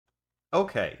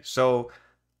Okay, so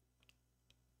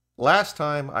last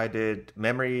time I did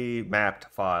memory mapped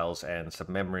files and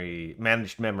some memory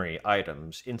managed memory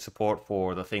items in support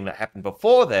for the thing that happened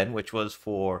before then, which was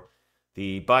for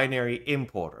the binary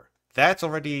importer. That's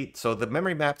already, so the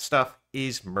memory mapped stuff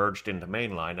is merged into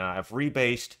mainline, and I've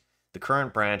rebased the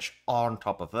current branch on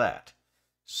top of that.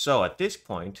 So at this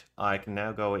point, I can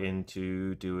now go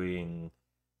into doing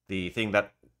the thing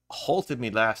that halted me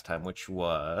last time, which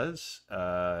was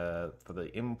for the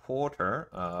importer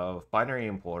of binary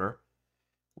importer,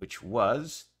 which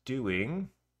was doing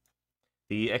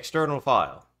the external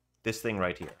file, this thing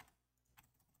right here,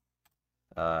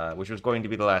 which was going to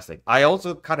be the last thing. I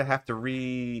also kind of have to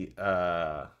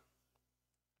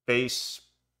base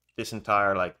this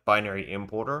entire like binary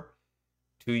importer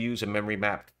to use a memory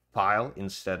mapped file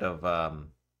instead of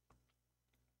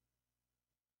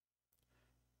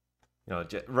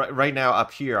right now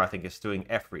up here, I think it's doing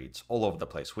f reads all over the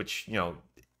place, which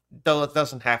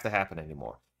doesn't have to happen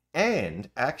anymore. And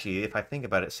actually, if I think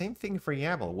about it, same thing for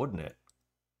YAML, wouldn't it?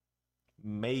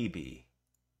 Maybe.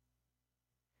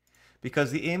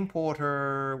 Because the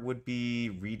importer would be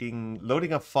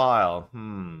loading a file.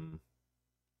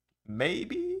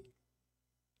 Maybe?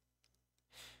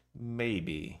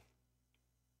 Maybe.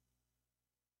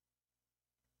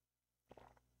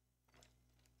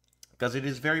 Because it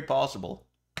is very possible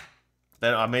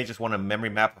that I may just want to memory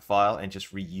map a file and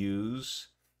just reuse.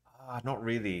 Not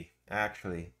really,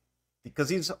 actually.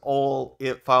 Because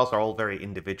files are all very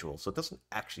individual, so it doesn't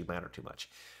actually matter too much.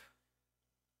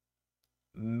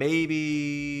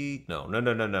 Maybe no, no,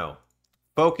 no, no, no.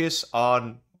 Focus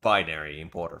on binary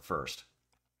importer first.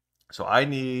 So I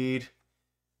need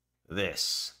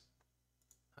this.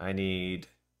 I need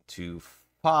to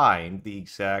find the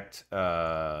exact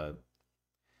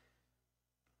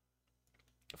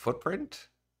footprint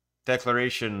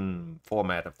declaration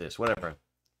format of this, whatever.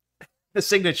 The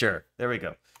signature. There we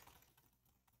go.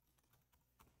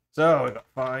 So we got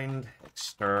find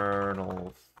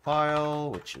external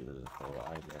file, which is for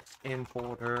IDEX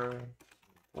importer.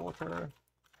 We're gonna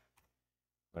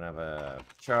have a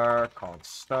char called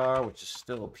star, which is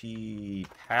still a p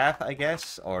path, I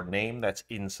guess, or name that's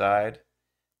inside.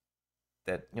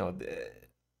 That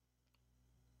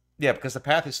yeah, because the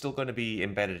path is still going to be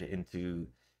embedded into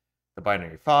the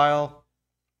binary file.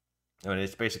 I mean,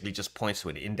 it's basically just points to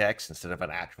an index instead of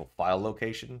an actual file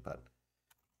location, but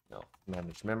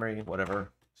manage memory,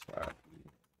 whatever. Start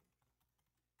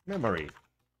memory.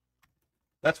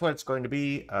 That's what it's going to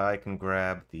be. I can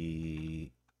grab the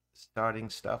starting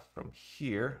stuff from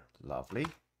here. Lovely.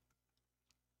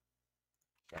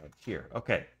 Grab here.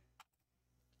 Okay.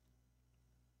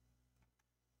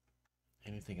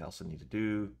 Anything else I need to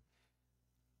do?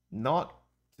 Not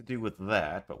to do with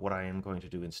that, but what I am going to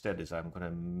do instead is I'm going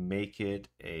to make it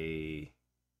a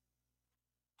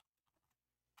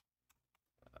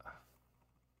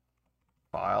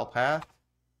file path.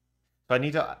 So I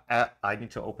need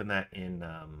to open that in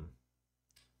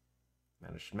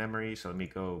managed memory. So let me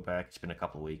go back. It's been a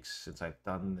couple of weeks since I've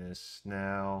done this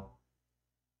now.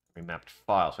 Remapped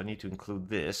file. So I need to include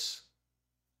this.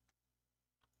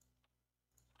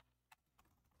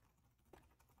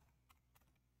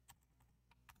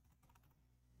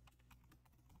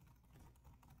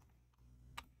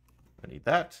 I need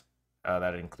that.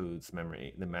 That includes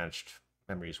memory, the managed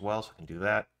memory as well, so I can do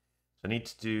that. So I need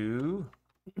to do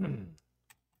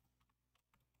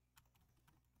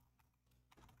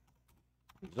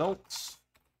results.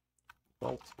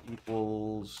 Result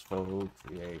equals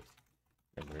create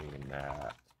memory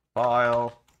map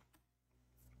file.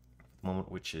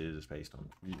 Moment, which is based on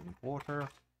the importer.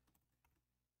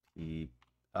 The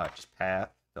just path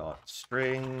dot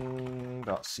string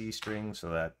dot c string so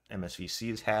that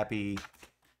MSVC is happy,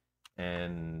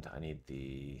 and I need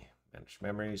the managed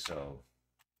memory, so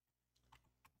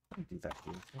let me do that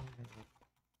here.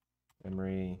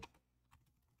 Memory.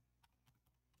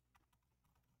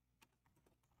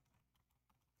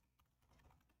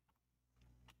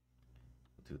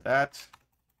 We'll do that.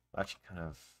 Actually, kind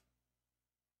of.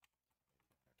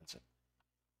 That's it.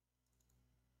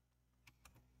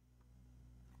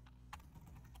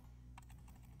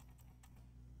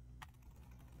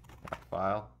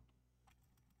 File.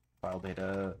 File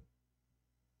data.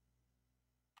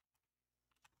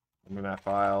 Memory map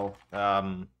file.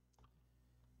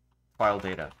 File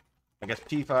data. I guess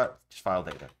P file, just file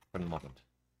data for the moment.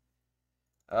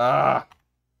 Map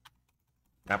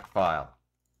file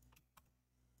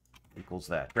equals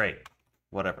that. Great.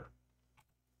 Whatever.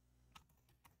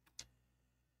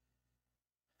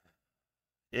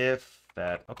 If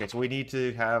that. Okay, so we need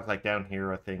to have like down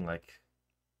here a thing like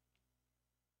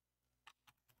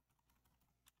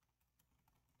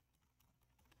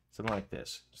Something like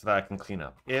this, so that I can clean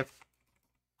up. If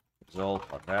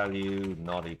result.value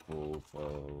not equal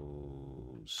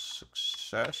to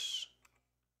success,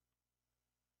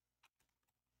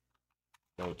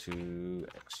 go to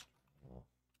X.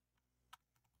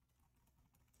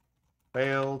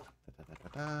 Failed.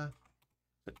 So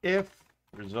if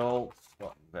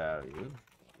result.value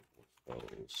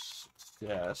equals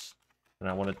success, and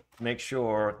I want to make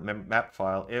sure map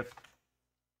file if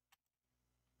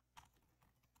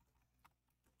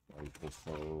equals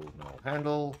no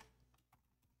handle,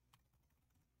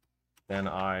 then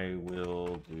I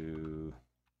will do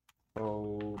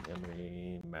code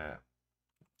memory map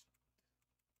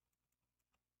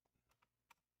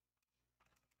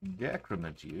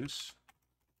decrement use.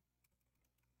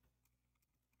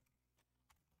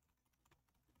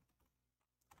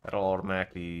 That'll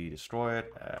automatically destroy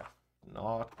it.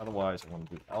 Not otherwise, I want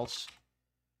to do else.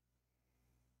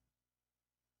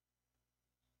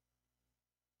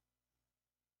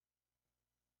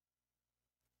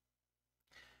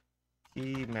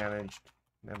 Key managed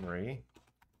memory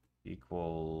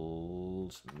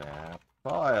equals map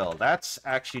file. That's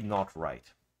actually not right,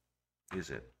 is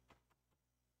it?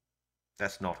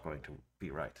 That's not going to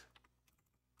be right.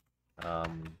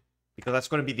 Because that's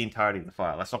going to be the entirety of the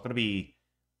file. That's not going to be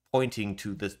pointing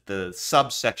to the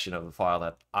subsection of the file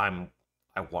that I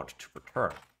want to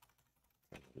return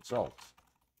results.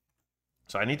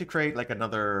 So I need to create like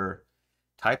another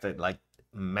type that like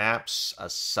maps a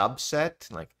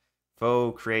subset, like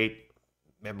fo create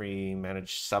memory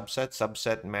managed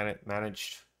subset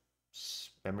managed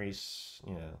memories.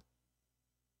 Yeah,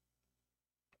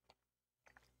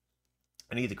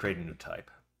 I need to create a new type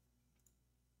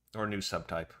or a new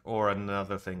subtype or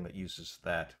another thing that uses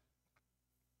that.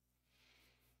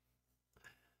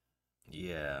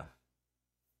 Yeah.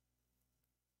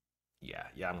 Yeah,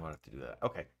 I'm gonna have to do that.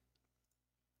 Okay.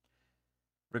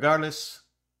 Regardless,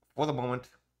 for the moment,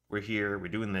 we're here, we're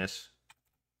doing this.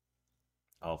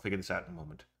 I'll figure this out in a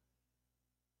moment.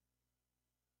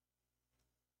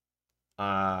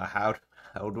 How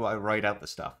do I write out the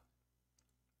stuff?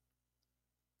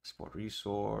 Export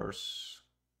resource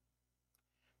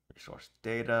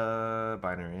data,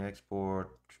 binary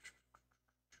export.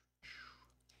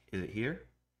 Is it here?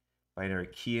 Binary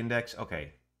key index.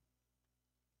 Okay.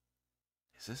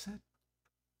 Is this it?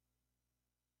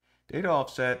 Data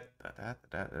offset.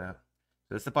 So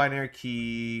it's the binary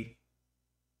key.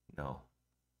 No.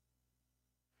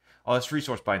 Oh, it's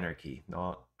resource binary key.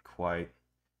 Not quite.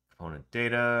 Component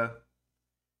data.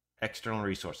 External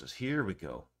resources. Here we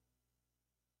go.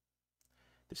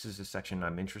 This is the section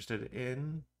I'm interested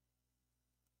in.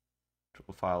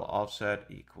 Triple file offset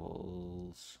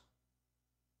equals.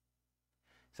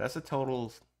 So that's the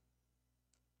total.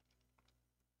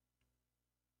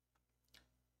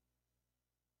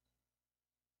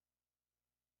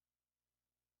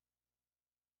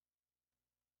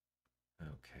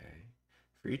 Okay.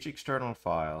 For each external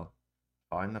file,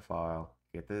 find the file,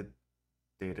 get the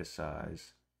data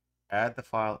size, add the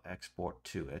file export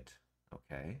to it.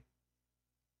 Okay.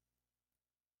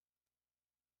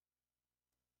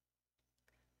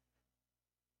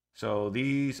 So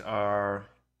these are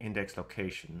index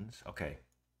locations. Okay.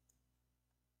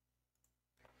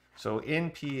 So in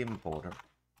P importer,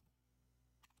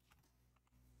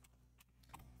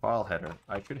 file header,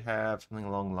 I should have something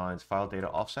along the lines file data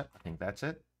offset. I think that's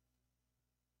it.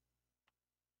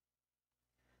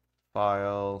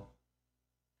 File.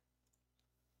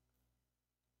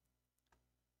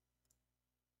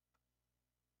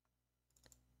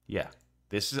 Yeah.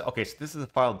 This is okay, so this is the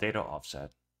file data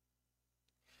offset.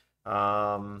 Do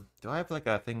I have like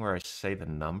a thing where I say the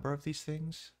number of these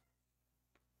things?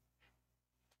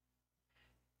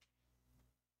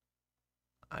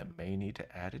 I may need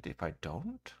to add it if I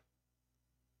don't.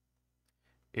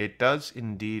 It does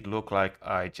indeed look like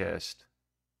I just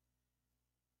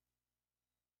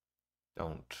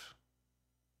don't.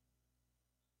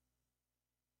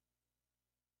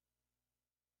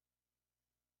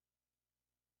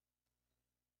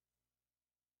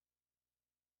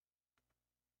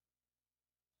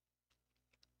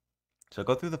 So I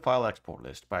go through the file export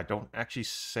list, but I don't actually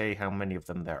say how many of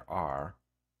them there are.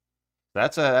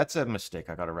 That's a mistake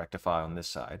I got to rectify on this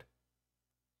side.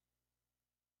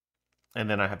 And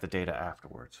then I have the data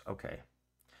afterwards. Okay.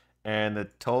 And the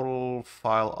total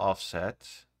file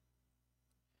offset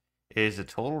is the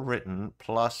total written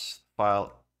plus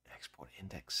file export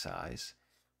index size,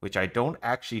 which I don't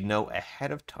actually know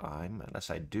ahead of time, unless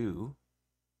I do.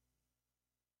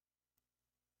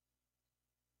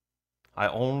 I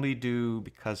only do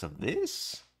because of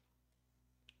this,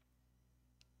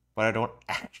 but I don't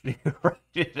actually write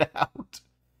it out.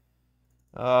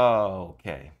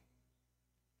 Okay.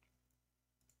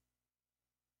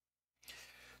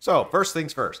 So, first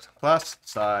things first. Plus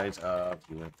size of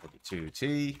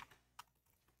UN42T.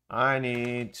 I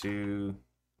need to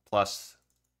plus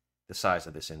the size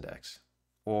of this index.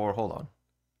 Or, hold on.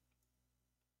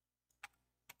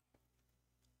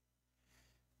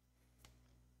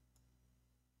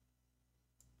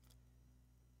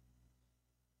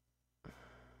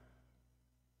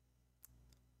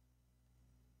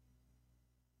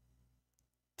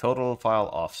 Total file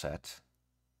offset.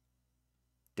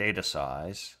 Data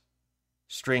size.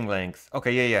 String length.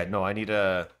 Okay, yeah. No, I need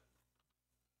a...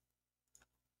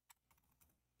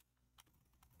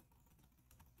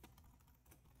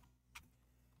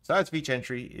 Size of each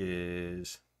entry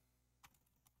is...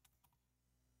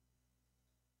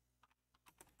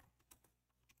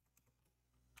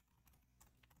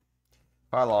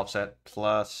 File offset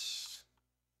plus...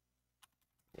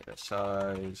 Data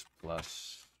size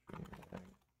plus...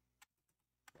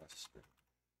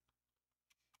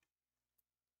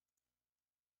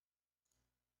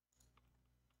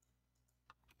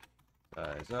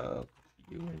 Size of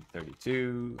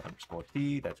UN32 underscore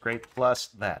T. That's great. Plus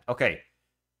that. Okay.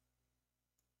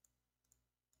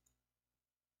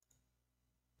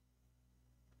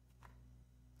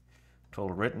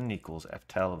 Total written equals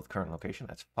ftel of the current location.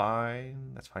 That's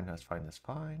fine. That's fine. That's fine. That's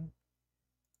fine.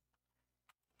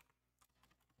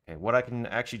 Okay, what I can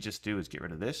actually just do is get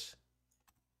rid of this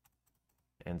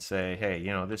and say, hey, you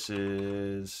know, this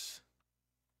is...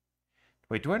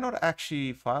 Wait, do I not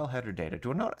actually file header data?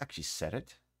 Do I not actually set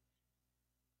it?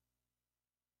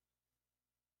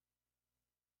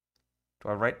 Do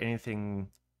I write anything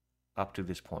up to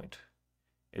this point?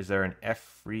 Is there an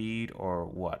f read or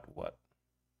what? What?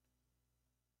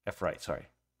 F write, sorry.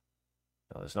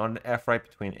 No, there's not an f write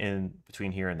between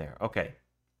here and there. Okay.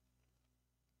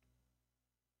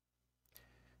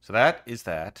 So that is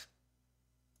that.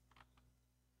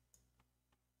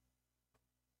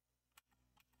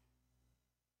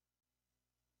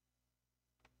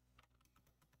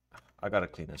 I gotta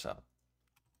clean this up.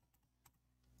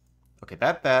 Okay,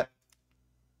 that. That's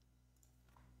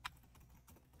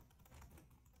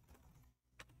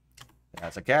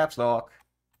a caps lock.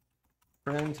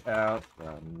 Print out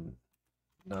the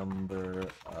number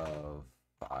of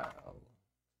file.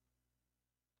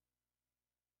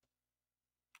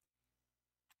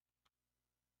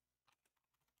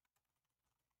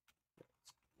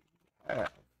 So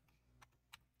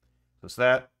it's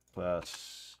that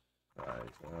plus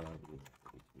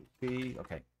P.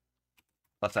 Okay.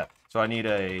 Plus that. So I need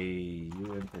a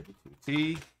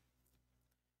UN32T.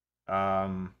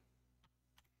 Number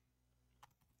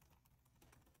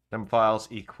of files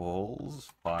equals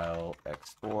file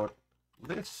export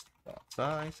list dot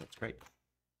size. That's great.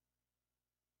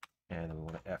 And we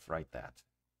want to F write that.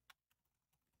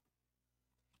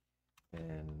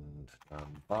 And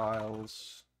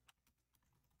files.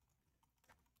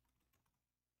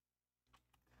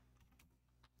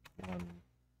 One.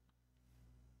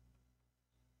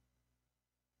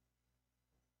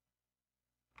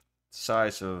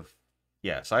 Size of,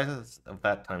 yeah, size of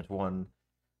that times 1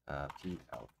 P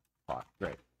out 5.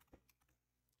 Great.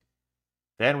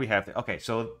 Then we have the, okay,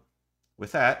 so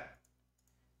with that,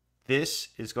 this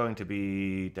is going to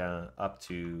be down up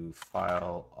to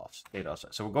file off data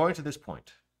offset. So we're going to this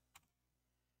point.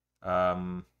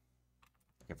 Okay,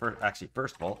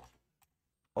 first of all,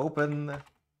 open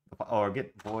or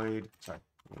get void. Sorry,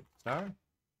 star.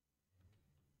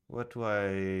 What do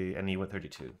I need with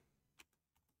 32?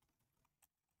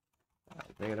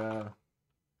 Data.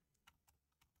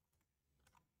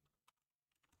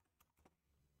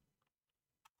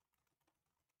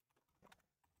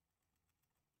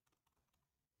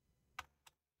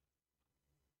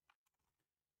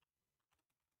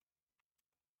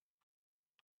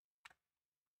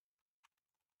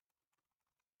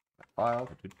 File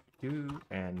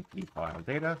and P file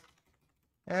data,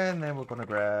 and then we're going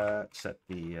to set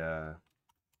the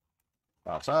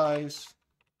file size.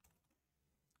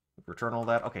 Return all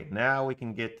that. Okay, now we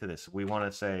can get to this. We want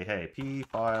to say, hey, P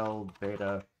file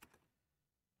data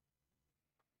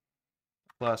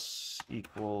plus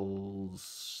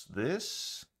equals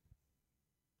this.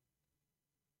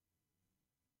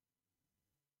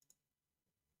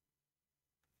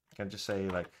 I can just say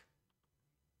like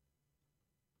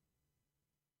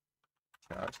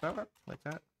charge like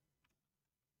that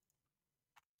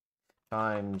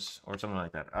times or something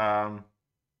like that.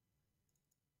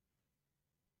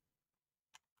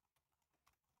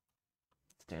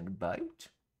 Standard byte.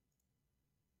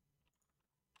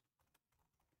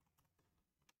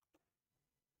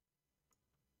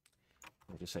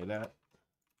 Let me just say that.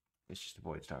 It's just a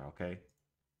void star, okay?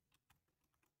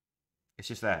 It's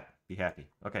just that. Be happy.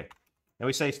 Okay. Now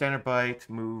we say standard byte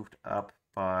moved up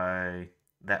by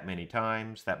that many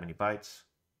times, that many bytes.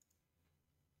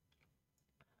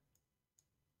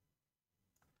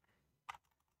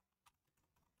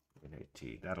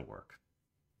 T, that'll work.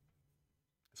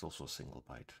 It's also a single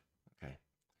byte. Okay.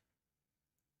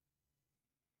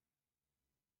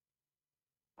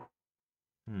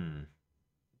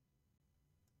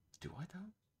 Do I though?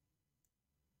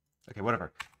 Okay,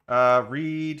 whatever.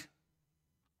 Read.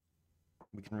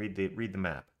 We can read the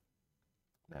map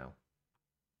now.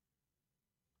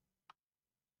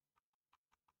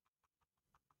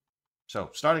 So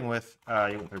starting with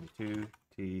U32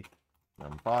 T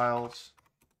num files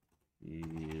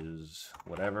is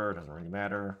whatever, doesn't really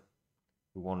matter.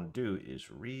 What we want to do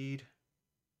is read.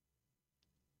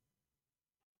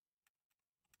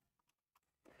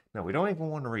 No, we don't even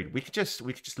want to read. We could just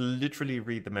literally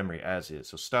read the memory as is.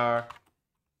 So star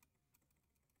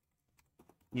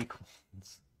equals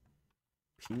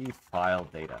p file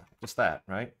data. Just that,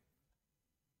 right?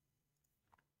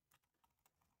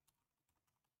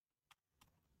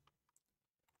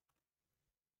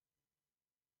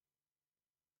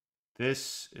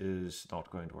 This is not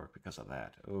going to work because of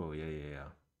that. Oh, yeah.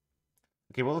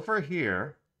 Okay, well, for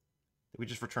here, we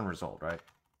just return result, right?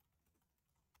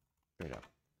 Straight up.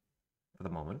 For the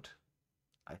moment,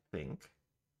 I think.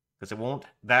 Because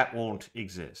that won't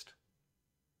exist.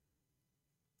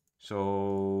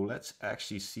 So let's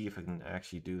actually see if I can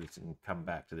actually do this and come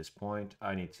back to this point.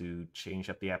 I need to change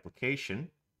up the application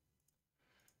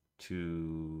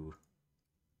to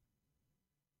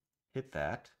hit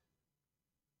that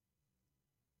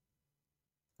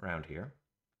around here.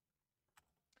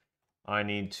 I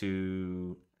need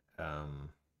to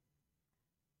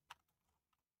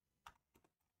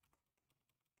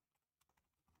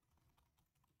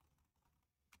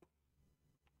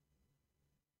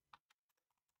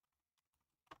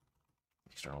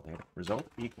external data result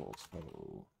equals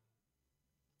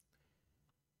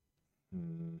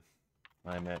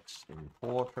IMX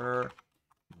importer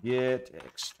get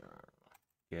external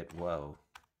get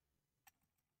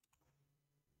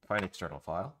find external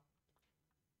file.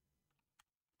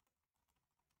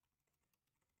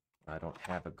 I don't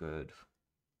have a good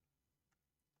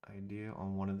idea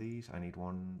on one of these. I need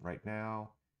one right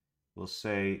now. We'll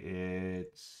say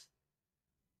it's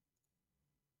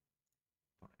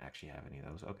don't actually have any of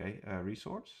those. Okay,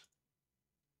 resource.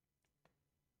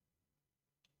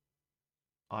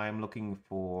 I'm looking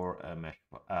for a mesh.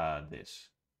 This.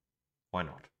 Why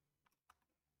not?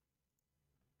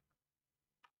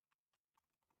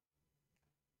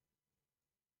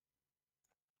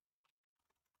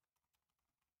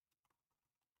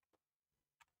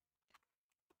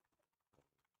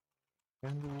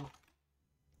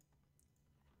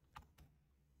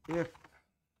 If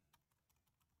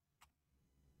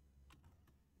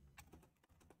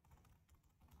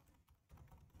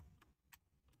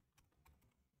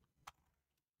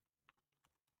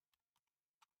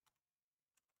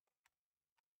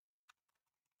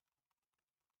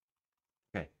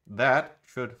okay, that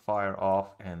should fire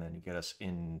off and then get us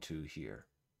into here.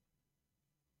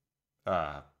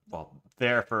 Well,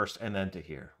 there first and then to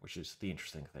here, which is the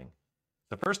interesting thing.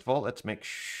 So first of all, let's make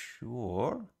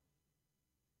sure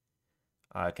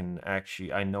I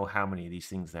know how many of these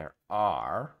things there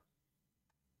are.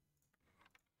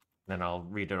 Then I'll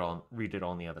read it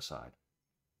on the other side.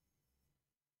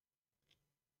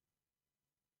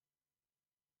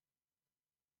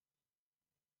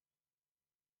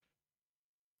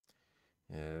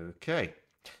 Okay,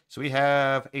 so we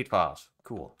have 8 files.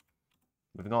 Cool.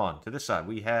 Moving on to this side,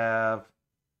 we have.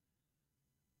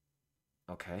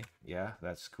 Okay, yeah,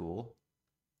 that's cool.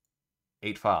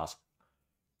 8 files.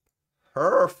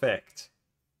 Perfect.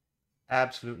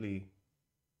 Absolutely.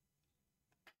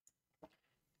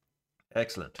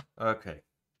 Excellent. Okay.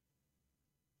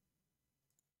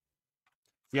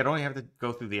 Yeah, I don't have to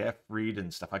go through the F read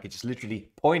and stuff. I could just literally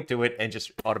point to it and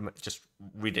just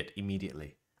read it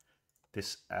immediately.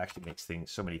 This actually makes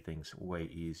so many things way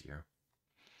easier.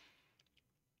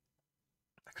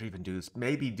 I could even do this,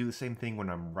 maybe do the same thing when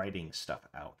I'm writing stuff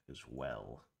out as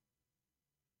well.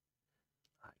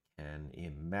 I can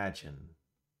imagine.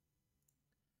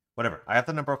 Whatever, I have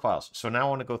the number of files. So now I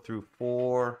want to go through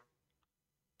 4.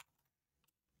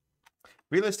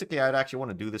 Realistically, I'd actually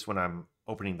want to do this when I'm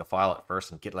opening the file at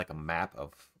first and get like a map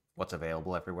of what's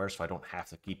available everywhere so I don't have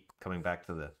to keep coming back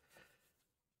to the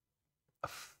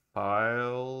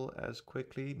file as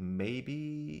quickly.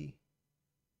 Maybe.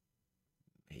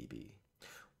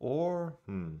 Or,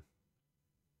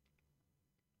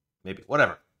 maybe.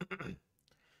 Whatever.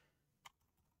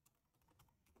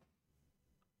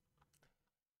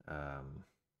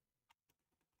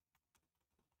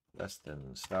 less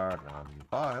than star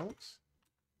non-files.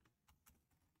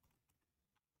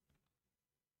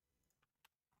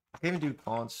 I can even do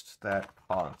const that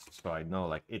const, so I know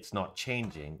like it's not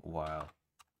changing while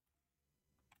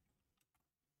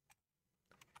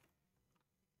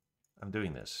I'm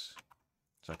doing this.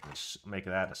 So I can make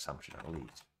that assumption at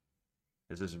least.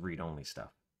 This is read-only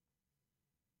stuff.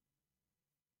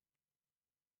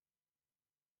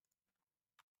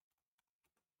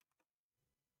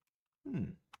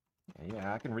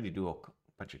 Yeah, I can really do a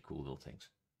bunch of cool little things.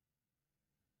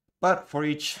 But for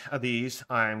each of these,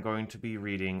 I'm going to be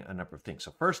reading a number of things.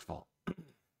 So first of all,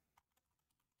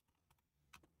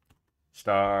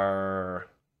 star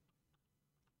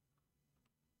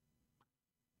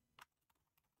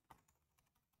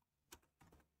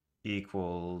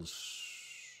equals...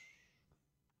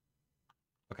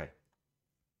 Okay.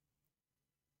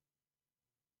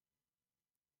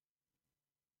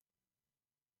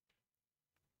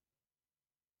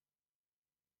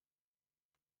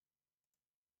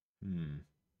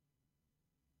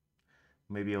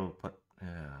 Maybe I'll put...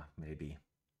 Yeah, maybe.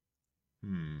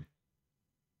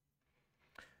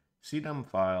 CDUM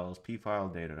files, p-file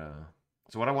data.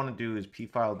 So what I want to do is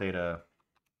p-file data...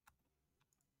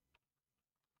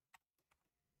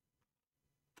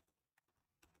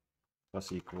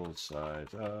 plus equals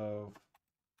size of...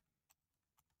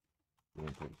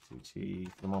 input 2t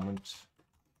for the moment.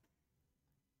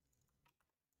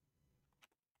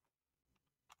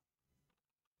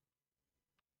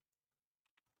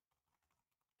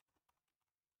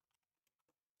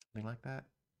 Something like that.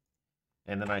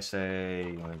 And then I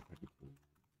say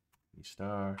p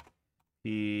star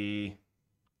p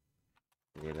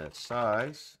data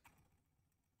size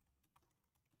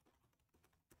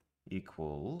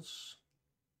equals...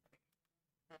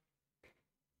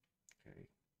 Okay.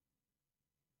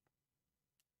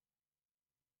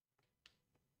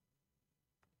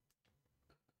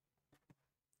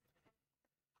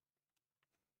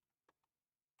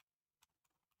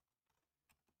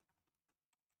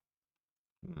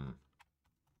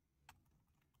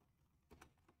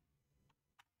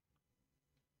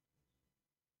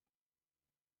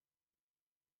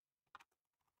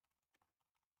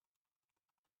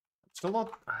 Still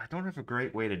not... I don't have a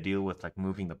great way to deal with like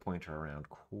moving the pointer around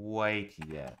quite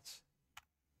yet.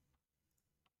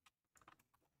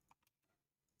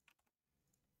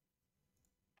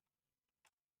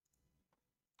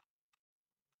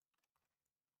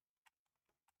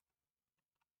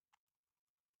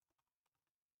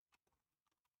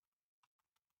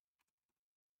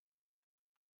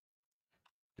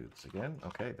 Do this again.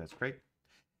 Okay, that's great.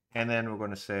 And then we're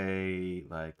going to say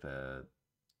like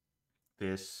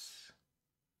this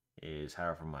is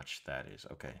however much that is.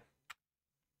 Okay.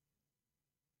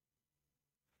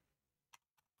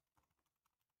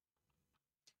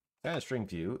 And string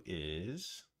view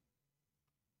is...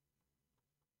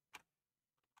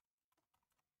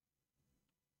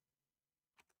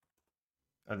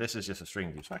 this is just a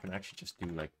string view, so I can actually just do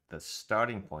like the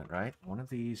starting point, right? One of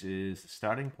these is the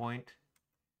starting point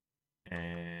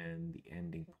and the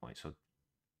ending point. So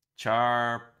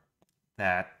char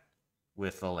that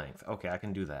with the length. Okay, I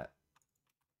can do that.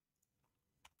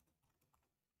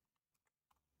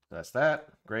 That's that.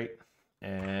 Great.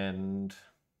 And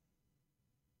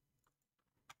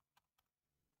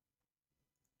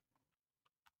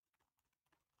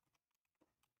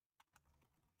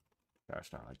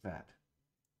start like that.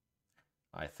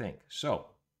 I think. So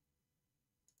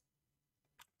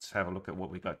let's have a look at what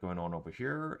we got going on over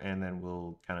here, and then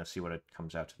we'll kind of see what it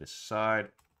comes out to this side.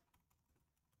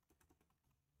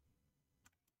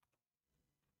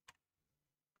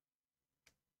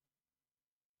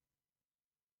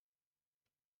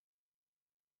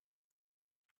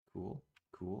 Cool,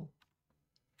 cool.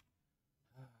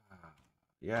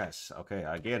 Yes, okay,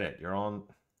 I get it. You're on...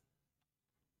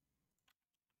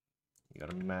 You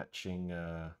got a matching...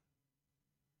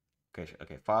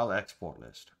 Okay, file export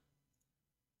list.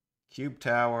 Cube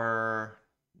Tower,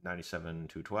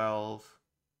 97,212.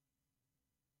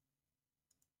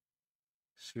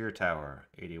 Sphere Tower,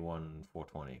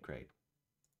 81,420. Great.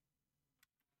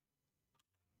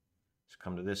 Let's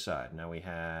come to this side. Now we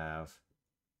have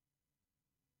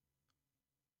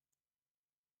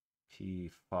P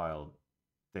file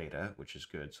data, which is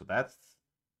good. So that's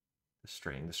the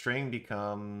string. The string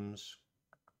becomes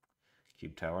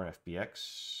Cube Tower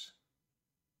FBX.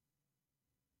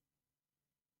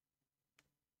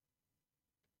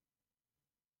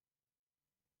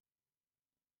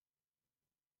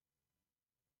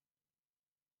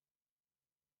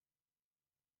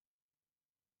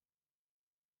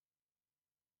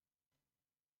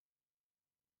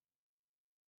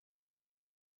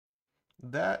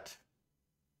 That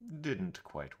didn't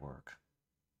quite work.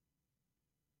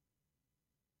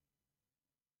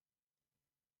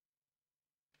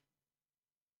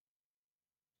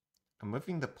 I'm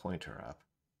moving the pointer up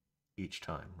each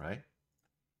time, right?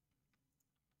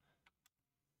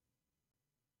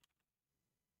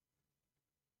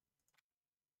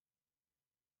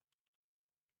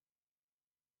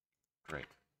 Great.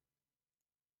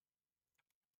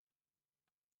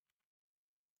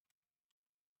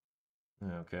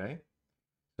 Okay.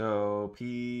 So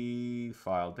P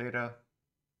file data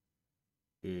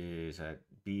is at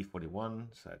B41,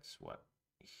 so that's what?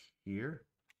 Here?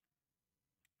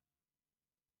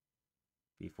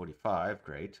 B45,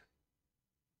 great.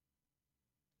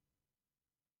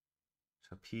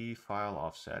 So P file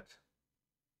offset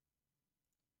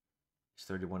is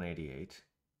 3188.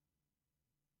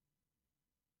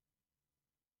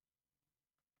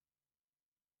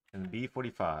 And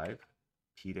B45,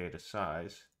 P data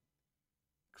size,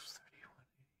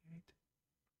 3188.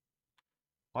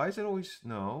 Why is it always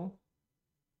no?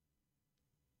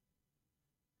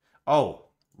 Oh,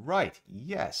 right.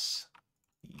 Yes.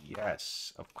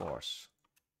 Yes, of course.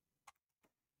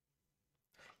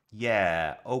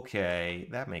 Yeah, okay.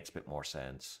 That makes a bit more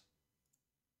sense.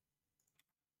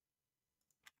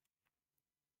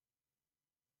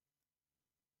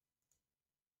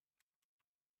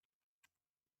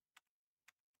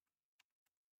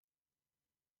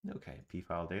 Okay, P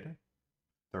file data,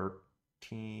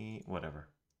 13, whatever.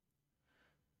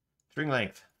 String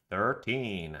length,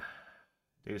 13.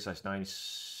 Data size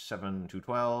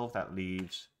 97212. That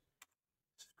leaves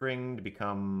string to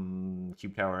become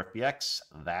cube tower FBX.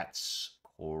 That's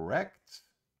correct.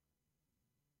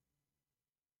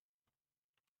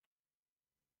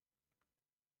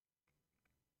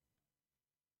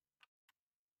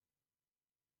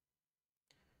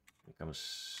 Becomes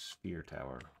sphere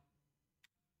tower.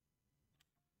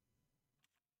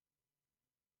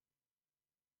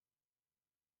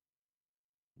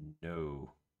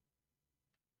 No.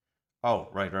 Oh,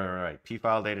 right. P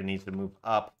file data needs to move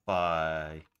up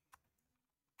by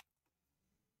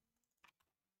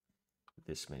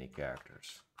this many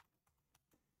characters.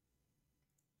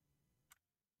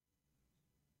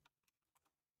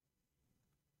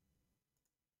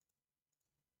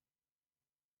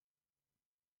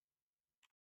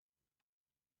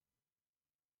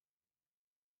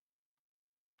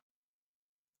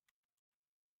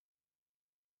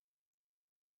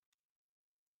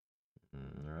 All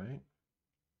right.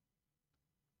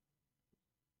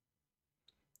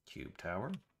 Cube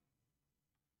tower.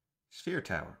 Sphere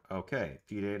tower. Okay.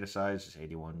 P data size is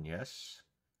 81. Yes.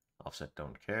 Offset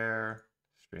don't care.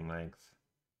 String length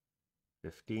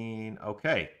 15.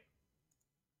 Okay.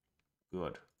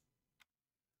 Good.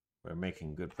 We're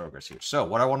making good progress here. So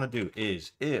what I want to do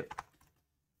is if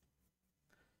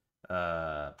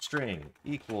string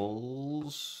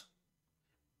equals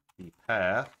the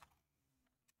path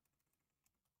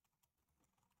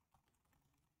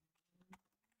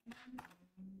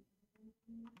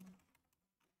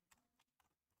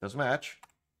does match,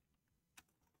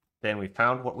 then we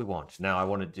found what we want. Now I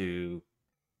want to do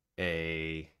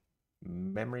a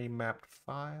memory mapped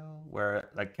file where,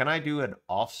 like, can I do an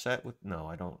offset with, no,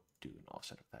 I don't do an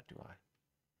offset with that, do I?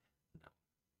 No.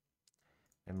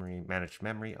 Memory, managed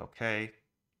memory, okay.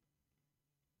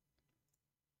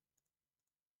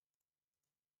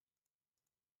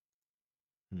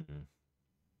 Hmm.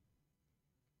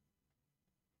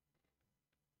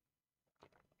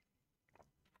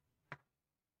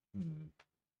 Hmm.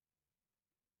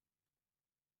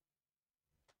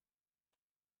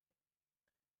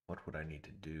 What would I need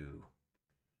to do?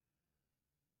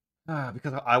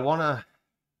 Because I want to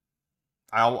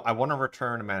I want to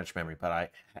return a managed memory,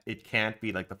 but it can't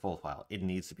be like the full file. It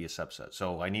needs to be a subset.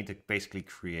 So I need to basically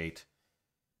create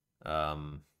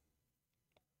it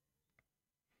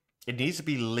needs to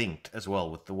be linked as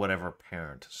well with the whatever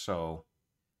parent. So,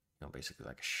 basically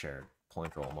like a shared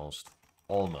pointer almost.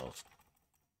 Almost.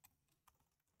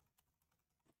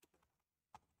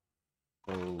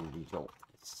 So result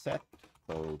set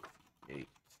code 8.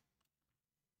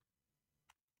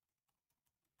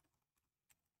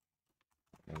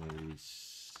 Memory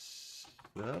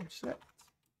subset.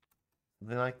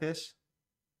 Something like this.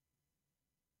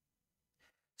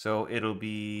 So it'll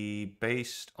be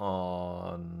based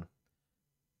on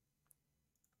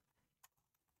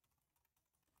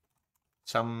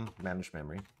some managed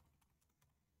memory.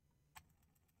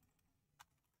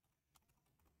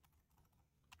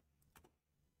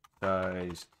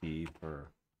 Size T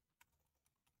for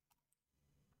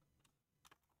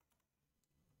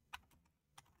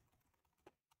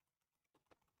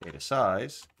data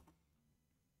size.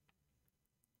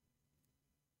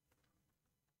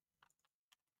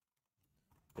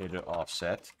 data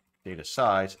offset, data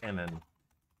size, and then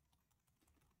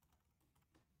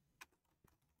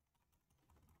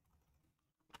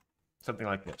something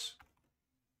like this.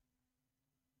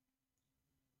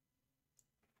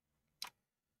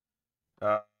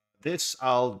 This,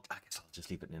 I guess I'll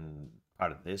just leave it in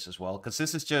part of this as well, because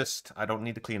this is just, I don't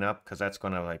need to clean up, because that's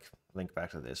going to like link back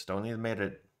to this. Don't need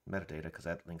metadata, because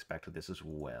that links back to this as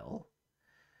well.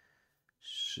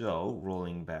 So,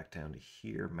 rolling back down to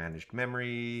here, managed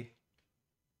memory.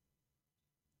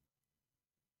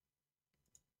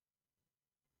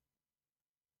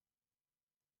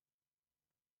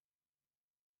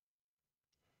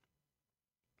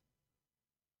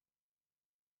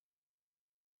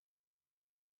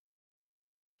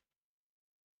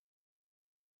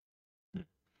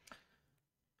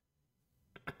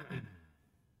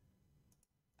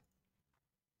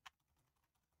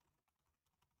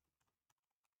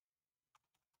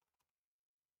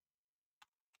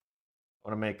 I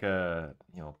want to make a,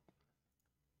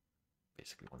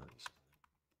 basically one of these.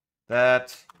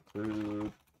 That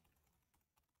include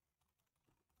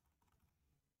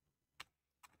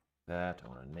that. I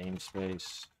want a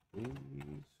namespace, please.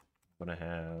 I'm gonna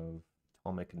have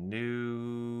atomic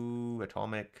new,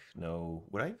 atomic, no.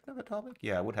 Would I have atomic?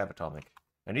 Yeah, I would have atomic.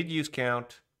 I need use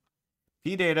count.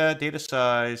 P data, data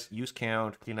size, use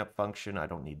count, cleanup function. I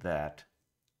don't need that.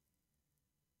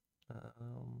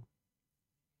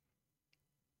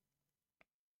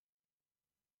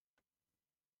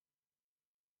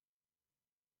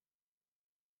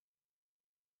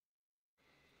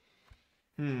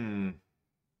 Hmm.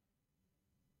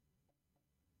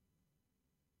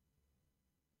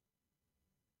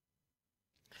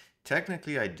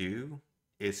 Technically, I do.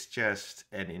 It's just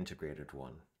an integrated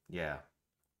one. Yeah.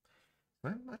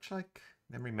 Very much like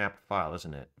memory mapped file,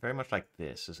 isn't it? Very much like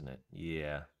this, isn't it?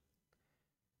 Yeah.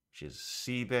 Which is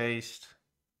C based.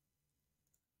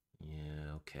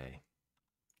 Yeah, okay.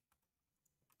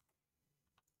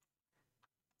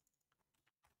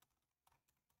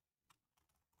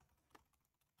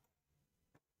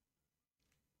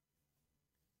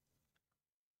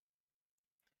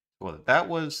 Well, that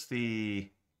was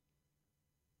the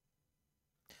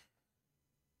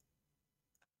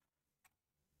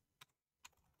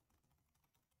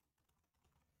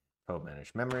code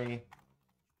managed memory,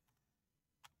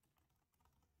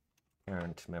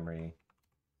 parent memory,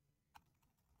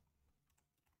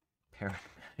 parent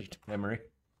managed memory.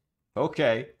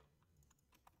 Okay.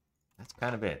 That's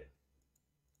kind of it.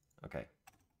 Okay.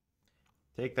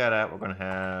 Take that out. We're going to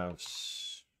have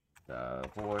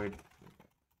void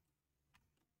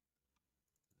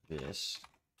this.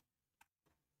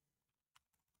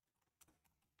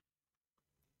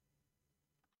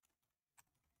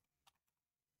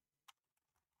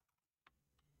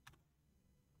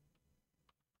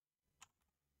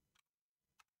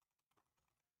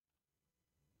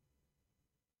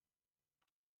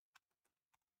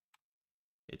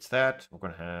 It's that. We're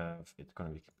going to have, it's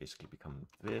going to basically become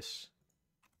this.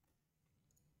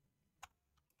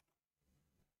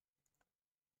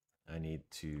 I need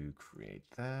to create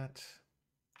that.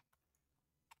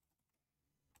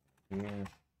 Here.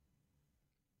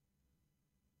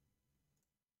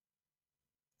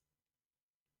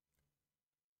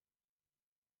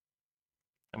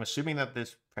 I'm assuming that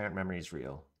this parent memory is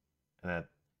real, and that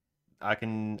I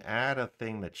can add a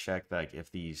thing that check like if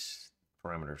these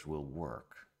parameters will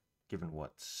work, given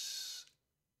what's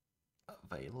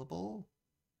available,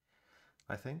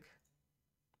 I think.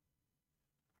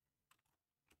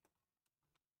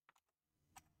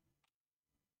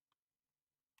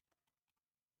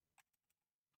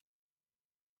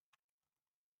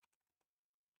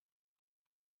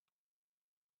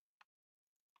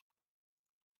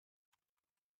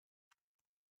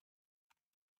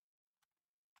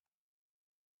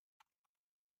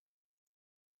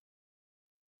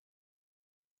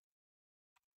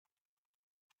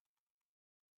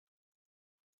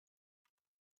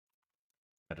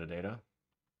 Metadata.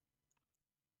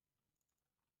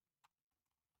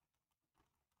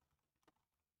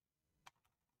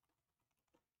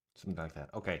 Something like that.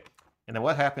 Okay. And then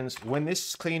what happens when this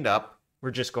is cleaned up?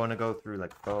 We're just going to go through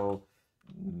like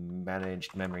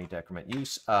managed memory decrement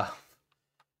use.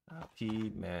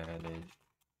 P managed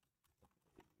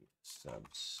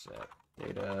subset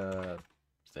data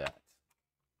that.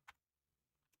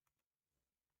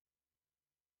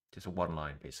 Just a one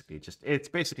line basically. It's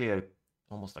basically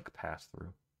almost like a pass through.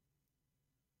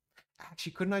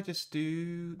 Actually, couldn't I just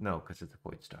do no, because it's a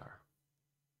void star.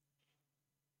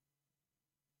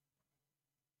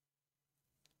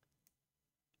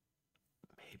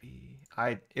 Maybe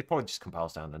it probably just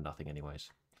compiles down to nothing anyways.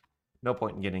 No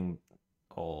point in getting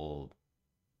all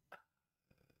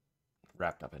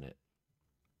wrapped up in it.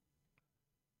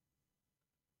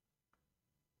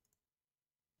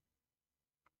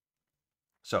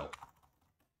 So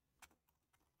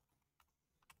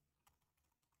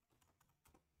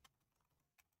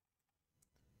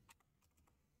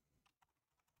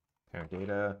parent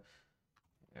data,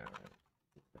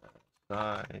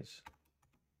 size.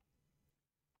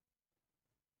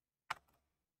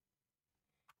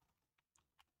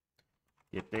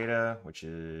 Get data, which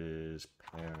is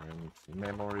parent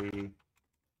memory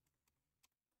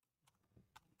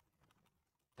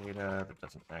data. That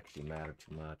doesn't actually matter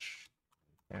too much.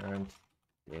 Parent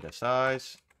data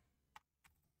size.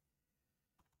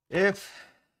 If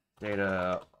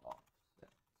data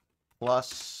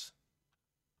plus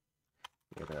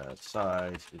data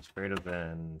size is greater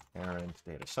than parent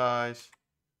data size,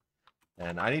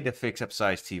 and I need to fix up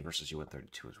size t versus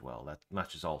UN32 as well. That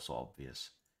much is also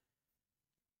obvious.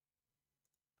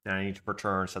 Then I need to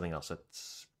return something else.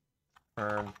 Let's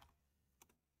return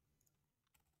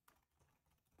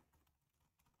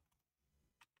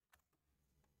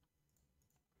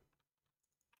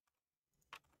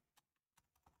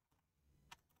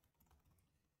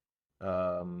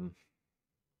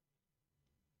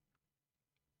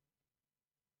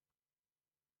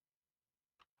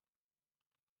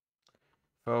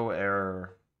faux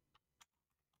error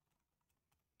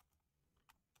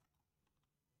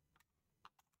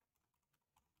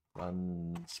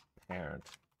runs parent.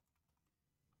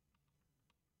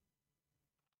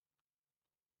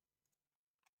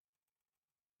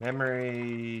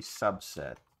 Memory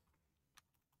subset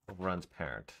runs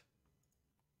parent.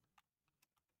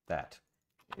 That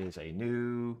is a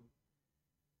new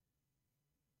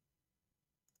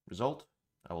result.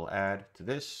 I will add to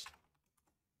this.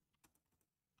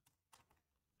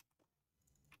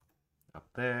 Up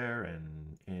there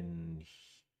and in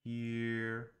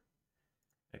here.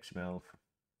 XML.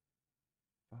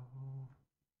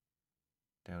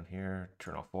 Down here.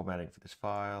 Turn off formatting for this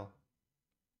file.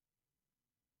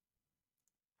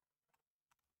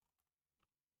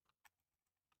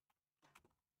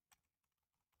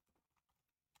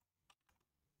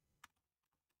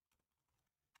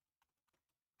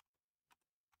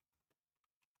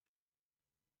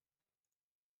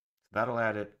 That'll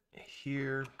add it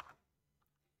here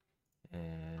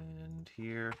and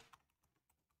here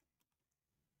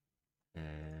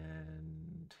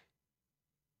and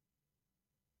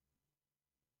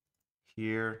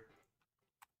here.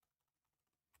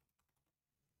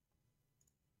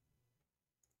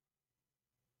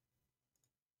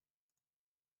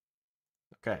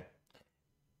 Okay,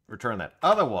 return that.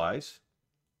 Otherwise,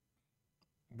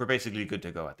 we're basically good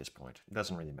to go at this point. It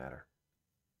doesn't really matter.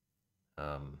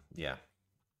 Yeah.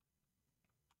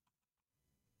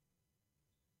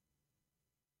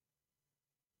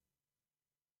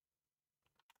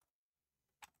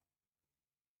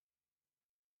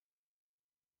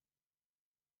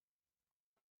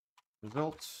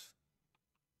 Results.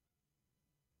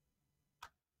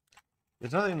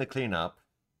 There's nothing to clean up,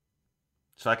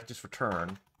 so I could just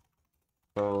return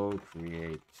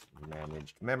create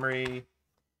managed memory,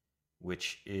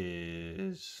 which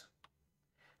is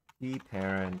the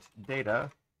parent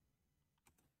data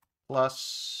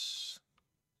plus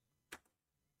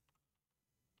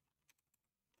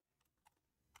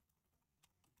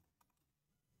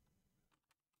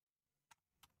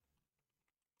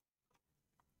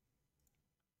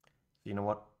you know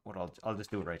what I'll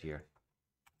just do it right here.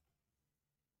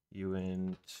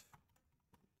 Uint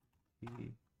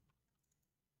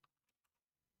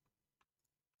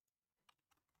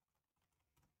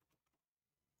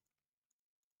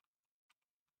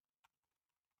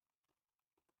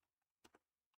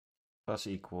plus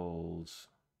equals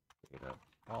data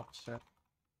offset.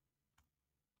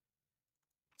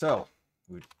 So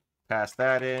we pass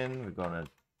that in. We're going to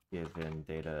give in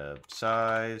data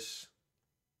size.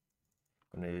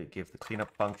 I'm going to give the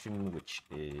cleanup function, which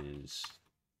is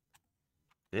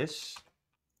this.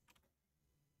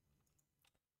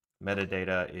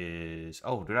 Metadata is,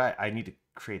 oh, I need to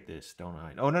create this, don't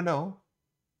I? Oh, no.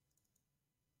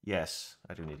 Yes,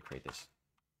 I do need to create this.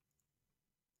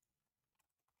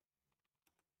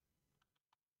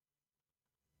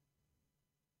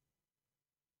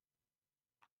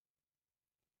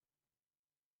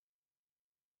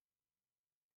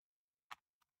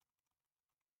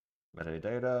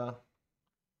 Metadata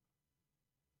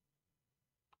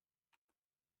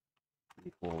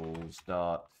equals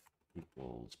dot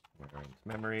equals parent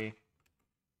memory.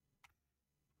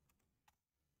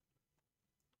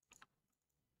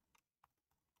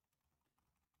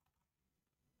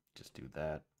 Just do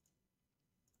that.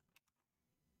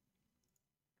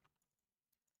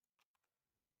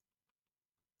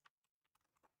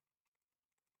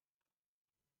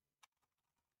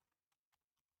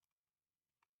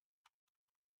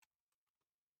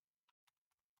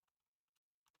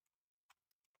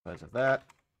 because of that.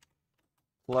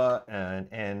 Plus an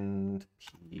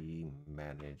NP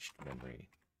managed memory.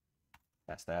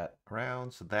 Pass that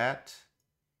around. So that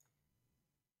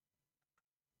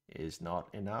is not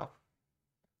enough.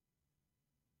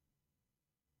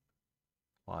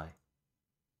 Why?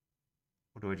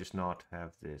 Or do I just not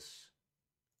have this?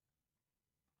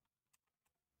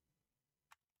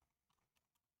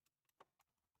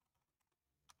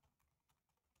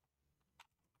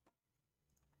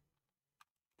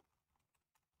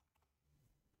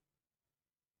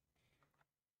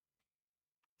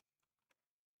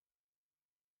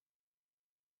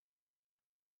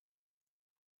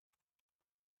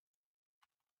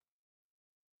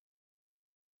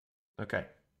 Okay.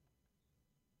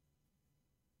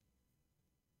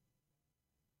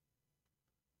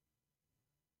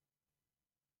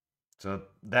 So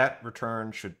that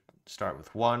return should start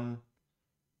with 1.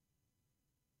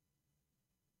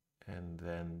 And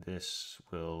then this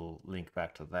will link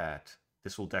back to that.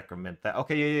 This will decrement that.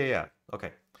 Okay, yeah.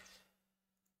 Okay.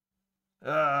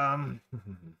 So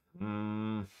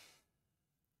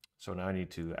now I need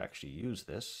to actually use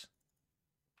this.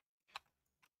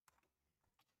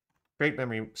 Create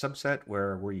memory subset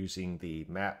where we're using the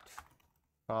mapped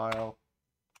file.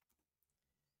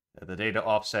 The data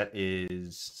offset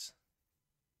is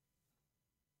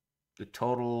the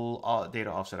total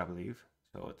data offset, I believe.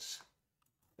 So it's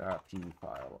 .p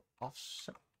file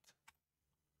offset,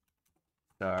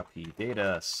 .p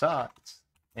data sot,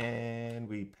 and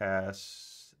we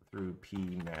pass through p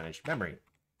managed memory.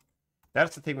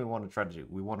 That's the thing we want to try to do.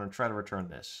 We want to try to return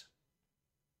this.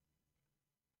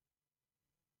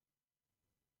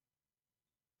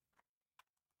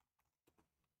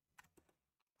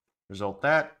 Result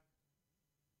that.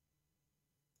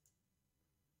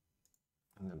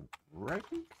 And then right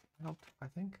click helped, I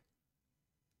think.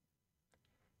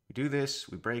 We do this,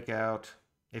 we break out.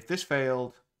 If this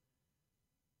failed,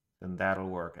 then that'll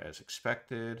work as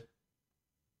expected.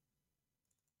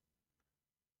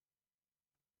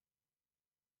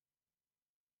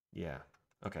 Yeah,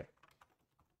 okay.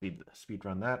 Speed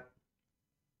run that.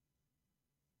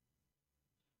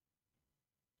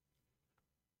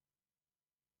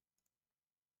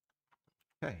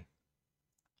 Okay.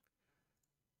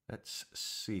 Let's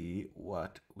see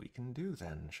what we can do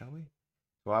then, shall we?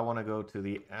 So I want to go to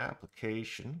the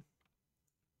application,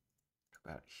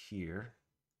 about here.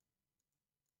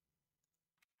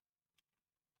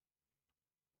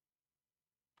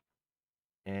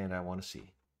 And I want to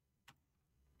see.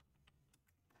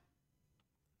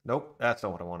 Nope, that's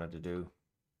not what I wanted to do.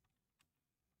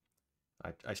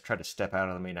 I tried to step out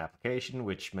of the main application,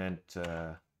 which meant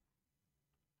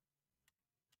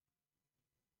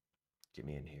get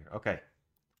me in here. Okay.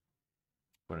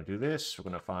 We're going to do this. We're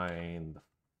going to find the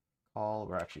call.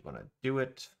 We're actually going to do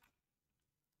it.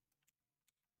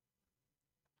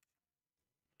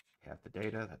 We have the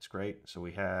data. That's great. So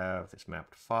we have this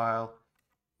mapped file,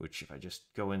 which if I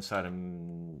just go inside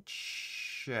and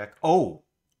check. Oh,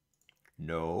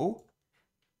 no.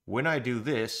 When I do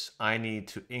this, I need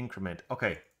to increment.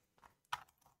 Okay.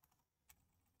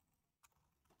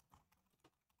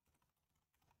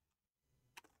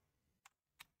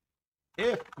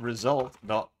 If result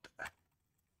dot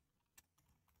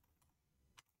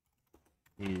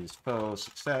is faux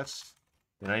success,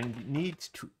 then I need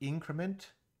to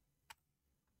increment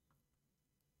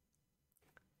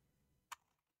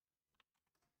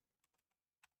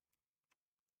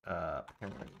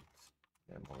parent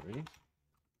memory.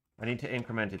 I need to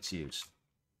increment its use.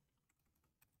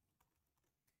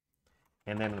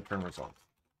 And then return result.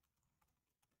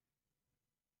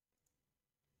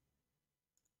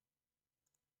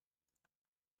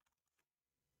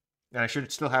 And I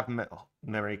should still have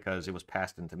memory because it was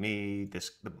passed into me.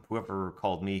 Whoever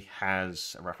called me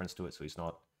has a reference to it, so he's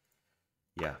not.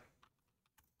 Yeah.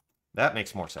 That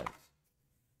makes more sense.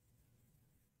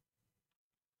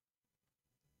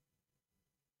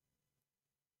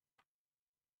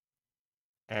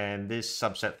 And this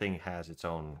subset thing has its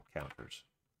own counters.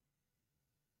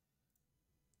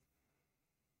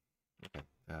 Okay.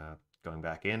 Going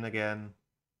back in again.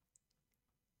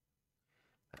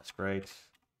 That's great.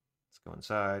 Let's go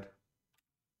inside.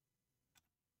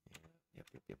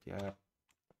 Yep.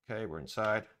 Okay, we're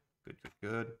inside.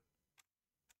 Good.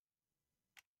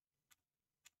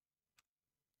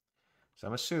 So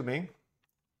I'm assuming,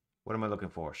 what am I looking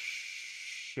for?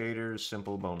 Shaders,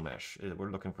 simple bone mesh. We're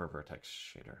looking for a vertex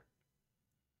shader.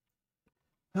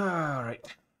 All right.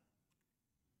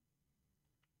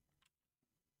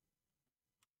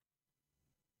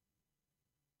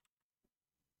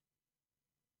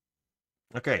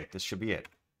 Okay, this should be it.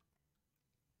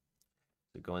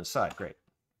 So go inside, great.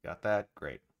 Got that?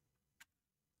 Great.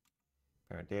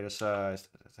 Parent data size.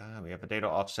 We have a data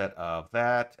offset of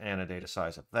that and a data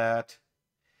size of that.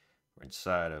 We're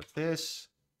inside of this.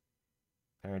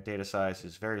 Parent data size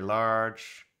is very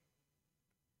large.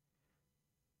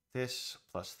 This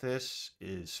plus this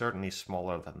is certainly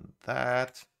smaller than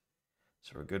that.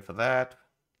 So we're good for that.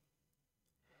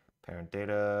 Parent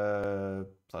data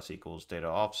plus equals data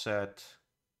offset.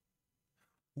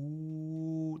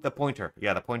 Ooh, the pointer.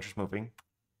 Yeah, the pointer's moving.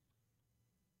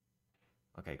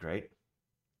 Okay, great.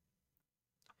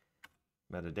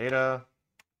 Metadata.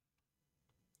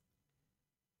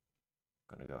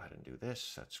 I'm going to go ahead and do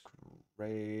this. That's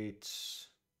great.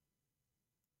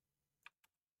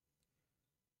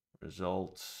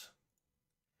 Results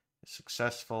is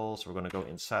successful. So we're going to go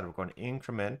inside. We're going to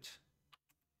increment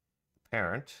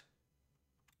parent,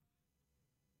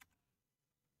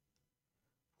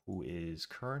 who is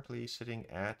currently sitting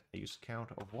at a use count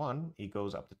of 1. He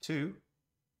goes up to 2.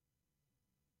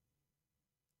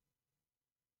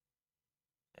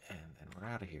 And then we're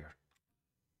out of here.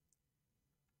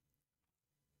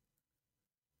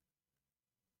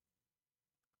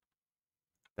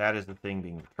 That is the thing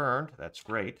being returned. That's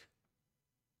great.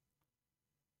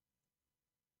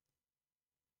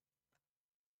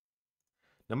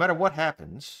 No matter what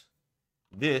happens,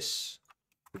 this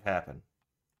would happen.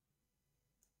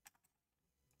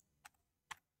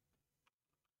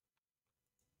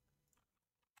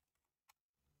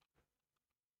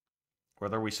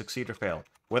 Whether we succeed or fail.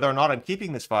 Whether or not I'm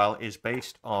keeping this file is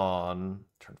based on...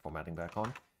 Turn formatting back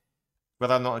on.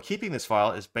 Whether I'm not keeping this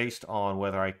file is based on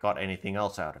whether I got anything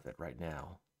else out of it right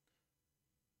now.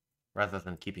 Rather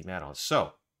than keeping that on.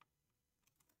 So.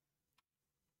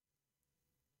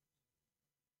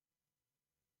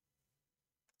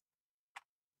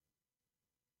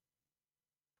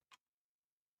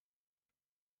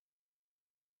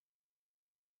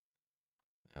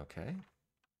 Okay.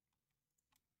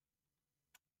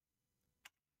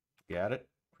 Got it.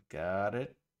 Got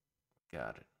it.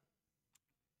 Got it.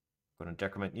 Going to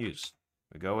decrement use.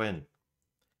 We go in.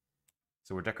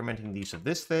 So we're decrementing the use of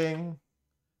this thing,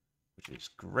 which is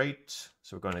great.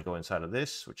 So we're going to go inside of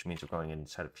this, which means we're going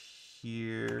inside of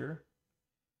here.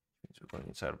 Which means we're going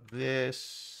inside of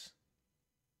this.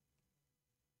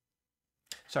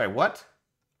 Sorry, what?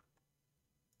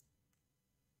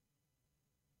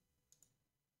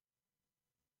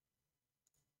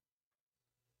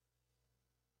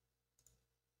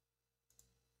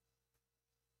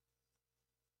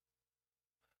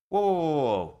 Whoa, whoa, whoa,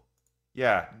 whoa.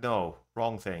 Yeah, no,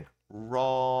 wrong thing.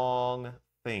 Wrong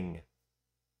thing.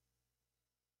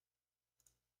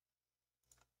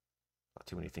 Got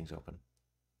too many things open.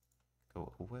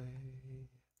 Go away.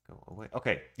 Go away.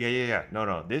 Okay, yeah.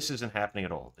 No, this isn't happening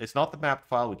at all. It's not the map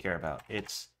file we care about.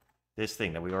 It's this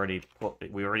thing that we already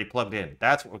plugged in.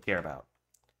 That's what we care about.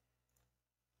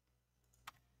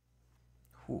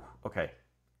 Whew, okay.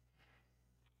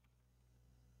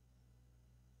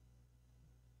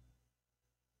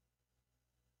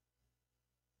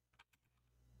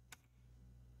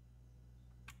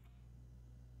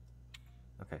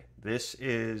 Okay, this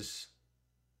is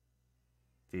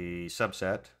the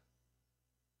subset.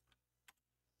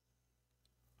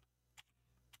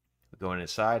 We're going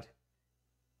inside.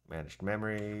 Managed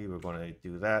memory. We're going to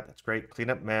do that. That's great.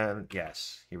 Cleanup man.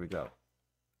 Yes, here we go.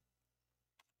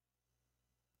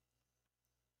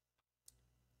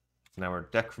 So now we're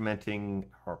decrementing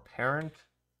our parent.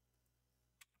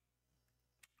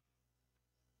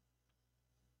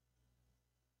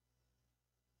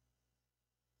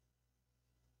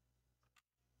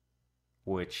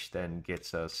 Which then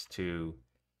gets us to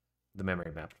the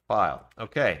memory mapped file.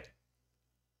 Okay.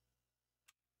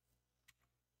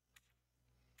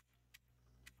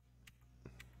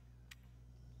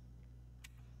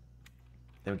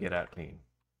 Then we get out clean.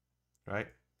 Right?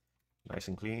 Nice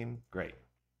and clean. Great.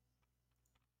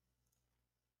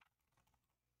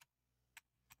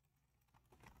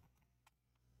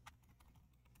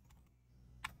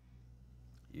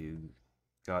 You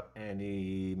got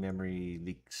any memory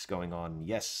leaks going on?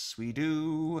 Yes, we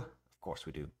do. Of course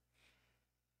we do.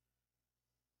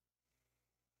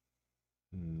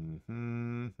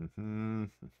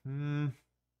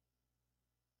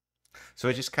 So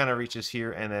it just kind of reaches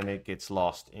here and then it gets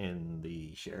lost in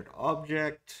the shared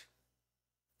object.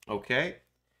 Okay.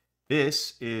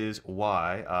 This is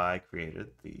why I created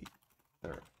the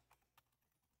third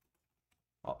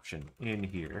option in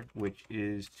here, which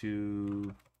is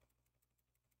to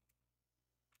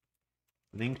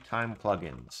link time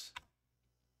plugins.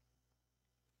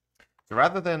 So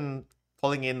rather than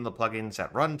pulling in the plugins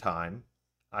at runtime,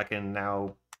 I can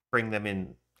now bring them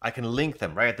in. I can link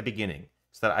them right at the beginning.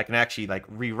 so that I can actually like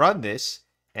rerun this,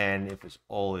 and if it's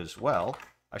all is well,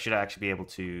 I should actually be able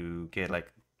to get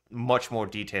like much more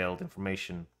detailed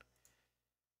information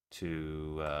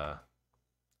to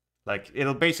like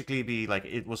it'll basically be like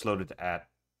it was loaded at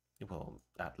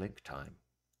at link time.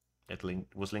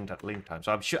 Was linked at link time,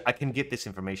 so I'm sure I can get this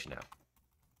information now.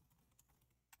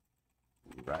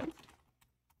 Right.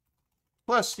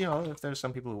 Plus, you know, if there's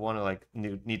some people who want to like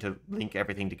need to link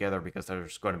everything together because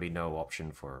there's going to be no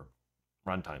option for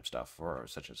runtime stuff, or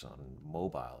such as on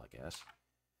mobile, I guess.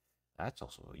 That's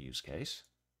also a use case.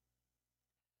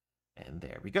 And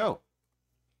there we go.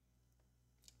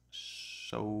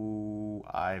 So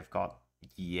I've got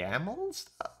YAML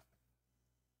stuff.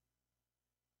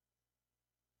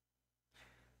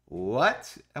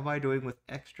 What am I doing with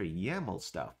extra YAML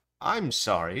stuff? I'm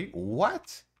sorry,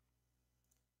 what?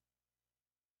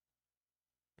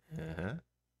 Uh-huh.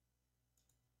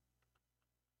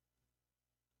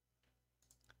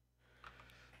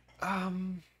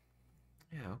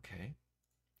 Yeah, okay.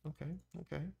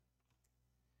 Okay.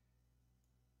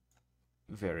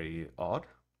 Very odd.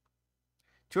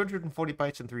 240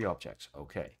 bytes and 3 objects.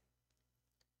 Okay.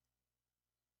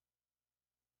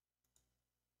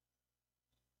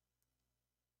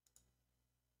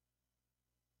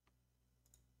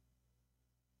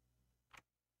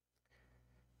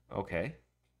 Okay.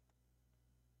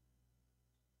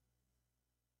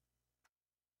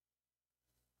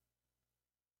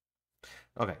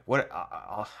 Okay. What?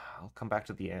 I'll come back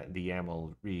to the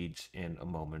YAML reads in a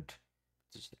moment.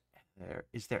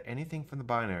 Is there anything from the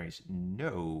binaries?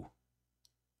 No.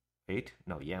 Wait.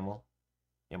 No, YAML.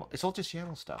 YAML. It's all just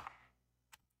YAML stuff.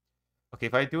 Okay,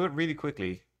 if I do it really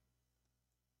quickly,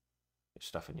 there's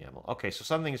stuff in YAML. Okay, so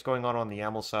something is going on the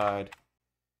YAML side.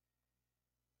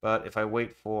 But if I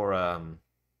wait for oh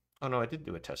no, I did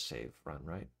do a test save run,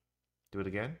 right? Do it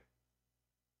again.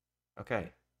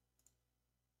 Okay.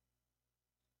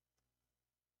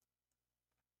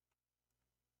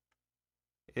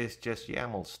 It's just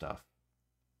YAML stuff.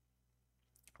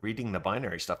 Reading the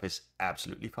binary stuff is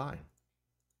absolutely fine.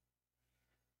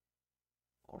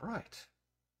 All right.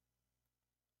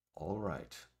 All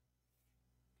right.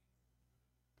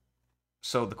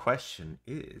 So the question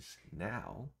is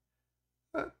now,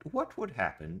 what would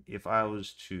happen if I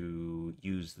was to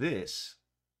use this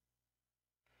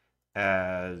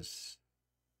as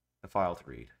a file to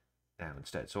read now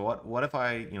instead? So what if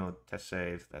I, test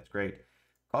save, that's great.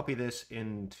 Copy this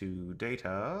into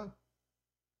data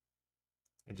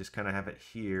and just kind of have it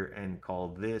here and call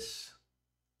this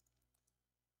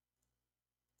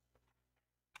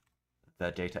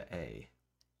the data A.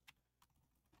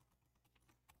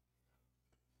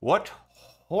 What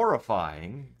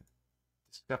horrifying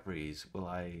discoveries will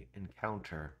I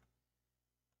encounter?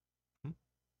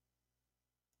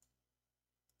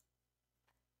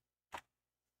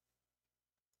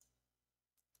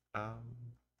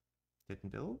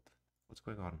 Didn't build? What's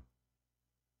going on?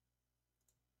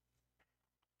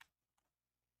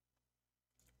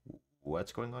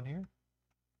 What's going on here?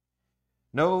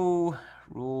 No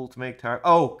rule to make tire.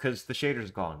 Oh, because the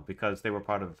shader's gone, because they were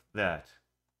part of that.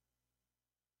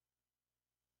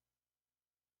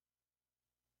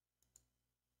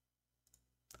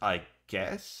 I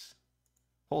guess?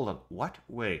 Hold on. What?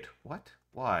 Wait. What?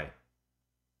 Why?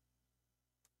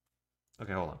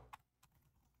 Okay, hold on.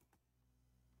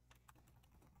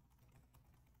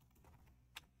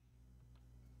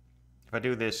 If I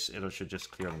do this, it should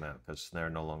just clear them out, because they're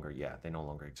no longer, yeah, they no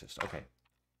longer exist. Okay.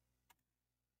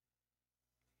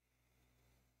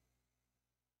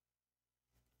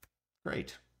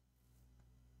 Great.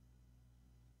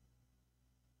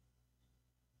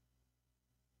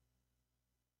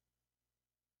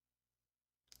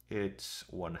 It's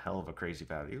one hell of a crazy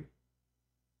value,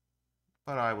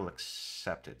 but I will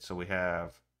accept it. So we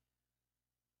have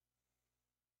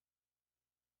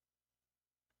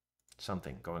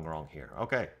something going wrong here.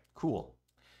 Okay, cool.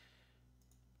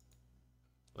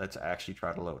 Let's actually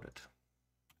try to load it.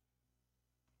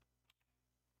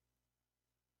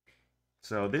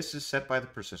 So this is set by the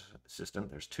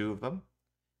persistent. There's 2 of them.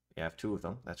 We have 2 of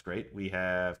them. That's great. We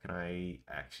have, can I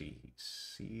actually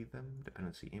see them?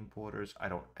 Dependency importers. I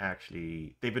don't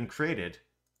actually, they've been created.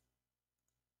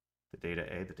 The data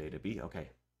A, the data B. Okay.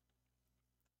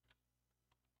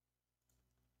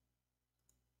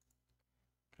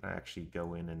 Can I actually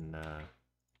go in and,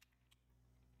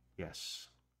 yes.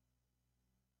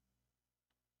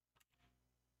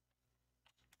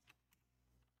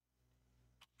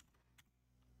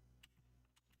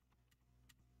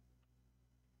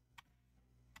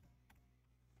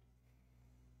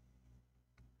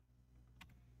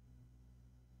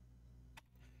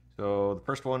 So the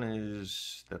first one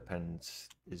is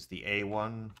the A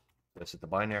one. This is the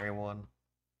binary one,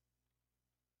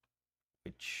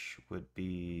 which would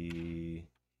be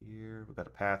here. We've got a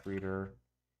path reader.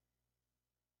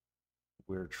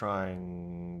 We're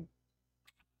trying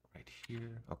right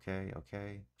here. Okay,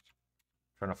 okay.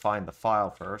 Trying to find the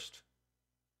file first.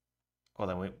 Oh,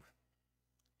 then we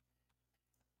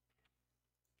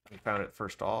found it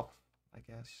first off, I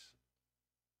guess.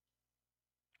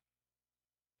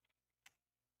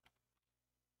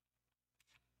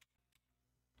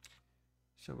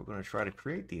 So we're going to try to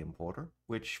create the importer,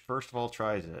 which first of all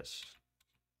tries this.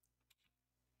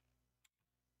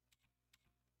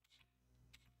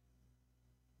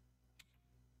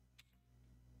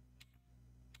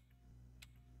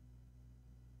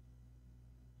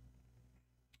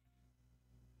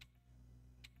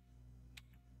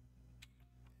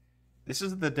 This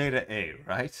is the data A,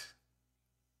 right?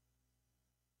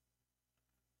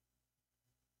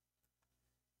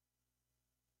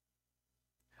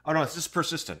 Oh no, this is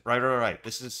persistent. Right.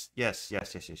 This is yes.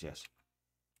 This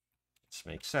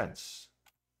makes sense.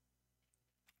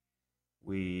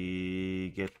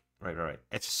 We get right.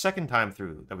 It's the second time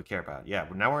through that we care about. Yeah,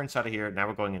 but now we're inside of here. Now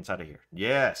we're going inside of here.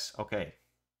 Yes. Okay.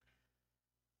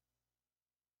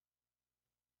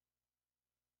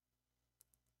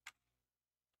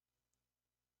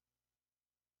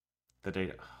 The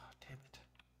data. Oh, damn it.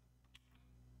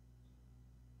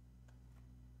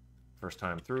 First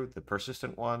time through, the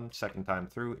persistent one. Second time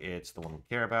through, it's the one we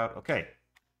care about. Okay.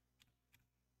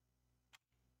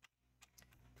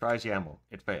 Tries YAML.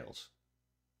 It fails.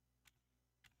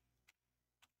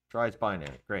 Tries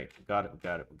binary. Great. We got it.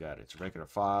 It's a regular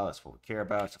file. That's what we care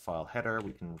about. It's a file header.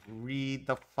 We can read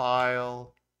the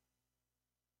file.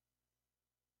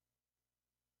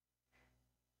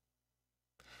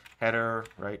 Header.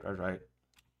 Right.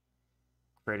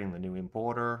 Creating the new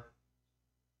importer.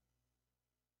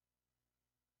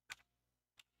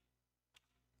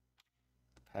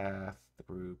 Path, the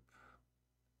group,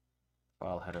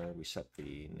 file header. We set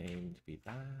the name to be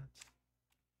that.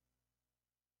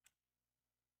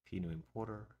 P new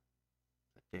importer.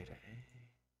 Data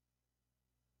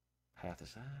A. Path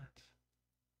is that.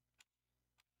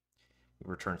 We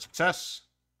return success.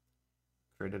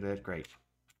 Created it. Great.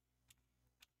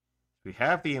 We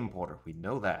have the importer. We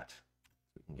know that.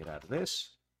 We can get out of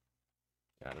this.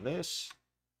 Get out of this.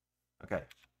 Okay.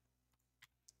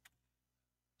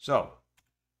 So,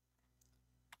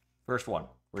 first one.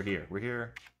 We're here.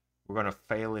 We're going to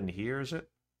fail in here, is it?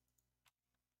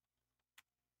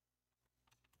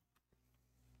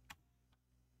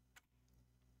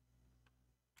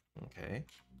 Okay.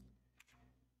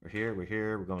 We're here.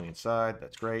 We're going inside.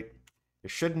 That's great. There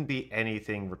shouldn't be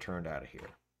anything returned out of here.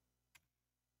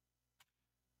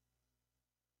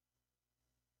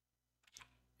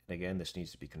 And again, this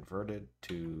needs to be converted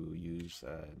to use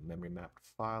a memory mapped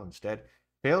file instead.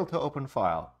 Failed to open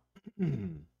file.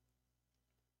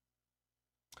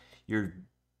 You're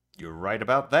right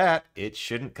about that. It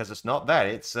shouldn't, because it's not that.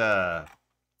 It's the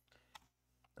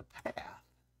path.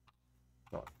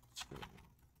 Oh, screen.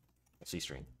 C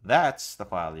string. That's the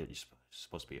file that you're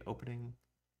supposed to be opening.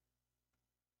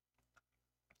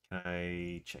 Can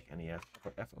I check any F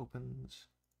opens?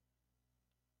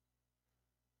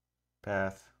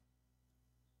 Path.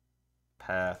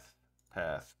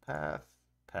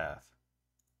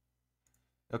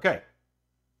 Okay.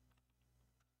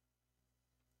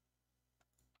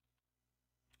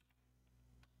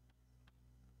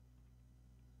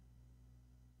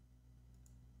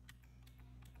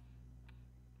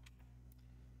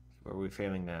 Where are we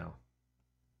failing now?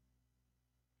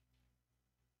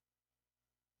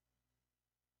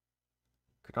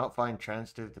 Could not find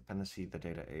transitive dependency the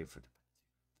data A for the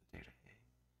data A.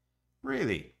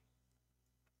 Really?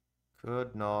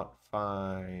 Could not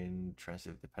find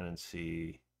transitive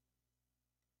dependency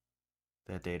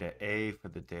the data A for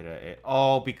the data A.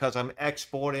 Oh, because I'm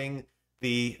exporting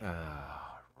the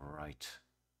right.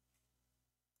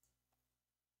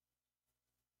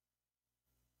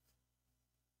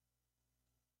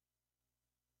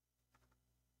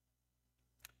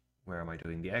 Where am I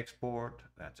doing the export?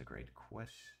 That's a great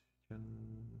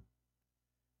question.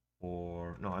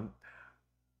 Or no, I'm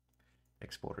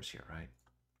exporters here, right?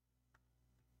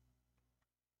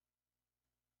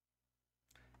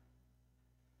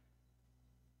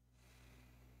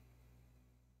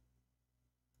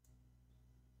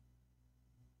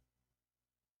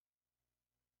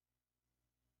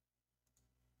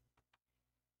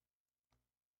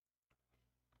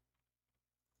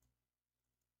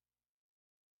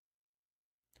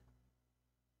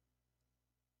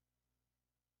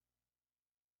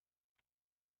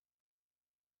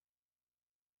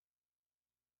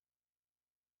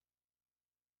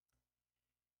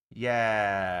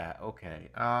 Yeah, okay.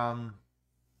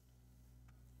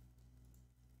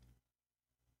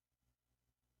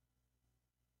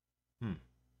 Hmm.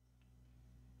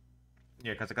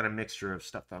 Yeah, because I got a mixture of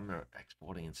stuff that I'm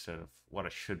exporting instead of what I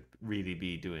should really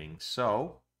be doing.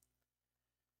 So,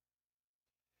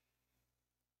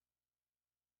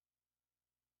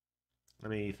 let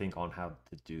me think on how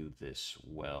to do this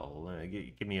well.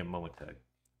 Give me a moment to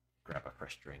grab a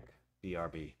fresh drink.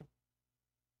 BRB.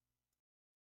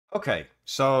 Okay,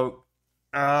 so,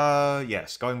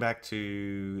 yes, going back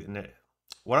to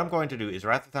what I'm going to do is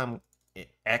rather than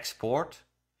export,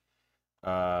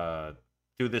 uh,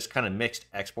 do this kind of mixed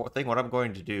export thing, what I'm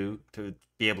going to do to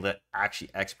be able to actually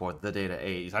export the data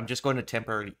A is I'm just going to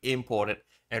temporarily import it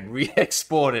and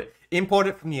re-export it, import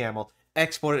it from YAML,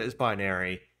 export it as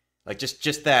binary, like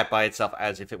just that by itself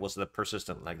as if it was the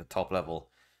persistent, like the top level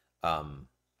um,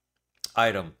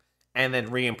 item, and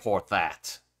then re-import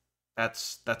that.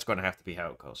 That's going to have to be how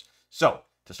it goes. So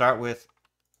to start with,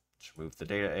 let's move the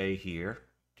data A here.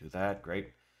 Do that.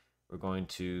 Great. We're going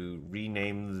to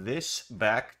rename this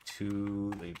back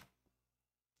to the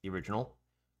original.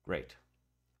 Great.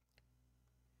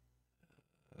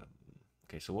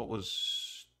 Okay, so what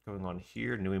was going on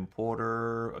here? New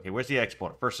importer. Okay, where's the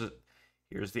exporter? First,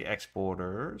 here's the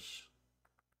exporters.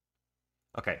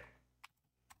 Okay.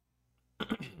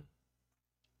 Let's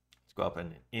go up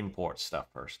and import stuff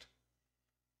first.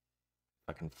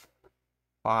 If I can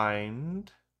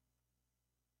find...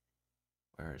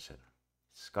 Where is it?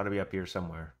 It's got to be up here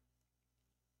somewhere.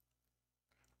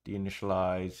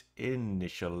 Deinitialize,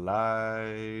 initialize.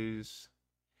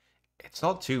 It's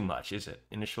not too much, is it?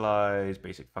 Initialize,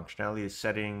 basic functionality,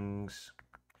 settings,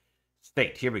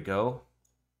 state. Here we go.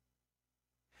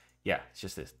 Yeah, it's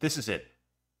just this. This is it.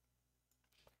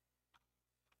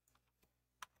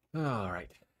 All right.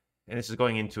 And this is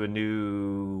going into a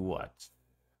new what?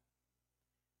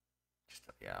 Just,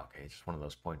 yeah, okay, just one of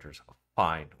those pointers.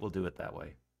 Fine, we'll do it that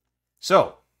way.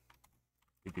 So,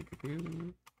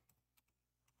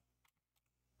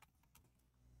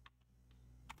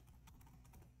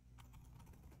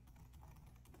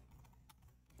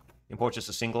 import just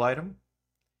a single item.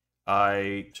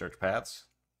 I search paths.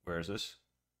 Where is this?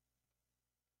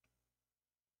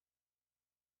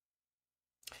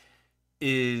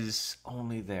 Is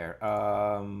only there.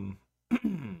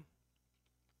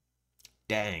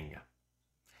 Dang.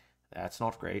 That's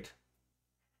not great.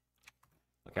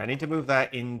 Okay, I need to move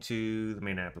that into the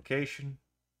main application.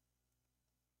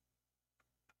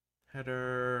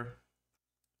 Header,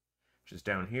 which is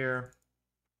down here.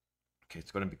 Okay,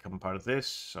 it's going to become part of this.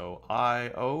 So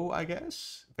IO, I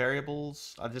guess,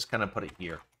 variables. I'll just kind of put it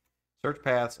here. Search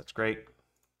paths, that's great.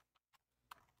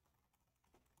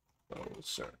 So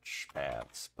search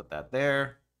paths, put that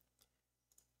there.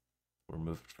 We'll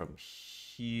move it from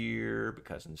here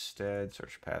because instead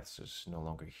search paths is no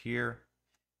longer here.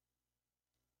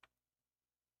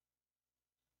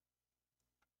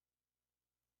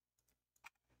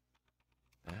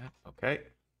 That, okay.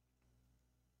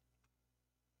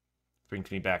 Brings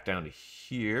me back down to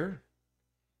here.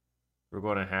 We're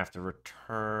going to have to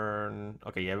return.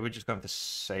 Okay, yeah, we're just going to have to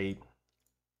say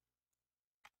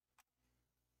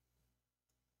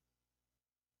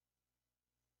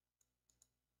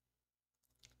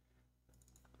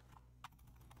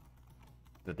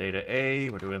the data A.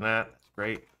 We're doing that. That's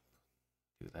great.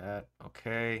 Do that.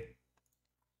 Okay.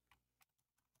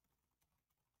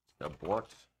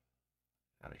 Abort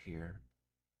out of here.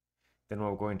 Then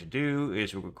what we're going to do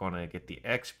is we're going to get the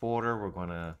exporter. We're going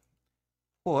to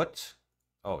put.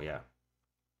 Oh, yeah.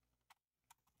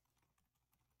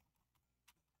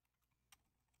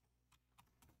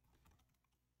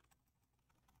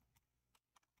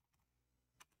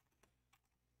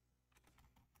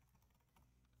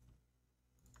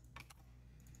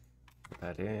 Put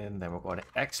that in. Then we're going to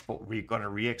export. We're going to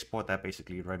re-export that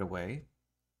basically right away.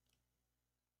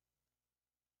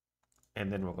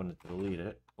 And then we're going to delete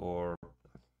it or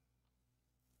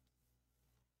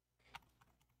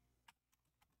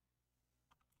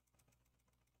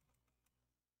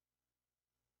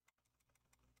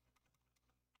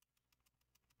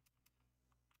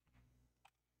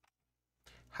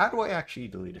how do I actually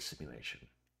delete a simulation?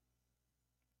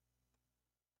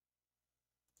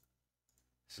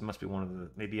 This must be one of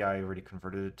the, maybe I already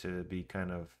converted it to be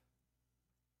kind of,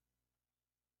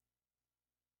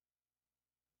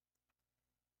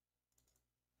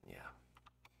 yeah.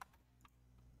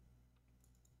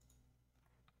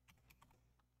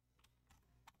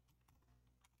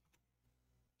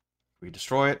 We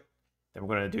destroy it. Then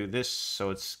we're going to do this.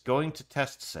 So it's going to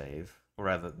test save, or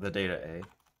rather the data A.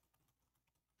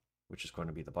 which is going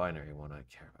to be the binary one I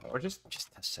care about. Or just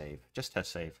test save. Just test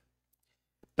save.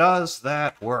 Does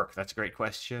that work? That's a great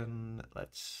question.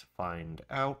 Let's find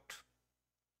out.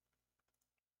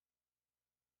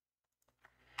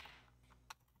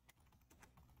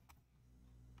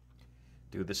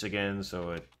 Do this again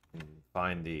so it can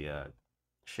find the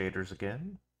shaders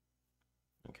again.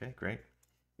 Okay, great.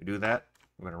 We do that.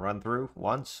 We're going to run through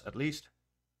once at least.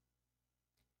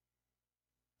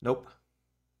 Nope.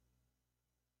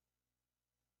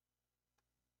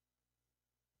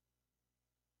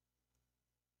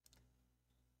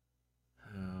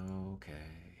 Okay.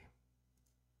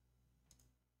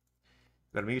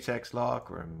 Got a mutex lock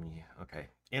or okay.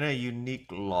 In a unique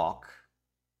lock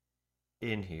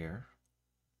in here,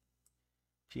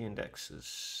 p index is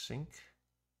sync.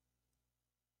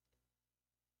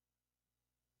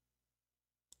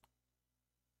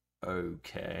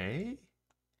 Okay.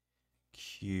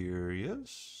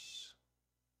 Curious.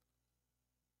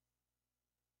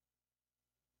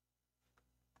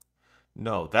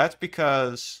 No, that's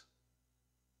because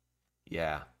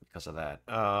yeah, because of that.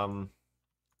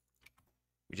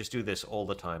 We just do this all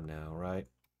the time now, right?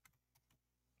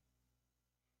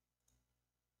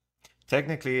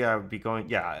 Technically, I would be going...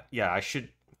 Yeah, I should...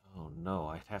 Oh, no,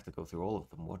 I'd have to go through all of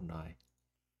them, wouldn't I?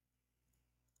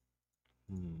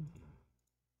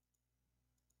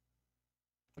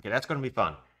 Okay, that's going to be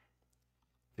fun.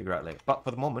 Figure out later. But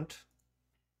for the moment,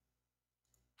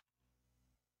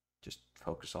 just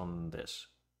focus on this.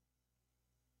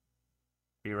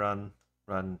 Rerun,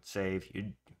 run, save.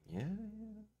 Yeah,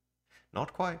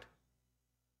 not quite.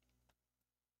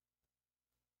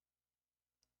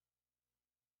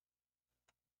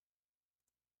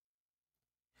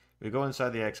 We go inside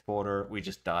the exporter, we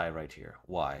just die right here.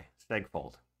 Why?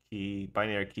 Segfault.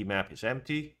 Binary key map is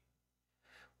empty.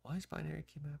 Why is binary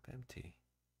key map empty?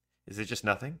 Is it just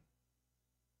nothing?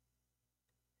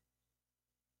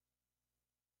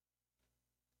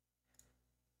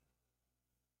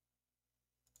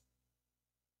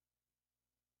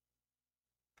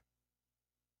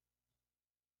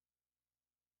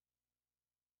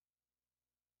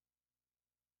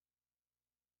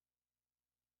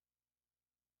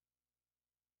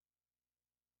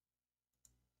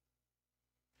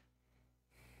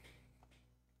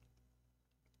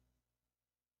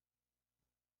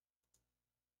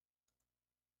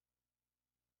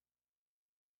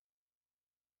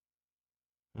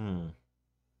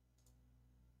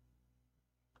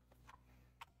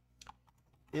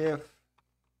 If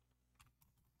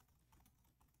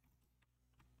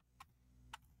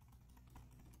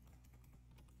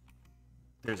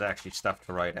there's actually stuff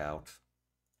to write out,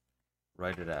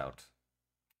 write it out.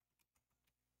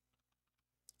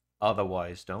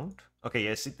 Otherwise, don't. Okay,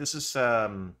 yeah, see, this is a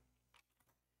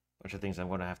bunch of things I'm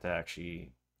going to have to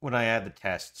actually... When I add the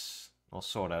tests, I'll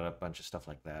sort out a bunch of stuff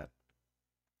like that.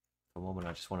 For the moment,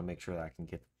 I just want to make sure that I can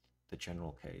get the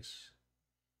general case.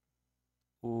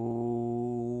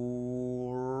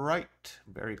 Ooh, right.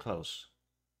 Very close.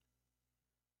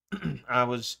 I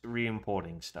was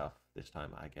re-importing stuff this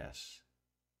time, I guess.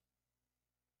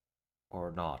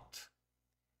 Or not.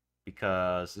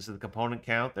 Because this is the component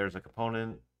count. There's a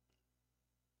component...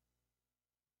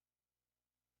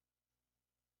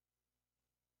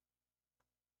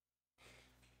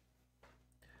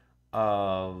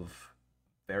 of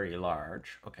very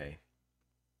large. Okay.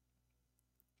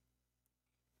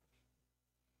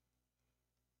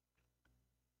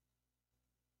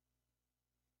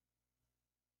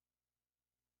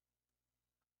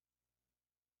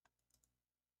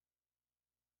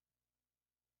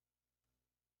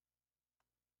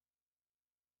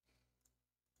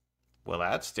 Well,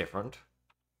 that's different.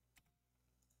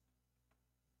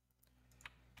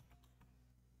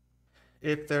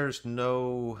 If there's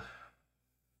no,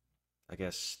 I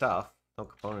guess, stuff, no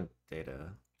component data,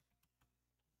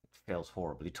 it fails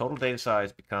horribly. Total data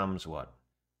size becomes what?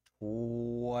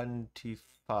 25.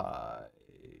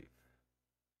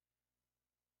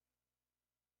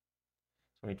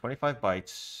 So I need 25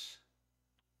 bytes.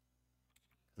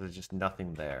 There's just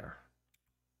nothing there.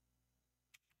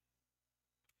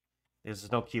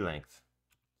 There's no key length.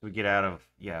 So we get out of,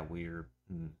 yeah, weird.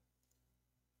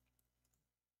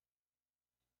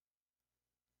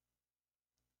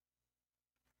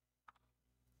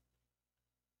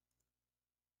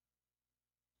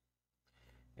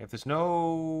 If there's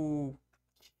no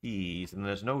keys and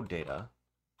there's no data,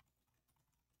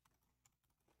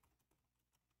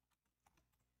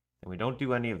 and we don't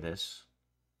do any of this,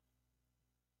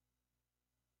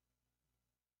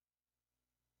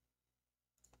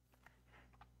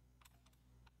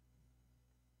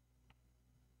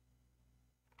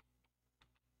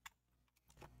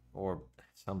 or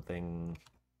something.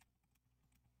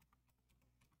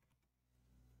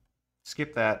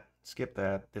 Skip that. Skip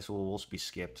that. This will also be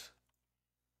skipped.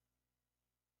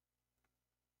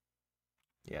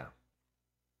 Yeah.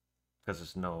 Because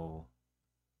there's no...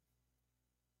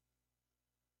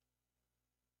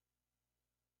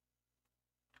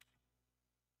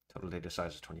 Total data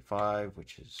size is 25,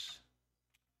 which is...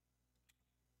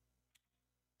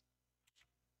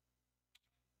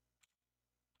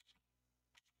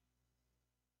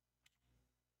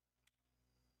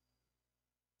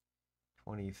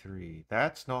 $23.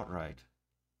 That's not right.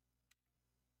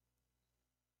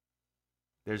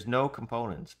 There's no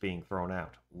components being thrown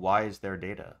out. Why is there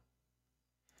data?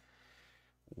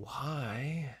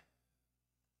 Why?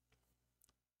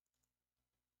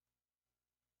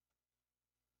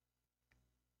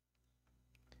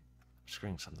 I'm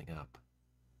screwing something up.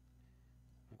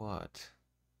 What?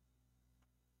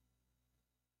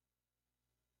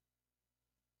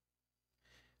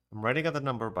 I'm writing out the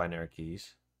number of binary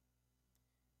keys.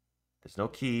 There's no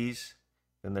keys.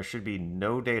 Then there should be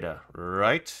no data,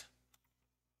 right?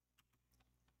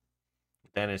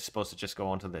 Then it's supposed to just go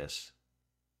on to this.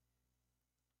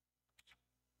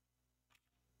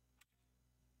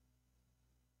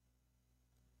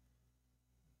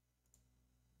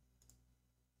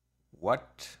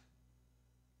 What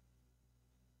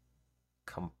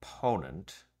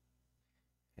component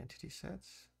entity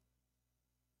sets?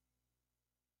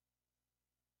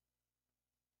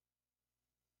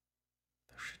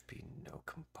 There should be no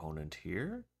component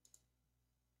here.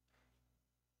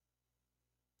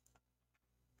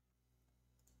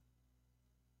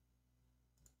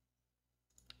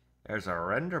 There's a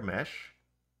render mesh,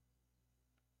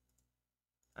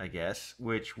 I guess,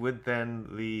 which would then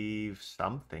leave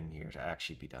something here to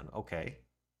actually be done. Okay.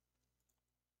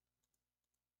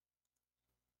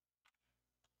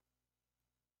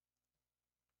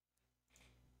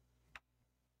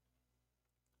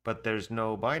 But there's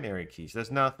no binary keys.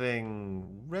 There's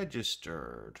nothing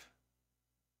registered.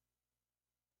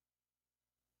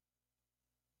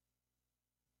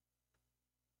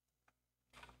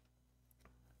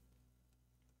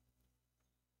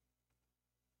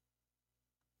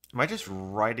 Am I just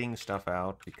writing stuff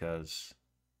out because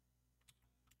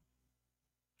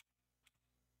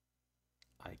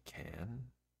I can?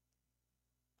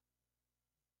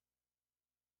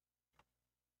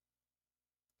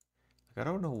 Like, I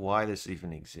don't know why this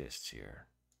even exists here.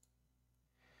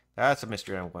 That's a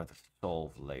mystery I'm going to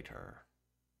solve later.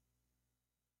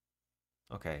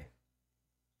 Okay.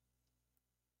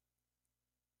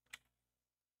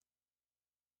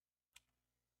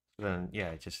 So then,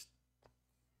 yeah,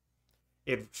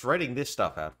 it's writing this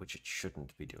stuff out, which it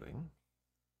shouldn't be doing.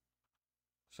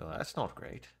 So that's not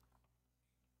great.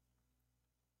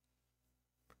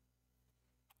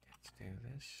 Let's do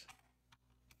this.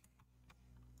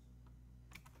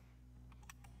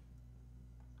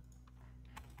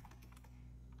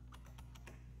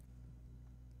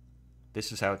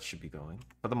 This is how it should be going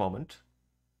for the moment.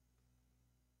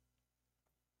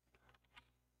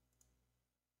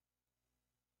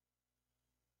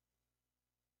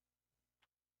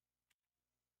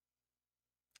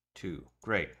 Two.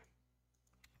 Great.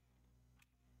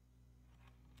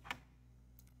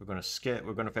 We're going to skip.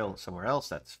 We're going to fail somewhere else.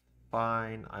 That's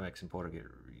fine. IMAX importer get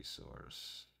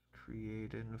resource.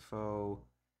 Create info.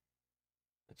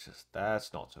 It's just,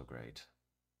 that's not so great.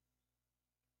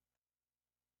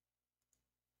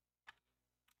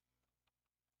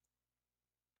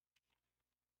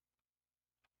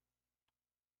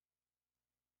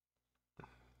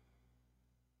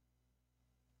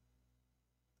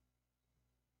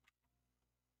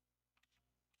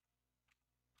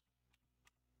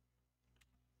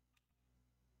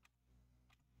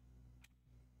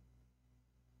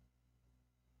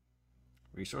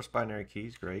 Resource binary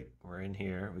keys, great. We're in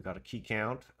here. We got a key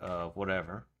count of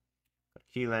whatever. Got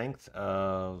a key length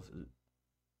of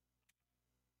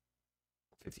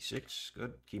 56.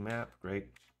 Good. Key map, great.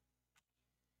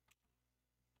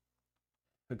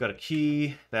 We've got a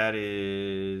key that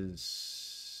is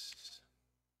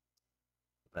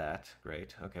that.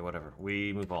 Great. Okay, whatever.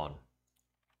 We move on.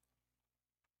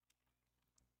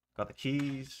 Got the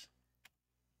keys.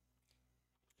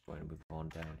 Going to move on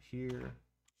down here.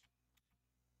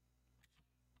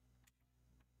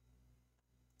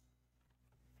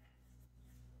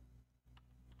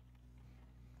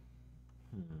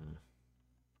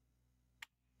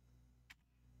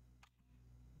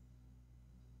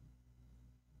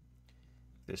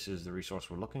 This is the resource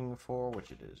we're looking for, which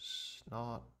it is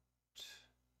not.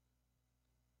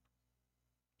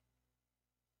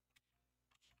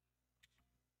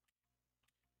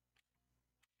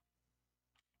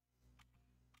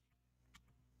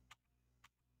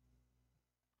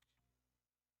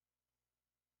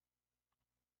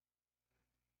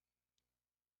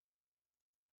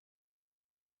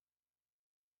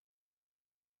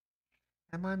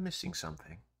 Am I missing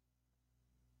something?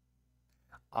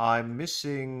 I'm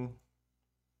missing...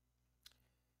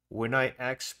 When I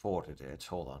exported it,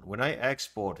 hold on. When I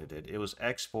exported it, it was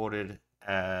exported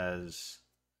as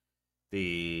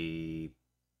the...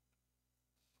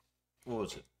 What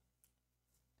was it?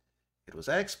 It was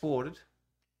exported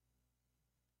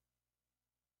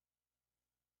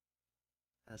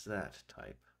as that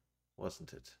type,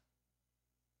 wasn't it?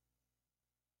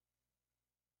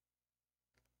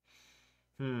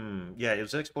 Yeah, it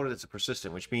was exported as a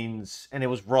persistent, which means... And it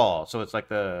was raw, so it's like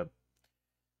the...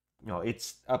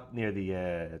 it's up near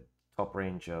the top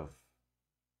range of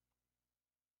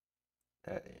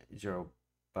 0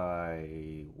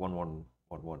 by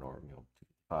 1111 or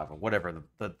 5 or whatever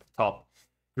the top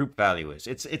group value is.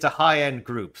 It's a high-end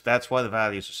group. That's why the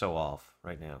values are so off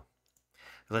right now.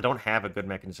 Because I don't have a good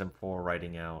mechanism for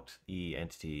writing out the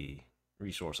entity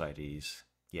resource IDs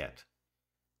yet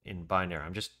in binary.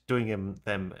 I'm just doing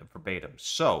them verbatim.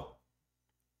 So,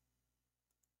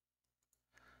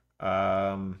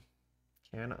 can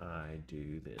I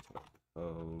do this?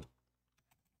 Oh.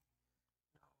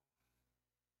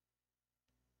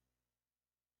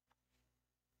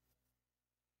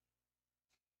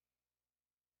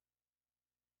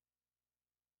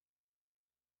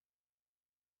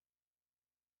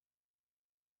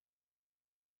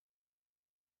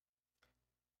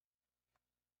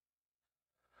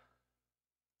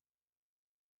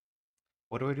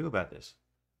 What do I do about this?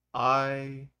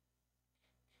 I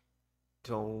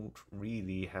don't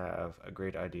really have a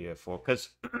great idea for,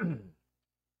 because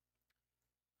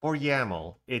for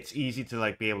YAML, it's easy to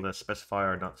like be able to specify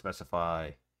or not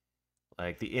specify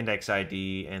like the index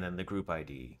ID and then the group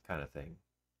ID kind of thing.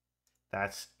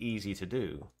 That's easy to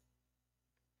do.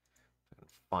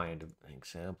 Find an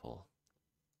example.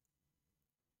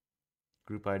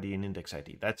 Group ID and index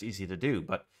ID. That's easy to do,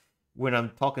 but when I'm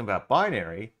talking about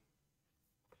binary,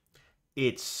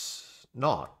 it's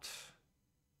not.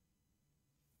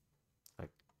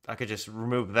 Like I could just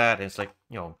remove that and it's like,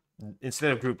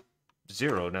 instead of group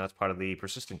 0, now it's part of the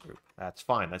persistent group. That's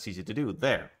fine. That's easy to do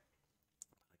there.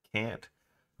 I can't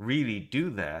really do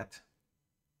that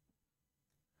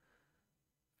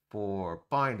for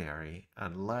binary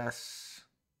unless...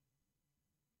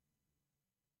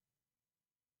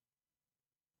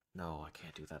 No, I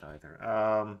can't do that either.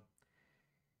 I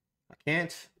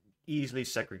can't easily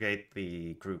segregate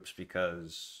the groups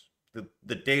because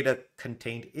the data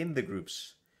contained in the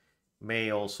groups may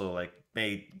also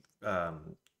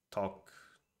talk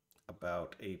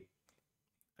about a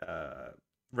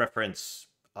reference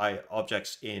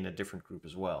objects in a different group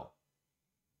as well.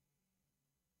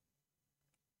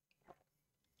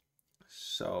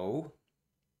 So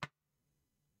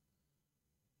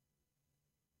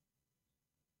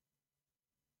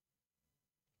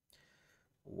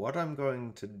what I'm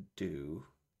going to do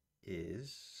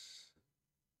is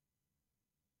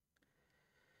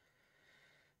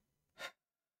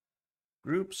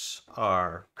groups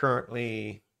are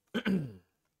currently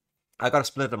I gotta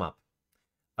split them up.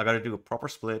 I gotta do a proper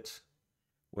split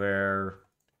where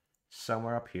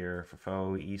somewhere up here for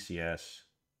faux ECS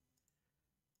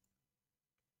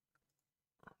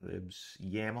libs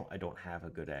YAML. I don't have a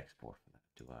good export for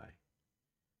that, do I?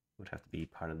 Would have to be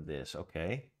part of this,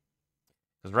 okay?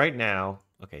 Because right now,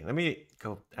 okay, let me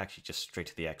go actually just straight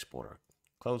to the exporter.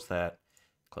 Close that,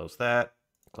 close that,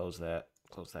 close that,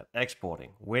 close that.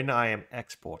 Exporting. When I am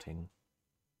exporting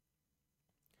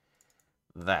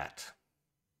that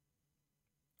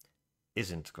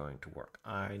isn't going to work.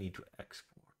 I need to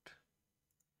export.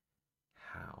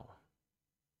 How?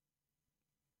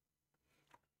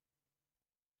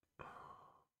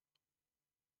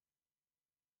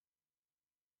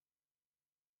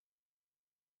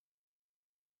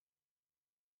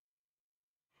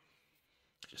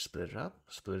 Just split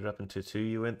it up into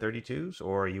 2 uint32s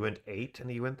or uint8 and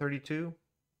uint32.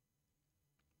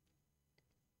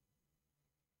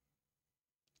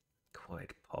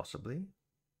 Quite possibly.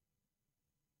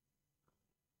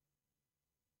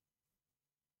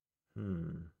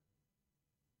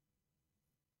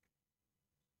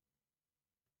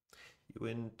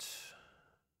 Uint,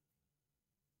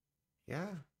 yeah,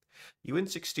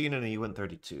 uint16 and a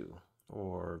uint32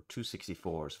 or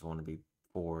 264s if I want to be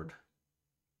forward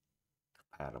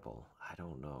compatible. I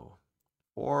don't know.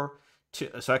 Or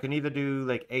so I can either do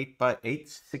like 8 by 8,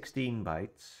 16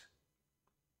 bytes,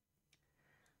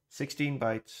 16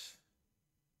 bytes,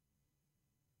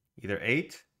 either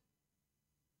 8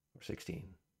 or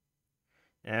 16.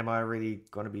 Am I really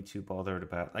going to be too bothered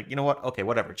about, like, you know what? Okay,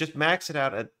 whatever. Just max it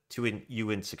out at 2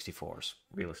 uint64s,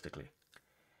 realistically.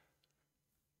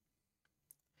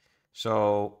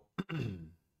 So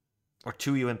Or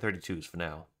two UN32s for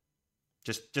now.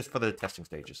 Just for the testing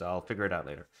stages. I'll figure it out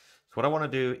later. So what I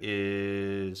want to do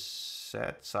is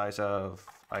set size of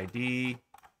ID.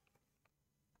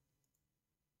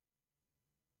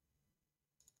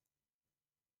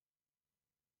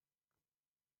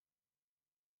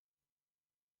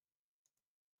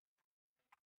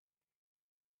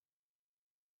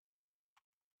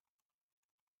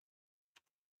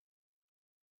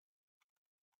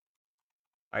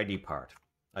 ID part,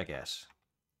 I guess.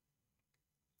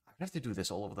 I'd have to do this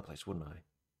all over the place, wouldn't I?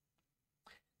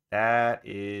 That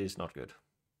is not good.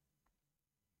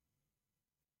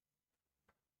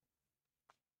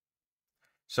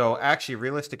 So actually,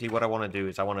 realistically, what I want to do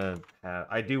is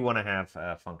I do want to have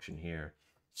a function here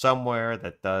somewhere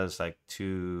that does like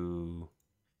that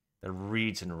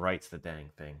reads and writes the dang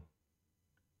thing.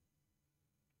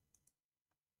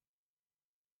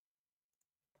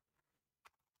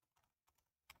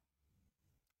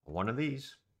 One of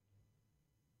these.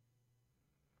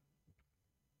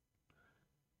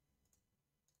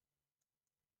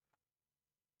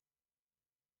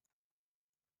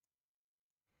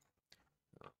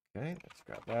 Okay, let's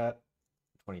grab that.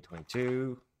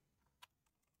 2022.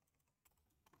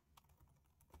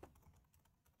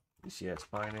 ECS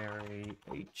binary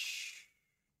H.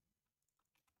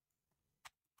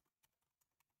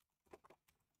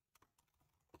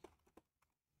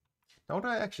 Don't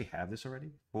I actually have this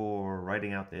already for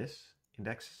writing out this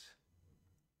indexes?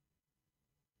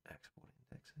 Export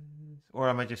indexes. Or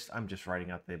I'm just writing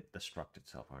out the struct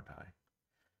itself, aren't I?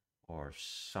 Or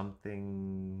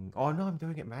something. Oh no, I'm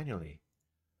doing it manually.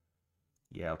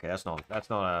 Yeah, okay, that's not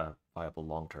a viable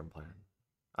long-term plan.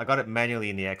 I got it manually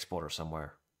in the exporter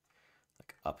somewhere.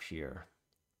 Like up here.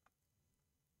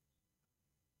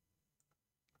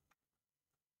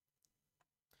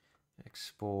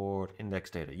 Export index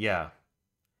data. Yeah.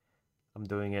 I'm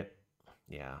doing it.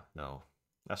 Yeah, no.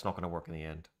 That's not going to work in the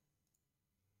end.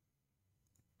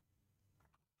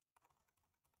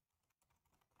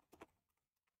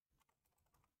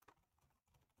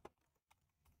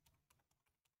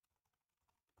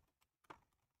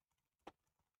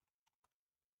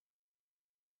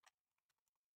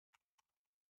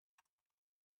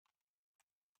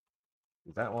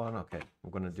 Do that one. Okay. I'm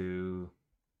going to do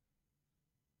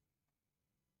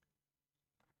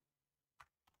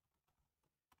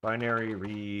binary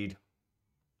read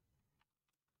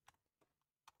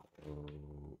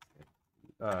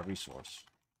resource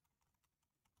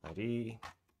ID.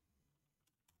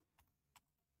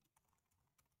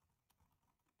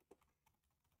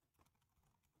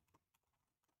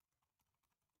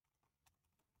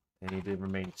 They need to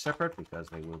remain separate because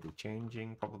they will be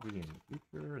changing probably in the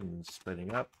future and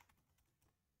splitting up.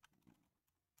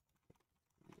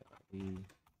 ID.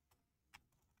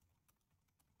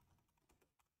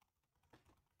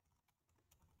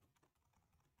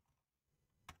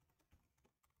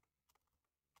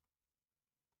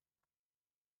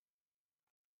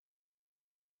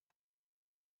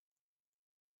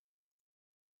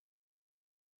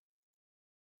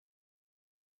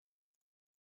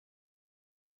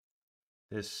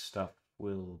 This stuff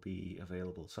will be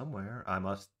available somewhere. I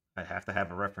have to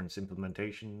have a reference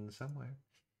implementation somewhere.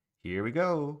 Here we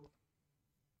go.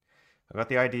 I got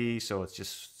the ID, so it's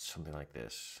just something like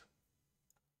this.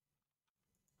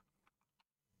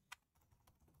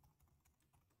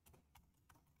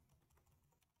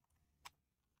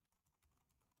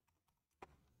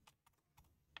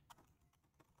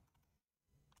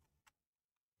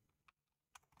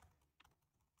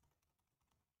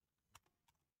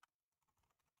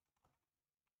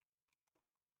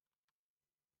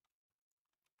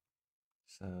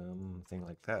 Something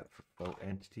like that for float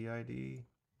entity ID.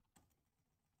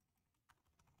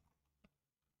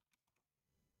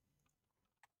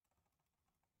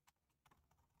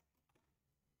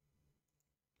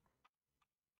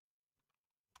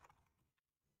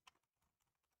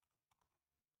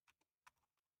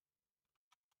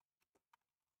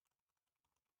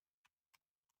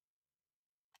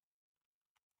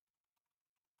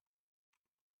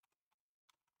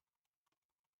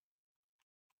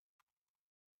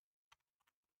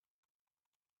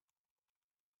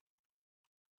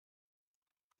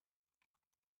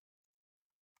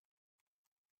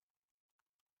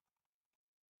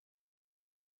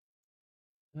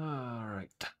 All right.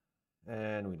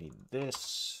 And we need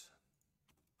this.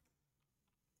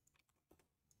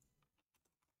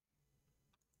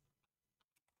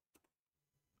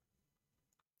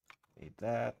 Need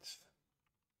that.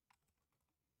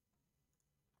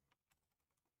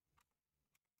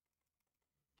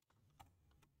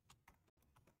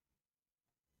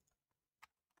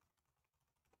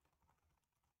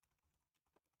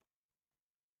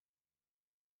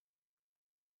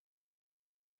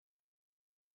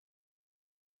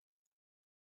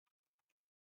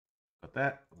 want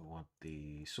that. We want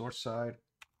the source side.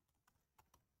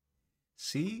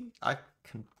 C? I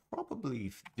can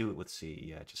probably do it with C.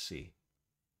 Yeah, just C.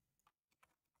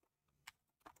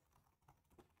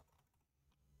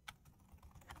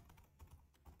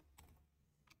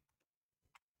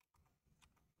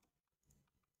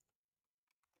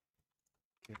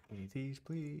 Give me these,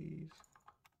 please.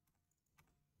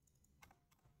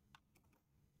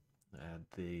 Add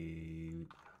the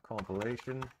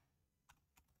compilation.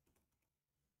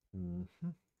 Okay,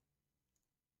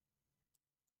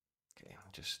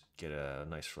 just get a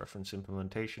nice reference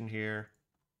implementation here.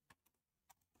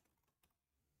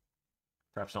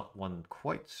 Perhaps not one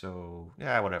quite so...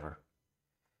 Yeah, whatever.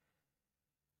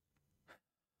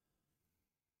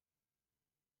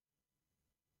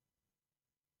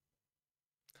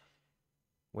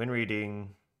 When reading...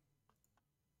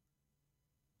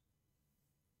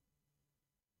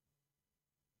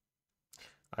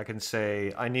 I can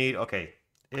say, I need... Okay,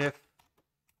 if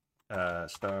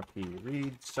star p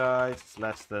read size is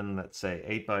less than, let's say,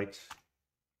 8 bytes,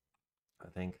 I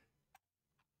think.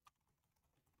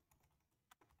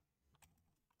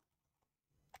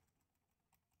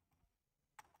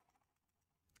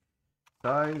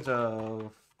 Size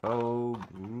of faux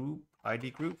group,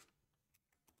 ID group,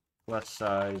 plus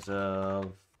size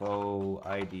of faux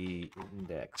ID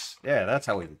index. Yeah, that's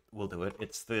how we'll do it.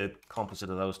 It's the composite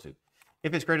of those two.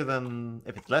 If it's greater than,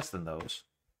 if it's less than those,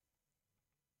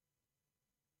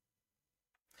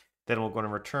 then we're going to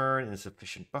return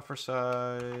insufficient buffer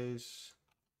size.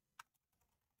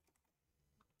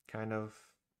 Kind of.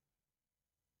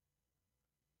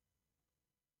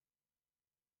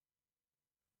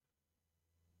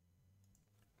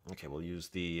 Okay, we'll use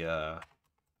the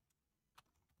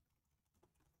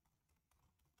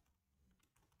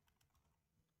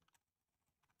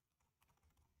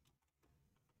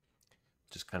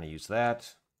just kind of use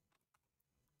that.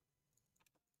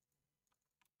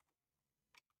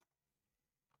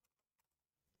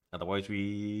 Otherwise,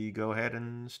 we go ahead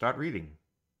and start reading.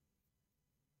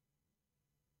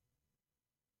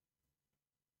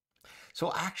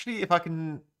 So actually, if I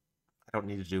can... I don't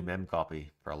need to do memcopy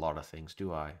for a lot of things,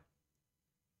 do I?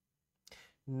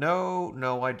 No,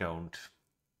 I don't.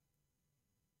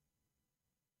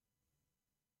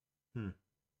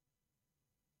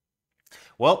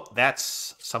 Well,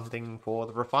 that's something for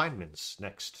the refinements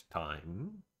next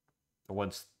time.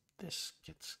 Once this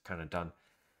gets kind of done.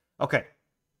 Okay.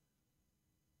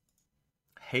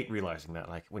 Hate realizing that,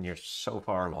 like, when you're so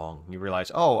far along, you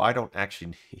realize, oh, I don't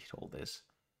actually need all this.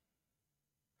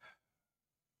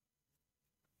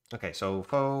 Okay, so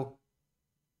faux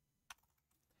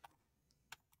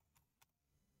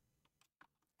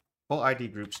full ID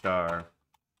group star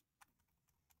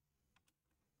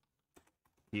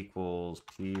equals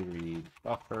p read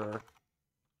buffer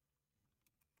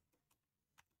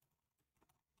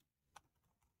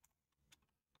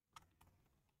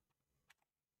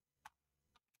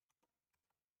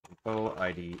faux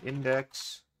ID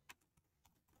index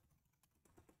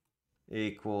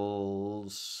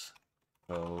equals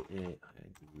faux ID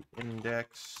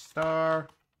index star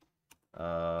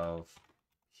of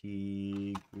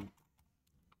p group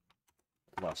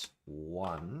plus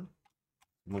 1,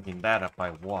 moving that up by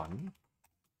 1.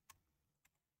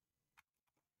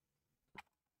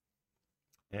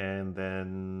 And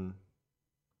then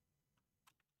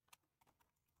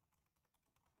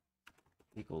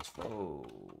equals faux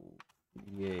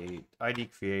create ID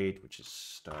create, which is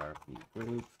star p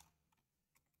group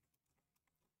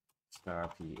star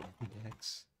p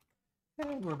index.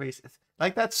 And we're basically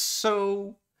like, that's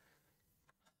so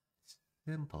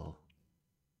simple.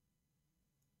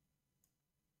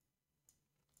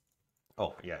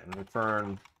 Oh yeah, and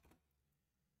return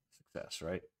success,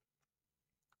 right?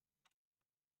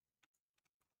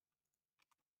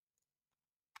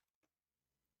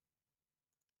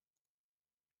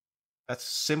 That's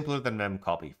simpler than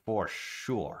memcopy for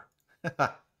sure.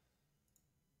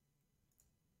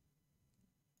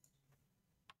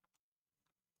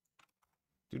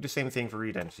 Do the same thing for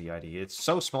read entity ID. It's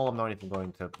so small, I'm not even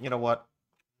going to... You know what?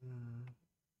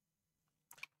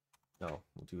 No,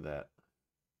 we'll do that.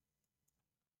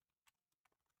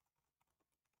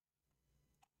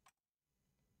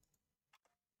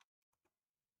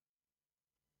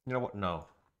 You know what? No.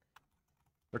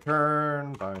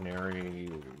 Return binary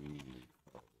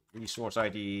resource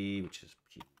ID, which is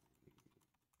p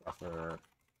buffer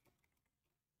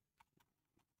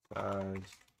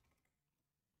size.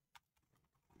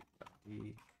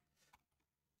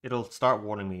 It'll start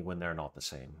warning me when they're not the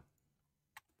same.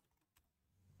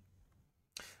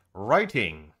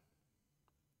 Writing.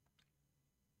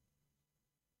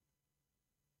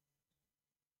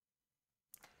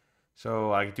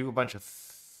 So I do a bunch of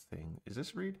things. Is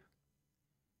this read?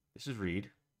 This is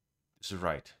read. This is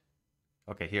write.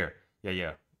 Okay, here. Yeah,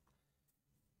 yeah.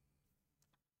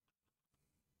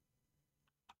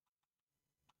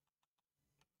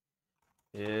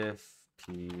 If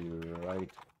p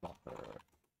write buffer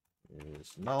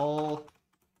is null,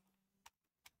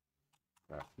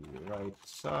 p write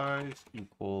size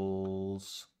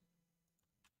equals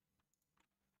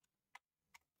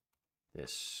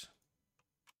this.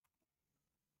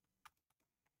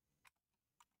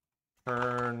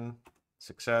 Turn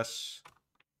success.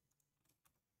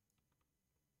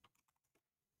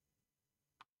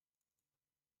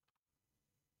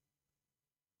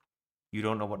 You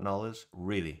don't know what null is?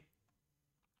 Really?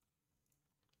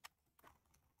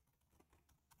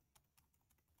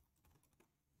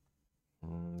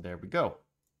 There we go.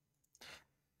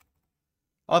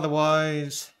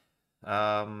 Otherwise,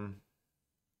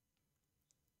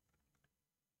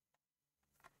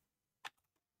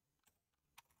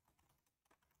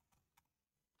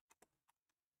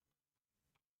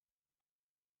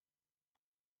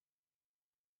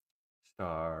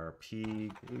 star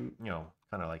p,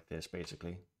 kind of like this,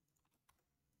 basically.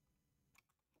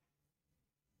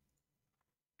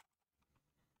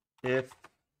 If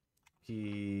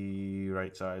p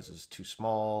right size is too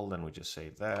small, then we just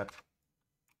save that.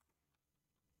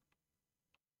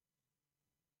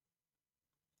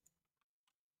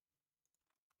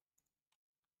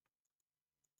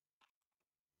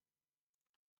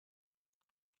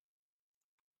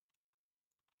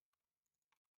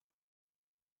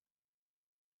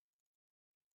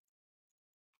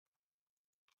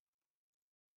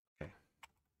 Okay.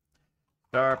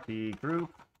 Star p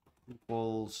group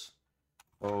equals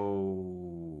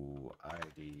O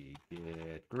ID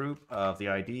get group of the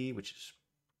ID, which is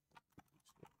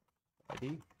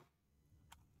ID.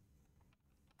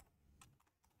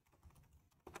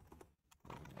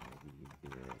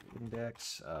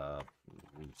 Index of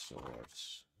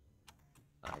resource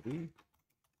ID.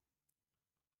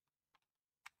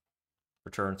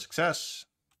 Return success.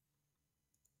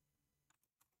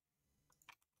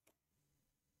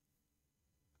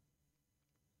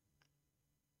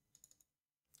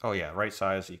 Oh yeah, right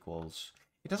size equals.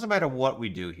 It doesn't matter what we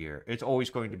do here. It's always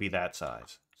going to be that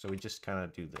size. So we just kind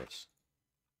of do this.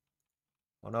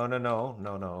 Oh, no, no, no,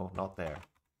 no, no, not there.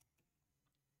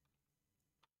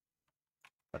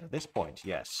 But at this point,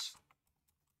 yes.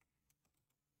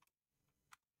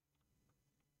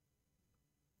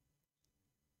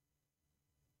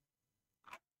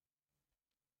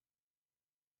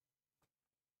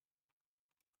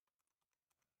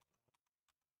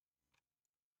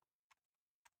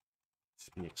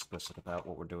 Just be explicit about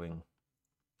what we're doing.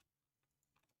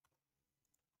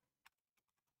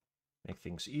 Make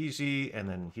things easy, and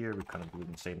then here we kind of do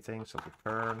the same thing. So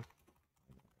return,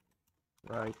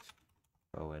 right,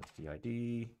 O entity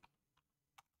ID.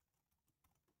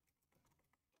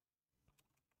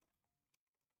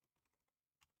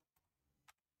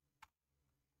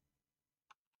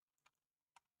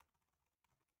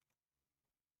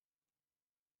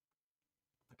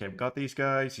 Okay, we've got these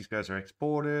guys. These guys are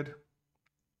exported.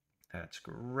 That's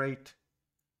great.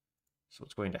 So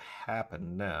what's going to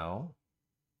happen now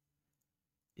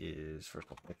is, first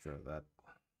of all, make sure that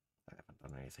I haven't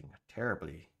done anything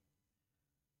terribly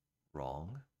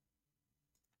wrong.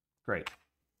 Great.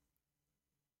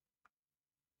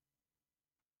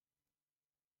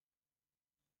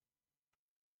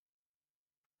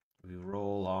 We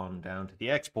roll on down to the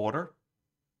exporter.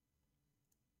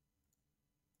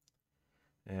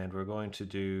 And we're going to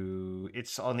do,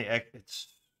 it's on the, it's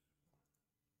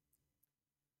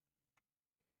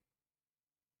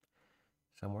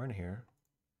somewhere in here.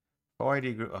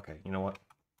 OID group, okay, you know what?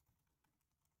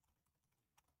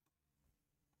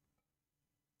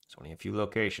 It's only a few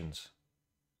locations.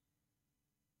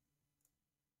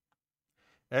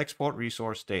 Export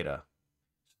resource data.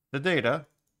 The data.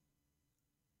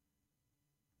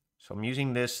 So I'm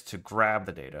using this to grab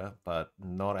the data, but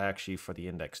not actually for the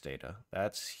index data.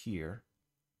 That's here.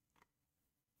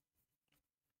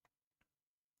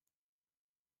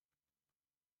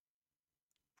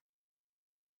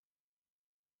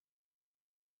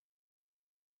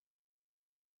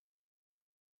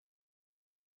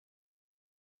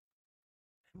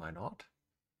 Am I not?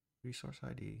 Resource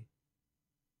ID.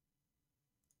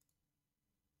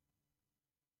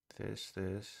 This.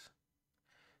 And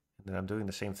then I'm doing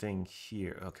the same thing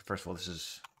here. Okay, first of all, this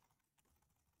is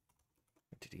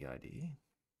entity ID.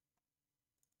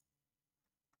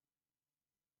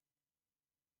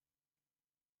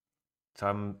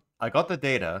 So I got the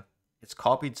data. It's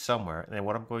copied somewhere, and then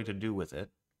what I'm going to do with it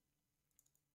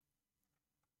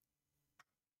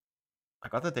I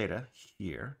got the data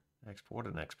here, export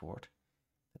and export.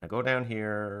 I go down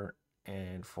here,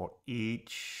 and for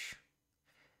each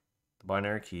the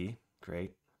binary key,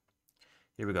 great.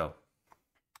 Here we go.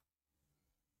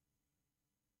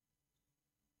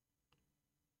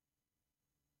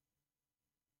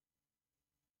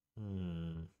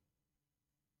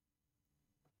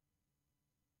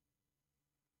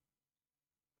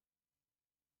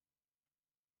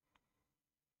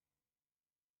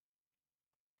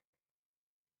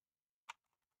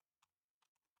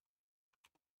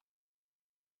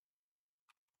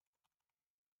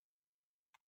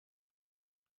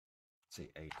 Let's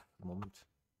say 8 at the moment.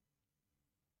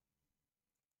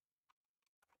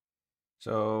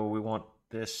 So we want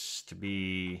this to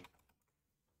be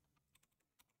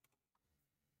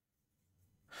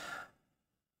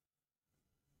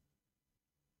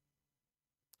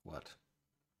what?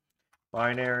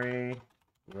 Binary,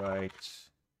 right?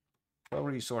 Well,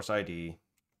 resource ID.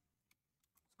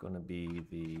 It's going to be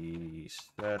the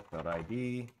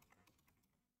set.id.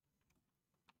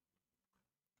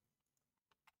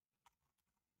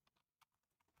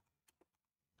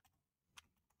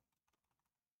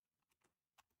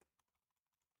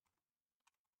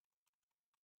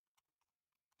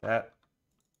 That.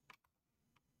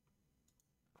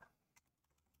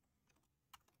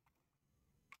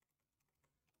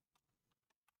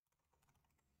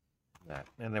 That.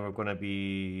 And then we're going to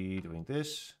be doing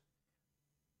this.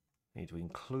 Need to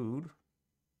include.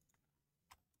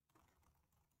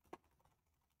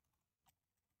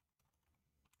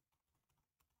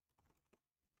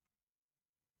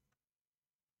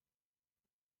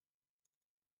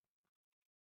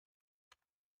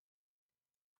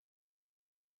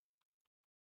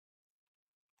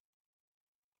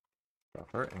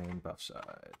 Buffer and buff size.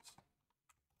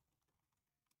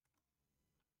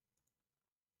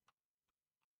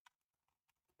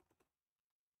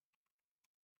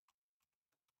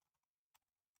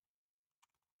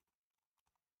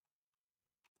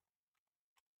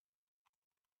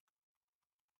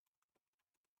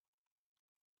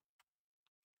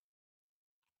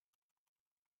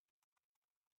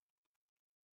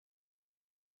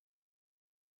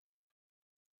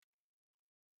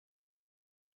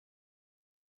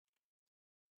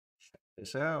 Check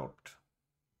this out.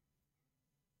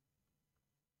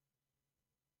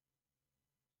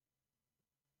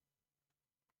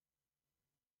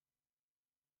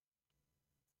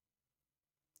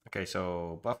 Okay,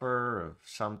 so buffer of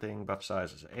something, buff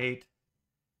size is 8.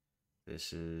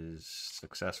 This is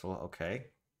successful. Okay.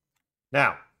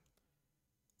 Now,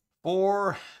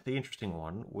 for the interesting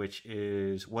one, which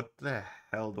is what the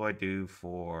hell do I do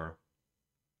for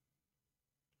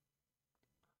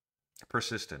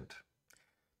persistent?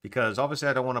 Because obviously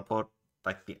I don't want to put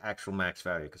like the actual max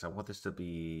value because I want this to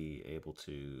be able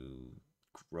to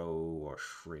grow or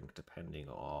shrink depending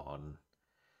on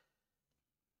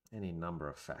any number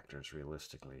of factors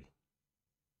realistically.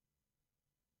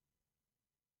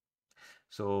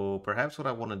 So perhaps what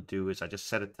I want to do is I just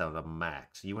set it to the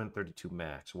max, UN32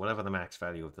 max, whatever the max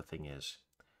value of the thing is.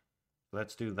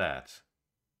 Let's do that.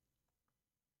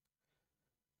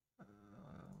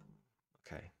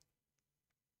 Okay.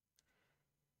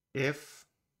 If...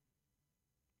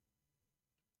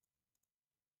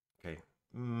 Okay.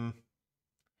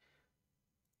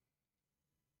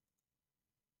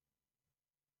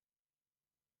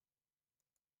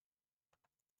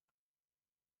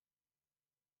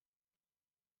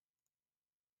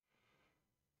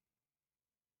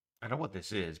 I know what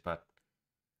this is, but...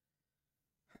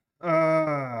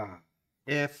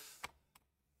 if...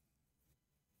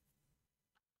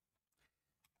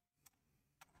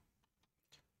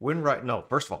 When writing... No,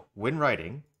 first of all, when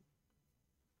writing...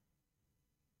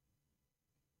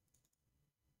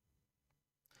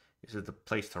 Is it the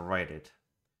place to write it?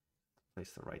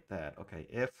 Place to write that. Okay,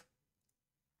 if...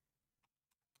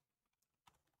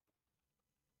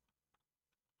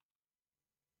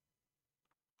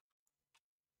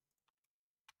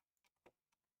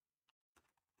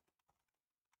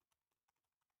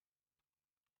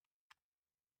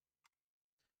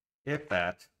 If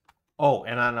that... Oh,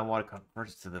 and I want to convert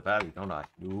it to the value, don't I?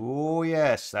 Oh,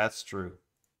 yes, that's true.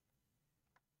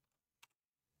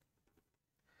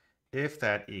 If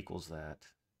that equals that.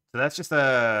 So that's just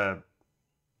a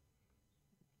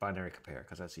binary compare,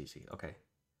 because that's easy. Okay.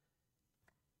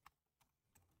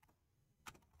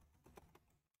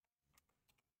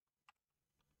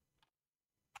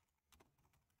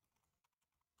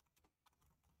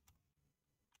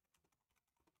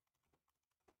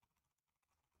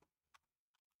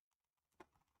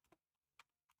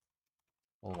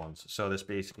 All ones. So this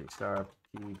basically star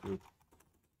p group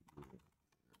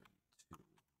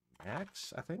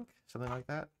Max, I think, something like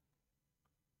that.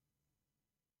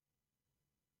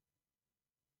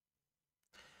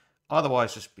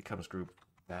 Otherwise, just becomes group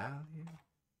value.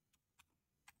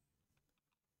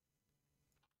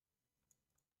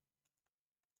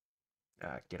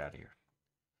 Get out of here.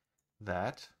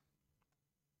 That.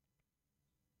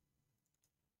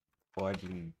 Why do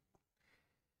you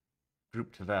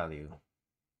group to value?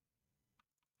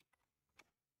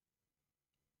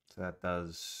 So that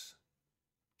does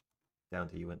down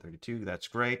to UN32. That's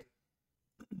great.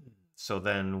 So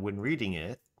then when reading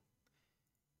it,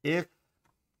 if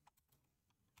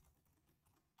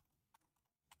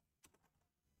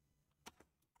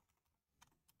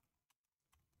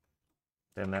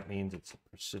then that means it's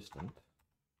persistent.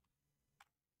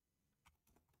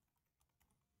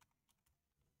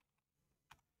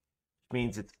 Which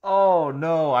means it's, oh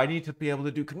no, I need to be able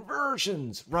to do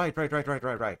conversions. Right.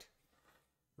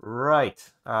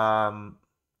 Right.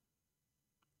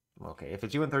 Okay, if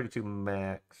it's UN32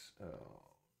 max, oh.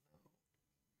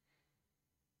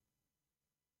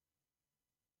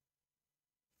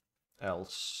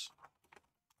 Else.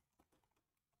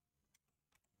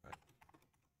 Right.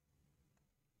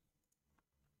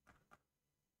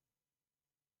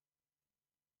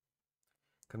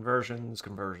 Conversions.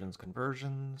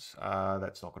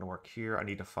 That's not going to work here. I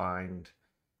need to find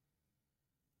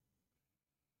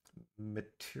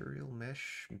material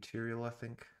mesh. Material, I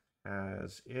think,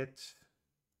 has it.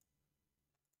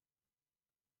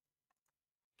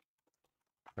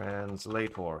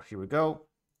 Translator. Here we go.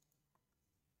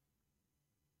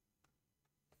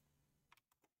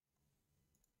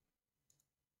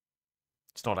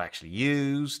 It's not actually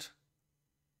used.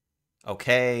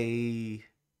 Okay.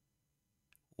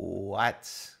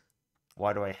 What?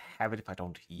 Why do I have it if I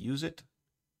don't use it?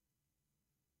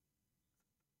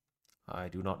 I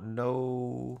do not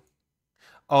know.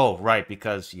 Oh, right,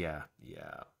 because, yeah.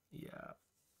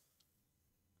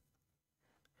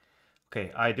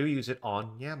 Okay, I do use it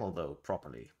on YAML, though,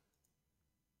 properly.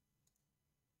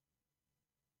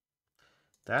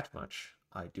 That much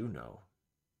I do know.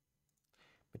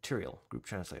 Material, group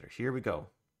translator. Here we go.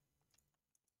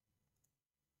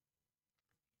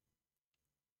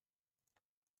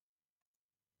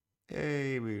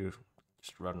 Hey, we're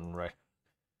just running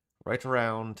right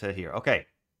around to here. Okay.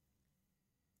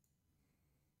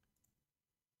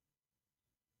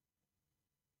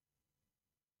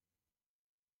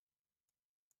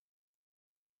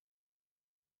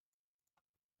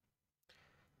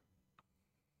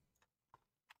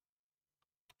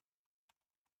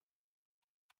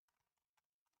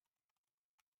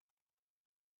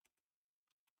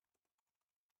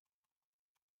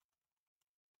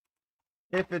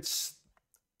 If it's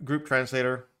group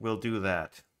translator, we'll do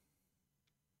that.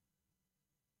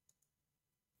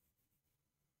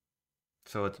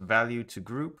 So it's value to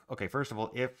group. Okay, first of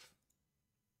all, if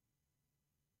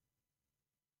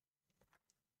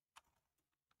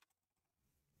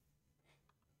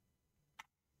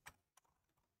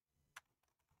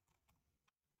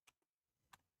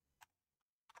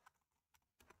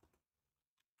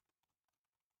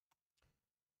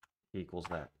equals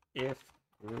that. If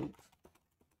group,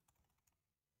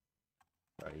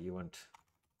 sorry, you went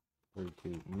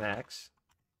to max.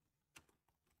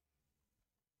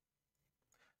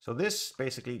 So this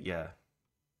basically, yeah,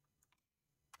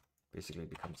 basically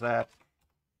becomes that.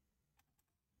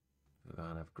 We're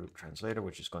going to have group translator,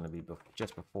 which is going to be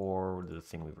just before the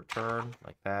thing we return,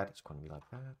 like that. It's going to be like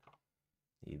that.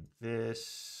 Need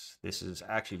this. This is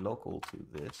actually local to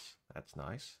this. That's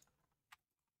nice.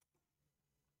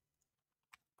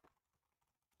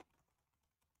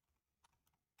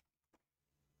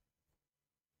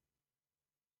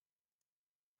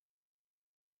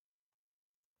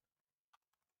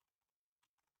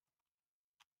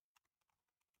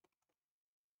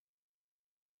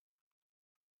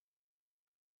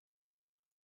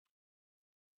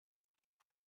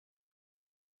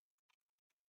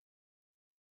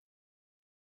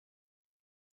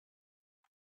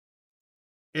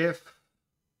 If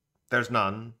there's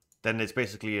none, then it's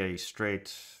basically a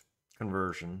straight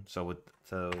conversion. So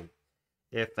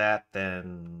if that,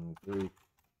 then group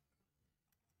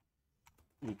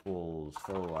equals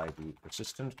faux ID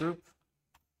persistent group.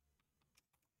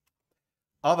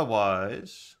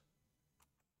 Otherwise,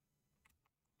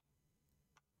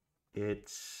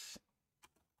 it's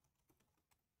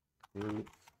group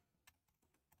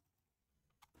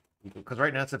because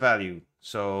right now it's a value.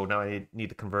 So now I need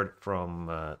to convert it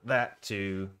from that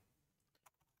to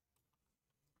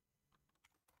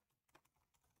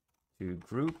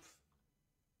group.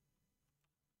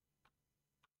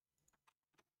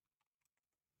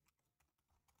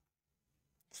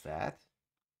 that.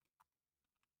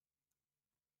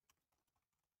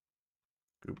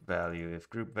 Group value, if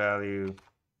group value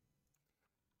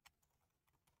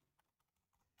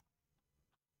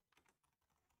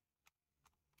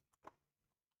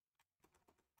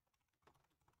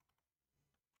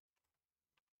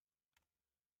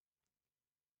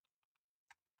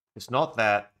is not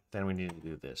that, then we need to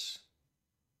do this.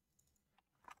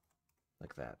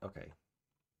 Like that, okay.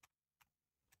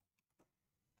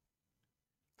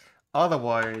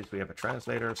 Otherwise, we have a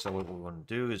translator, so what we want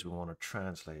to do is we want to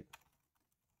translate.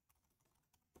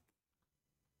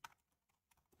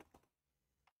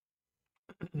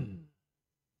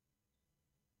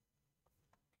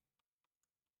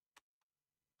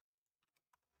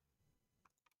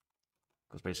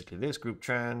 Because basically this group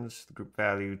trans, the group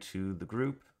value to the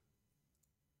group.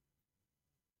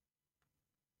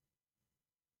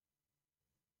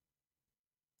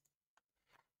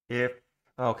 If,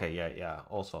 okay, yeah,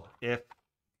 also, if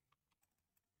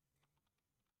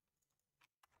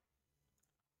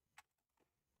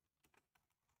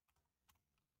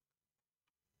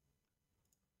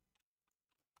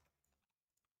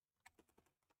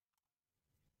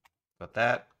got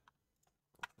that,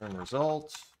 and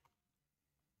results.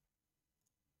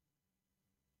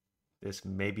 This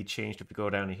may be changed if we go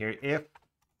down to here. If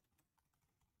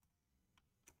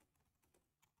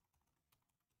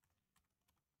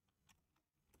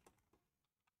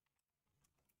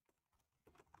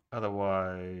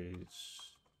otherwise,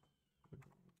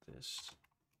 this.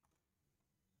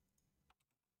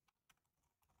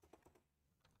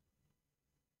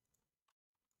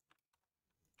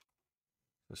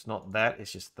 It's not that,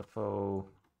 it's just the faux.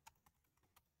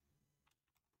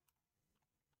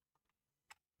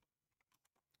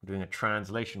 We're doing a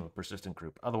translation of a persistent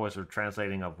group. Otherwise, we're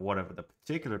translating of whatever the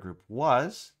particular group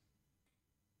was.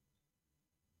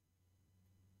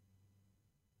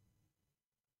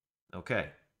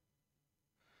 Okay.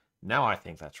 Now I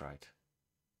think that's right.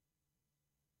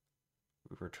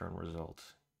 Return result.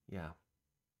 Yeah.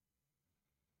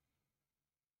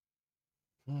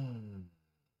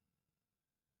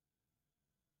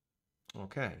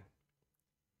 Okay.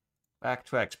 Back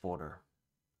to exporter.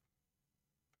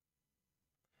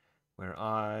 Where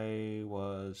I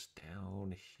was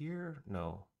down here?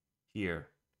 No, here.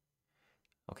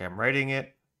 Okay, I'm writing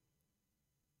it.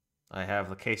 I have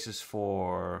the cases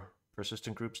for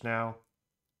persistent groups now.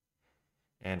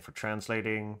 And for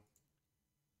translating.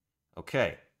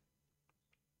 Okay.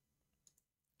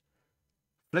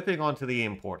 Flipping onto the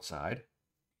import side.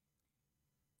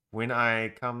 When I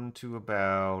come to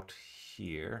about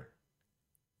here,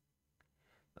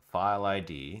 the file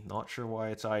ID, not sure why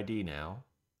it's ID now.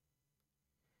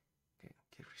 Okay,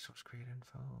 get resource create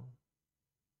info.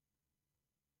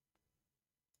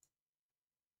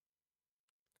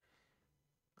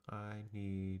 I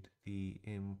need the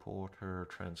importer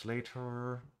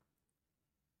translator.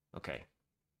 Okay.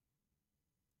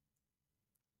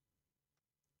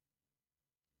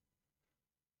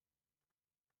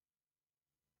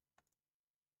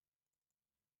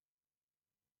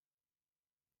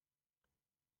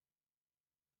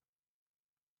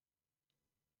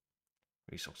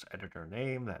 Resource editor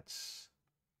name, that's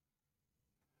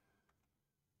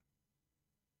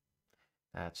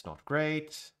not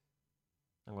great.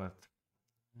 I'm going to,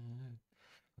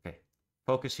 okay,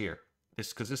 focus here.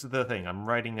 Because this is the thing. I'm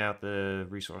writing out the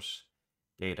resource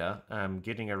data. I'm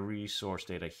getting a resource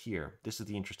data here. This is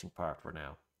the interesting part for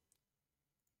now.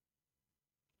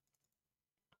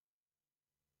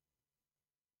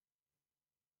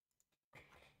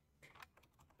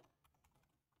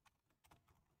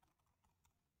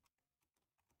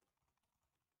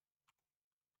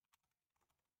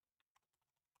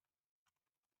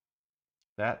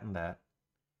 That and that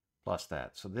plus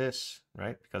that. So this,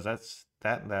 right? Because that's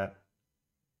that and that.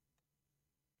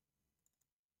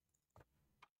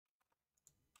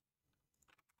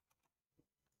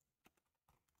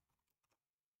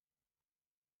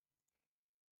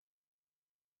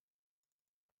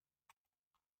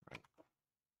 Right.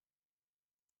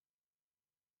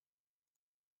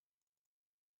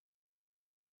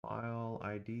 File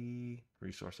ID,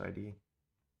 resource ID.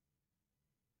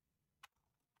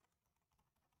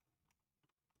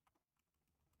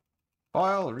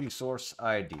 File resource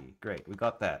ID. Great, we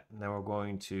got that. Now we're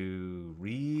going to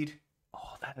read.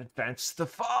 Oh, that advanced the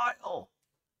file.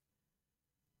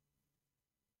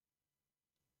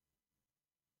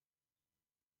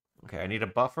 Okay, I need a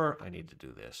buffer. I need to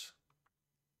do this.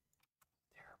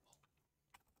 Terrible.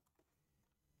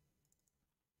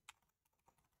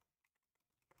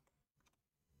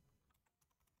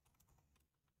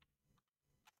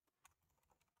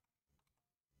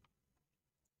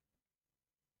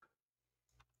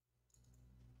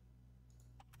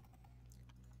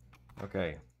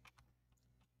 Okay.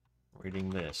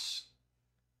 Reading this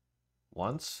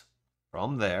once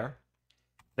from there.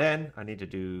 Then I need to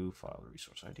do file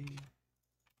resource ID.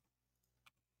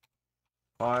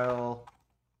 File.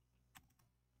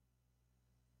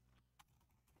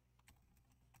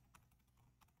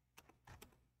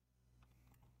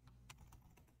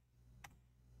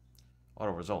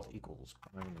 Auto result equals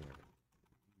primary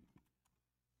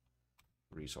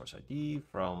resource ID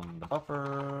from the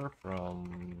buffer,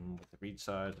 from the read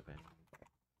size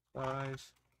of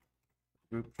size.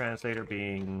 Group translator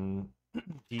being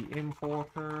the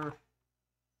importer.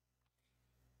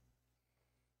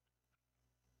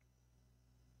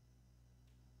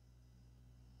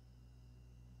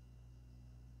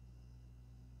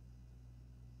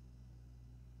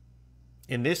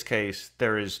 In this case,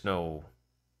 there is no.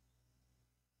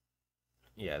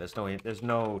 Yeah, there's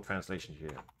no translation here.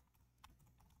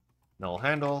 Null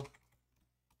handle.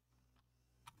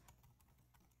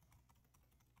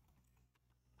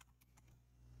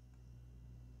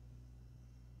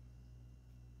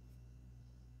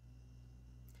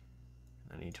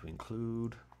 I need to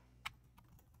include.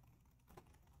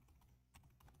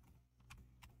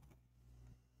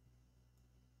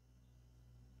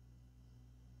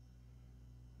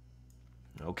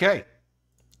 Okay.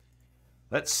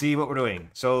 Let's see what we're doing.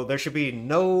 So there should be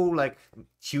no like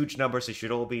huge numbers. It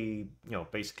should all be,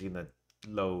 basically in the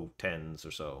low tens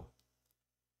or so.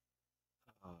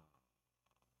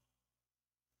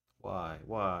 Why?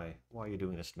 Why are you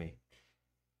doing this to me?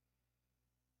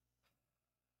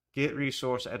 Get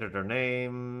resource editor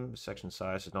name. Section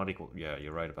size is not equal. Yeah,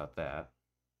 you're right about that.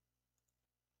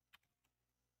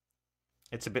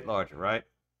 It's a bit larger, right?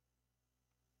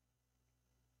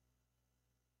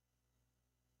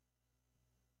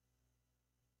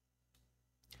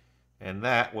 And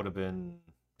that would have been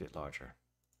a bit larger.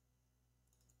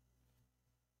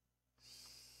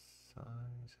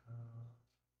 Size of...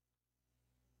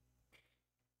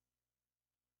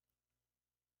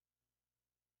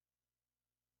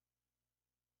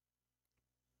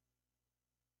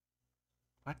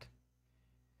 What?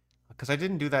 Because I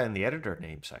didn't do that in the editor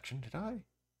name section, did I?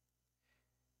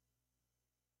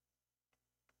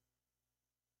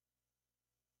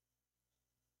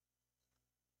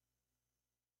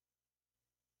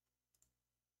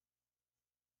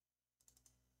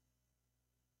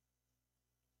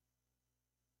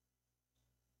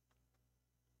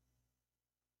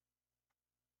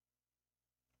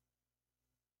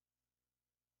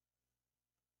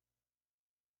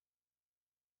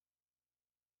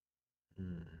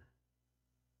 Hmm.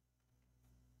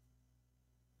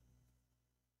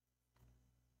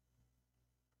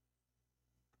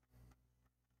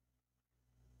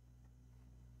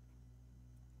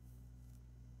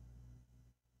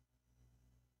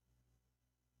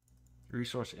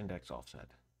 Resource index offset.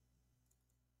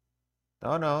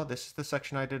 Oh no, this is the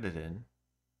section I did it in.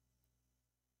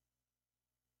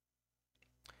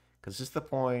 Because this is the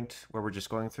point where we're just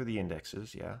going through the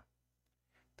indexes, yeah.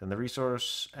 Then the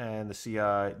resource and the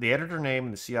CI, the editor name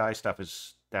and the CI stuff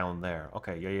is down there.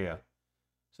 Okay, yeah.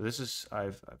 So this is,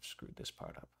 I've screwed this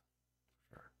part up.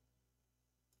 Sure.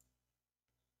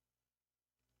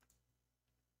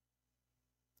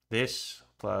 This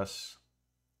plus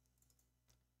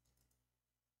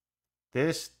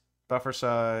this buffer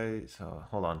size. Oh,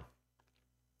 hold on.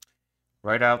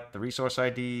 Write out the resource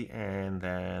ID and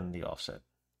then the offset.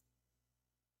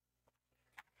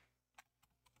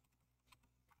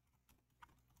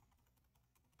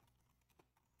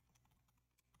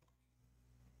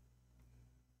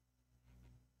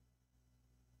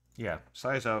 Yeah,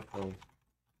 size of. Oh.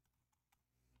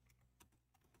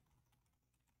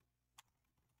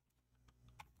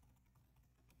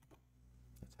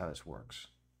 That's how this works.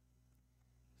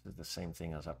 This is the same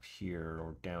thing as up here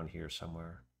or down here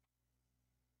somewhere.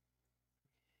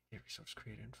 Get resource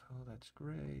create info. That's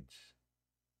great.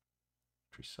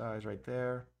 Tree size right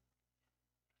there.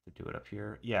 To do it up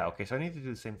here. Yeah, okay, so I need to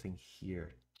do the same thing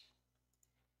here.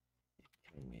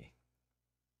 Kidding me.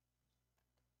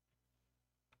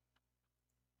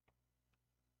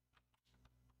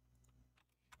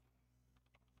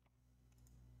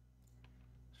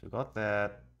 So we got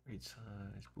that. Read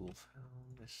size, bool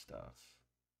found, this stuff.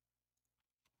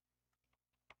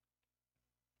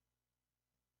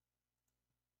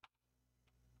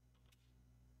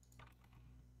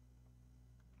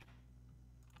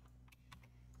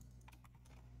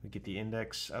 We get the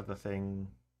index of the thing.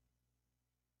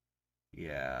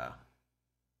 Yeah.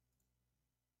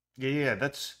 Yeah,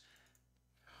 that's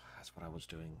what I was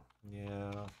doing.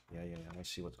 Yeah. I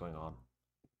see what's going on.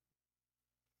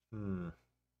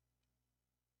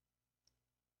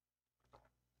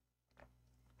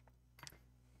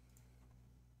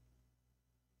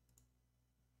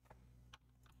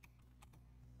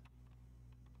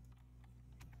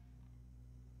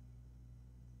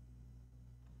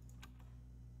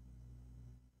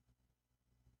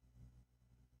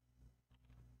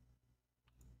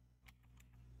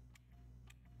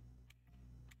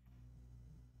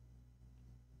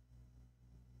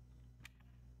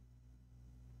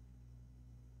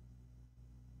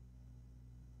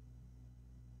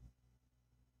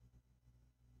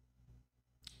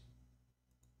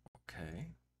 Okay.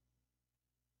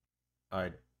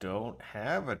 I don't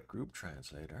have a group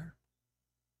translator.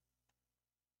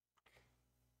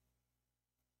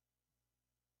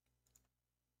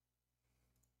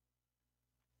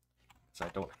 Because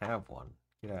I don't have one.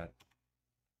 Get out.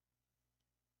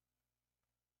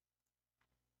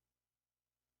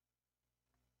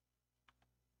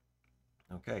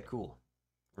 Okay, cool.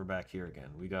 We're back here again.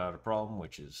 We got a problem,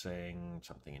 which is saying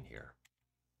something in here.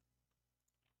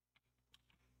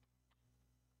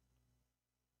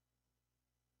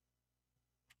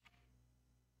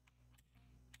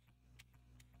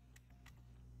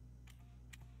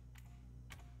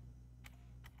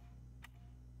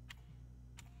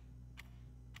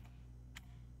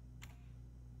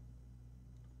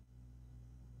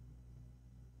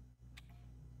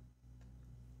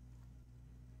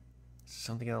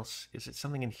 Something else? Is it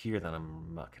something in here that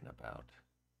I'm mucking about?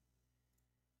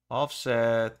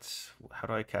 Offset. How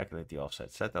do I calculate the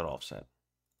offset? Set that offset.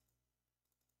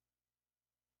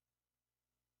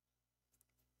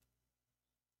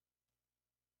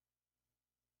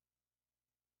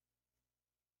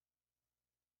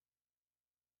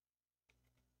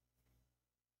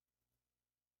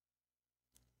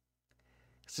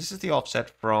 This is the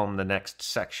offset from the next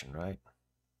section, right?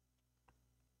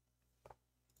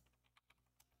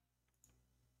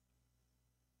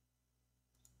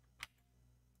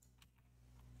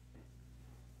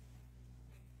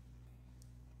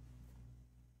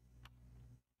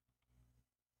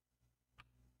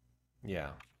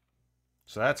 Yeah.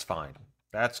 So that's fine.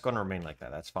 That's going to remain like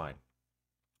that. That's fine.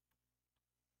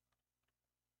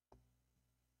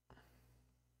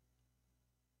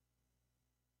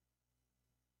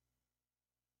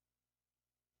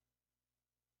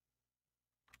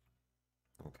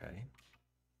 Okay.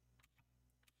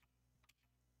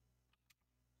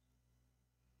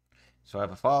 So I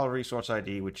have a file resource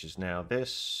ID, which is now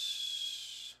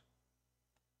this.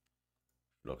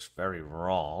 Looks very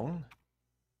wrong.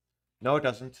 No, it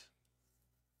doesn't.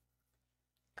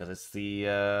 Because it's the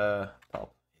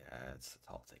top. Yeah, it's the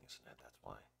top thing, isn't it? That's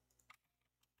why.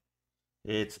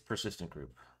 It's a persistent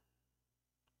group.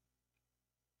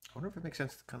 I wonder if it makes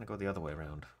sense to kind of go the other way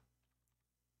around.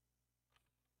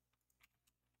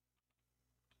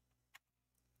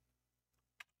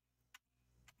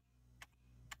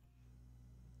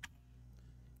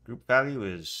 Group value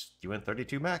is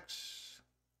UN32 max.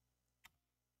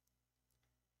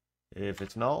 If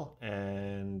it's null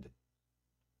and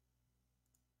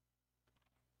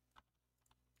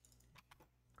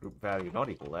group value not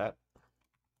equal that,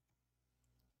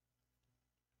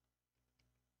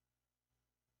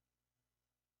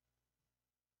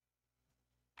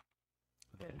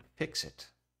 then fix it.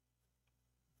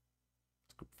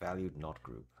 Group value not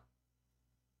group.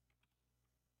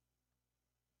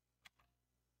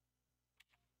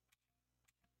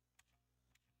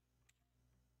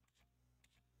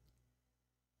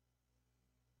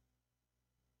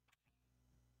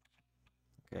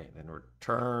 Okay, then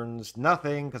returns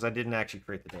nothing because I didn't actually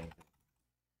create the damn thing.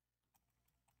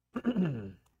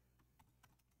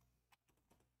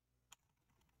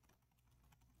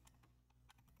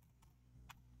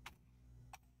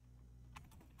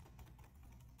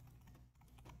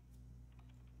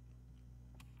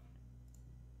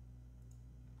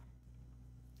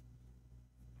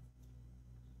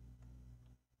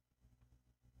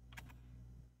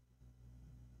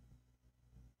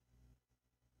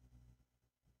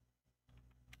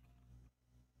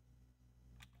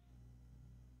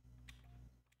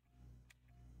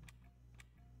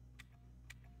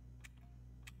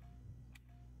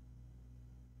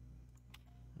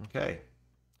 Okay,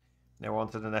 now on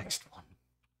to the next one.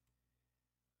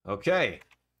 Okay,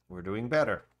 we're doing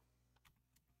better.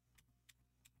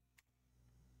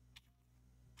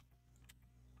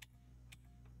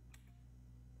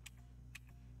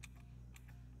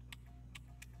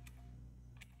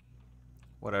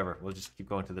 Whatever, we'll just keep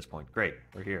going to this point. Great,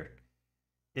 we're here.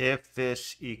 If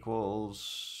this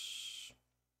equals...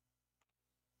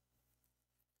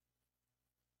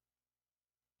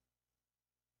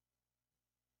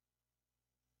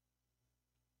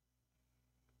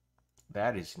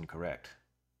 That is incorrect.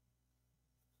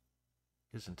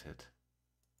 Isn't it?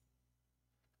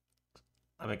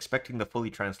 I'm expecting the fully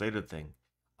translated thing.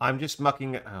 I'm just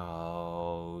mucking...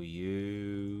 Oh,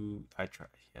 you... I try...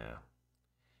 Yeah.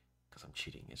 Because I'm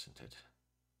cheating, isn't it?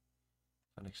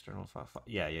 An external file...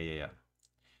 Yeah.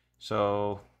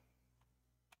 So...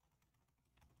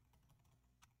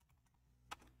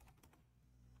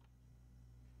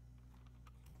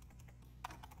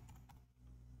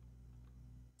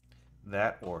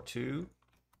 That or two.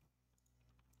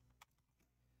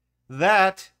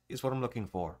 That is what I'm looking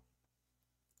for.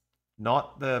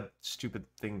 Not the stupid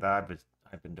thing that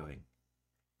I've been doing.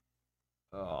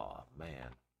 Oh man.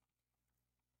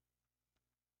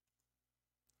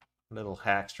 Little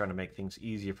hacks trying to make things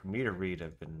easier for me to read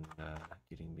have been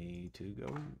getting me to go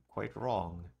quite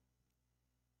wrong.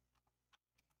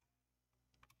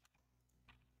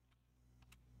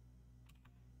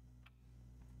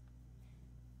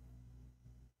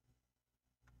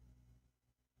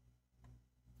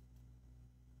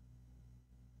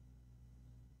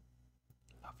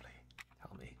 Lovely.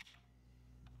 Tell me.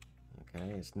 Okay,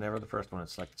 it's never the first one,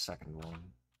 it's like the second one.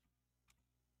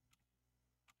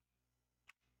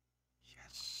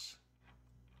 Yes.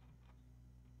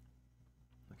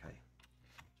 Okay.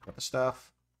 Got the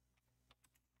stuff.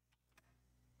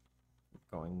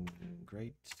 Going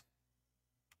great.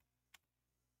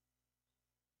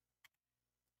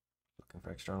 Looking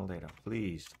for external data,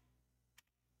 please.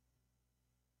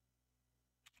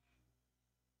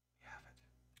 We have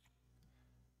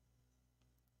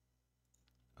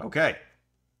it. Okay.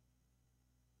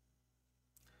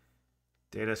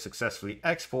 Data successfully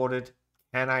exported.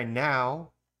 Can I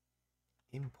now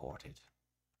import it?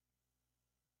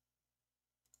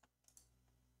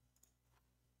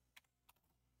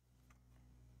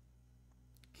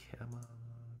 Come on.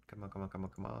 Come on, come on, come on,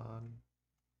 come on.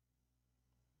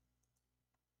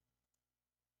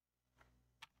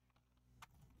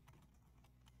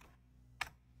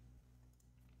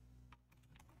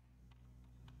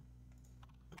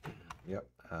 Yep.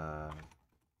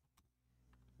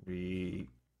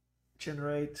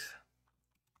 Regenerate.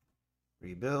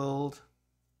 Rebuild.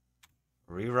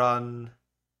 Rerun.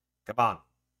 Come on.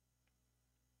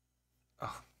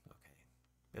 Oh, okay.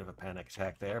 Bit of a panic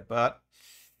attack there, but...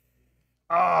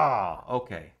 Ah,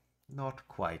 okay. Not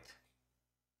quite.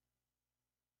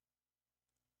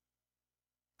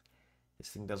 This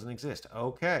thing doesn't exist.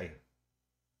 Okay.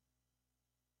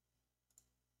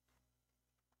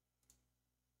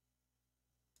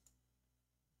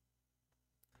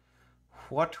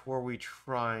 What were we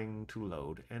trying to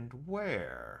load and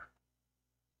where?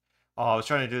 Oh, I was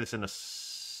trying to do this in a...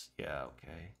 Yeah,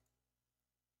 okay.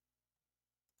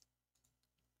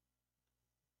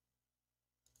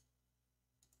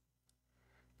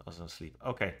 I was asleep.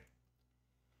 Okay.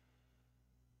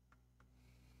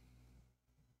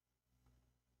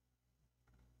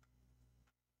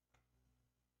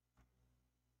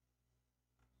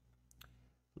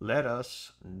 Let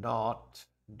us not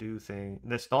do things...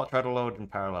 Let's not try to load in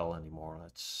parallel anymore.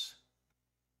 Let's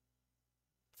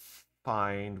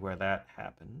find where that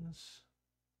happens.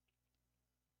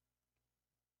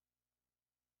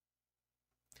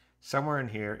 Somewhere in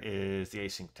here is the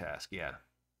async task, yeah.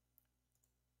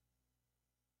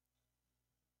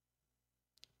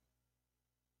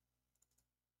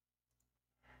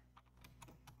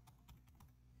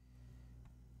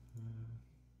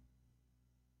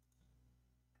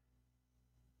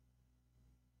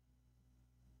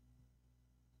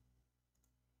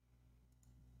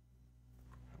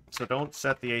 So don't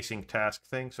set the async task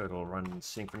thing so it'll run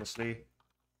synchronously.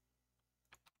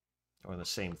 Or the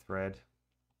same thread.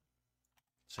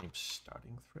 Same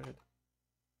starting thread.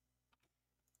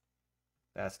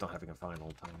 That's not having a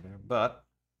final time there, but...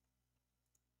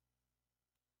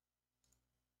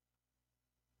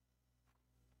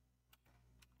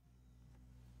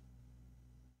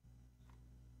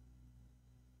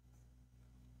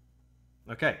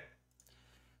 Okay.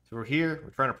 So we're here,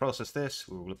 we're trying to process this.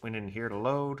 We went in here to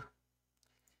load.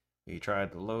 We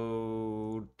tried the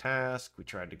load task. We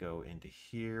tried to go into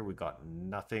here. We got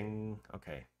nothing.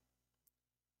 Okay.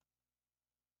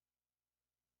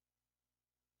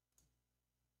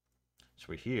 So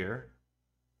we're here.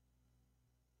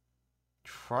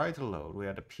 Try to load. We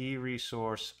had a P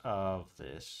resource of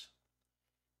this,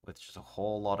 which is a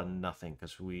whole lot of nothing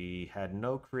because we had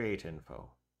no create info.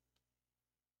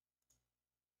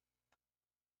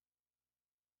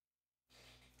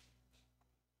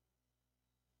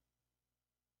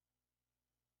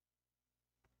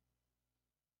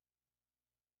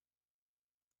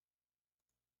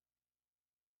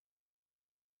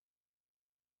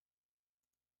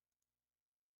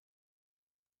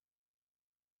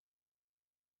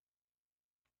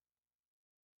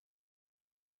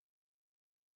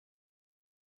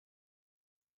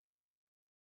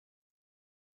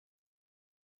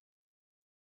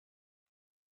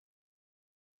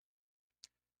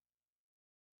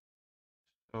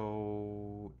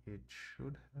 So it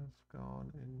should have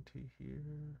gone into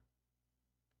here.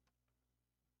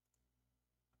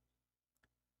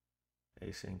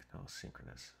 Async, no,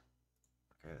 synchronous.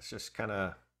 Okay, let's just kind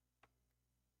of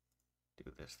do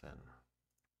this then.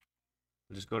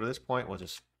 We'll just go to this point, we'll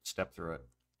just step through it.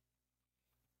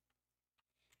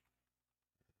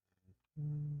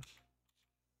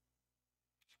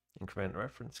 Increment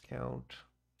reference count.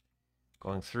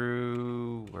 Going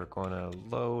through, we're going to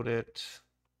load it.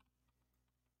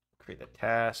 Create the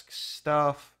task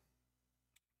stuff.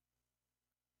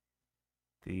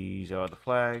 These are the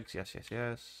flags. Yes, yes,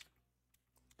 yes.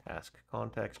 Task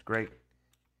context. Great.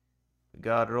 We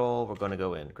got it all. We're going to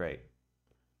go in. Great.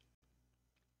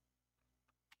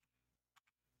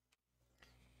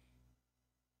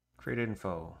 Create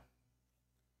info.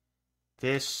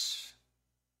 This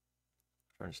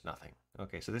turns nothing.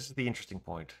 Okay, so this is the interesting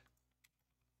point.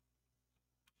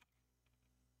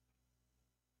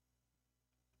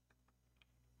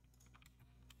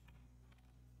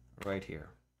 Right here.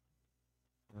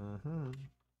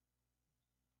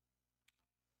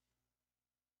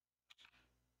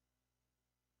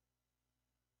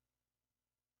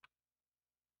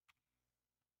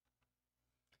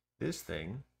 This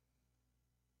thing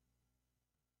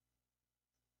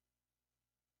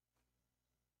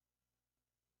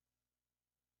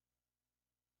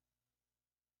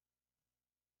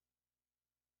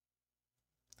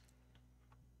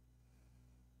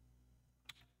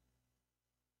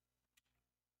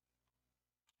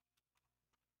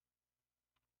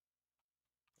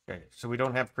okay, so we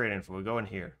don't have create info. We go in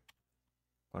here.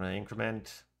 Want to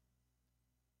increment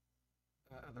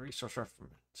the resource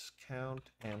reference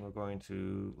count, and we're going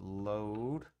to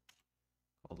load.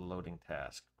 Call the loading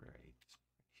task. Great.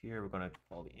 Here we're going to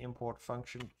call the import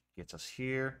function. Gets us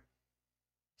here.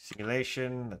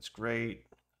 Simulation. That's great.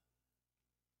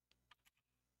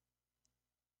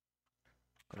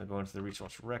 Going to go into the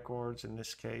resource records in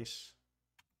this case.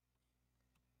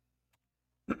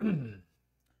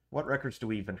 What records do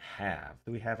we even have?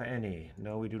 Do we have any?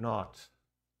 No, we do not.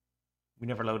 We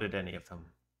never loaded any of them.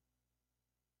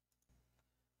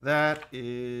 That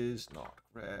is not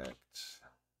correct.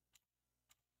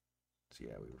 So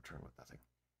yeah, we return with nothing.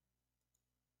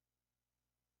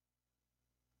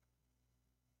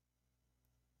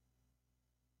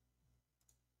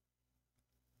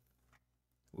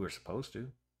 We were supposed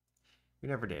to. We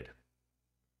never did.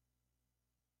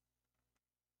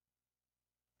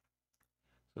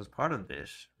 So as part of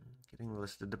this, getting the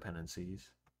list of dependencies,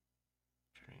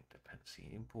 turning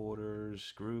dependency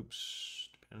importers, groups,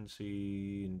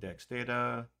 dependency index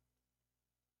data.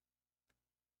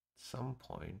 At some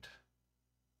point,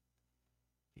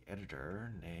 the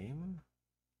editor name.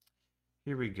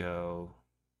 Here we go.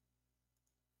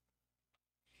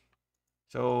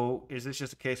 So is this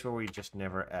just a case where we just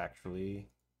never actually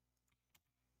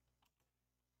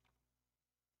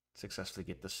successfully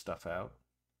get this stuff out?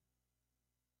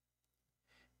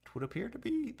 It would appear to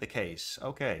be the case.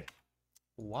 Okay.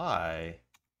 Why?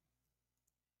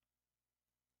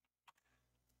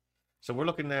 So we're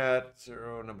looking at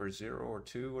number 0 or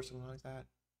 2 or something like that.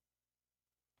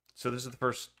 So this is the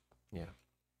first, yeah.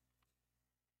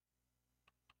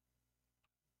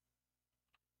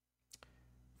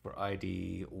 For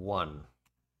ID 1.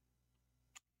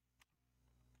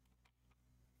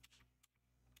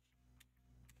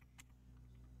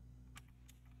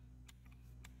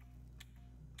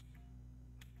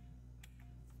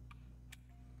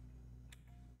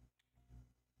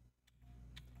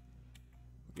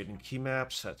 Getting key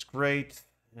maps, that's great.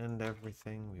 And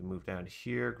everything, we move down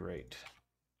here, great.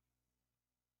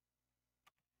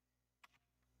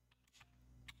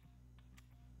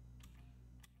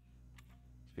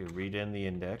 So we read in the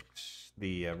index,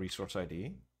 the resource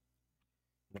ID,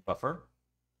 the buffer.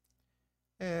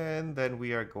 And then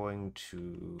we are going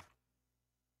to,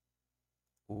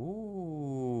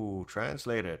 ooh,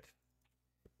 translate it.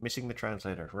 Missing the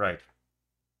translator, right.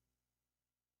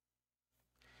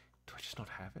 Do I just not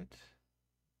have it?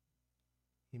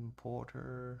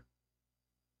 Importer.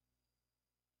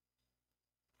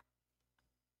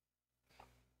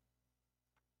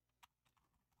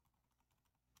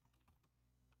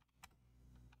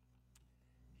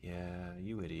 Yeah,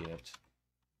 you idiot.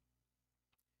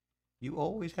 You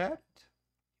always had it.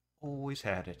 Always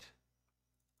had it.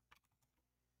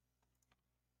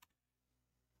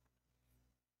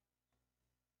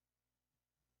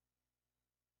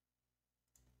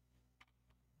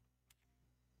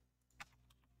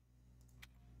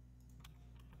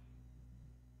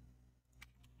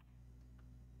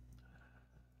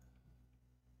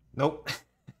 Nope.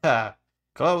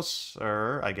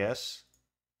 Closer, I guess.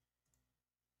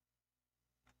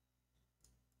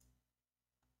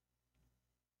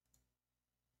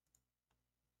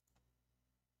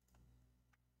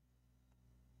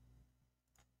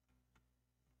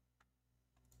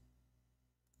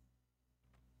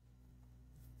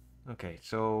 Okay,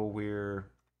 so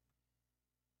we're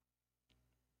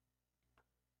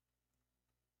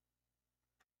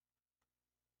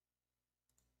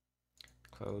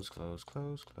Close, close,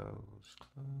 close, close,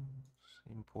 close.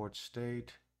 Import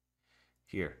state.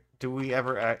 Here. Do we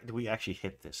actually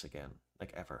hit this again?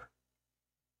 Like ever?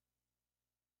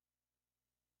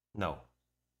 No.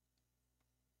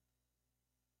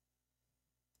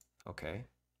 Okay.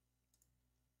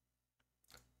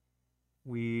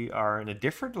 We are in a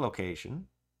different location.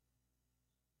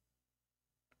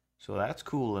 So that's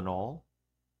cool and all.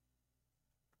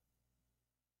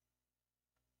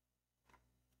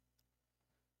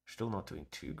 Still not doing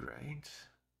too great.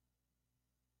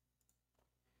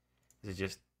 Is it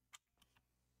just...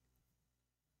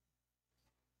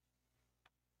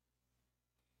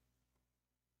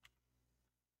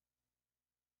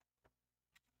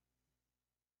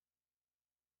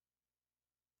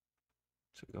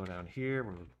 So we go down here,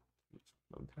 we'll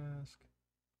load task.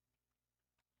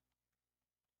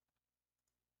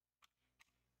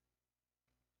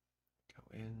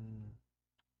 Go in.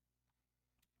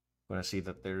 I'm going to see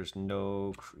that there's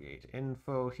no create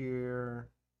info here.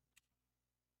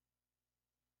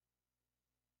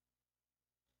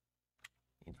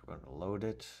 Means we're going to load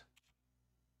it.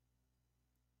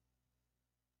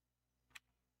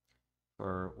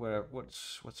 Or whatever,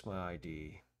 what's my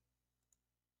ID?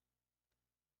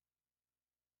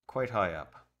 Quite high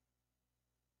up.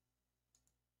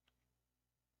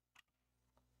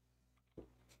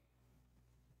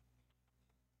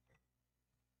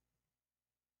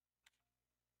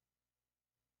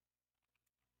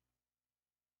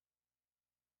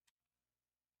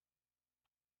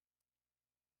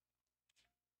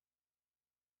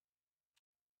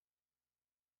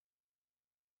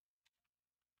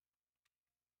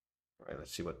 All right,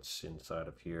 let's see what's inside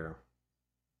of here.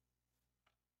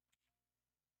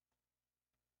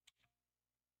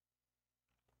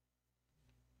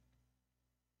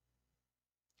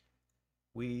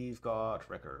 We've got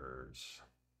records.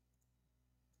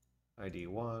 ID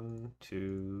 1,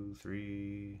 2,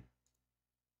 3.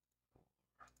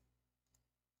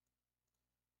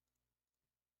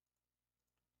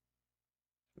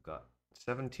 We've got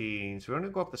 17. So we're going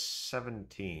to go up to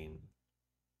 17.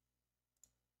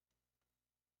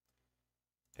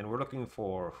 And we're looking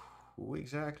for who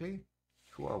exactly?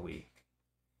 Who are we?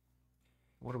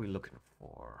 What are we looking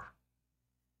for?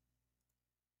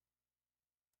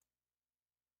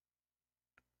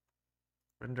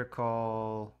 Render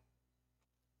call.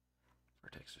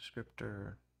 Vertex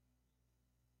descriptor.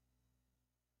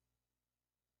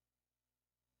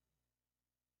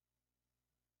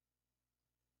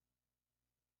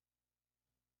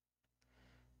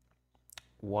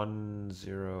 One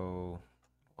zero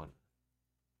one.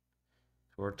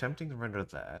 So we're attempting to render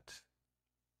that.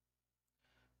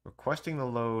 Requesting the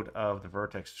load of the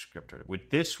vertex descriptor. With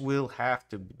this will have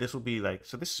to. This will be like.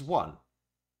 So this is 1.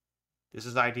 This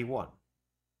is ID 1.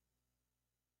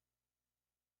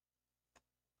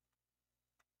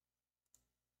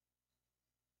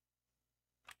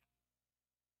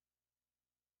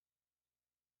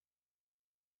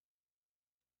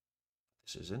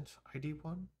 This isn't ID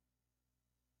 1.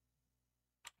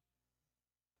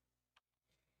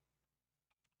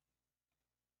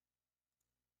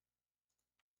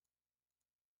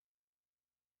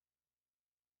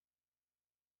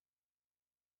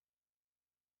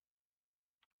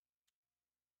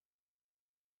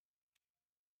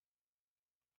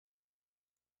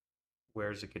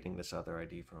 Where is it getting this other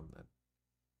ID from then?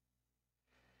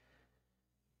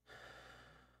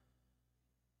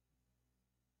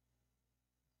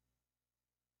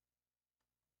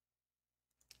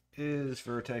 Is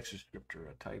vertex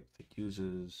descriptor a type that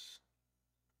uses...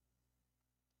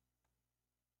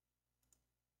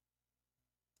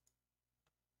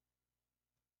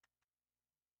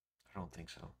 I don't think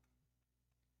so.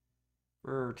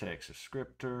 Vertex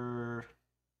descriptor.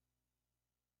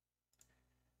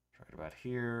 Right about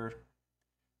here.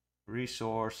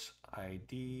 Resource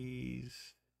IDs.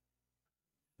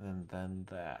 And then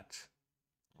that.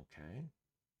 Okay.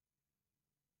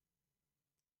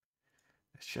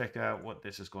 Let's check out what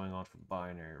this is going on for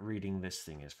binary. Reading this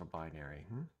thing is for binary.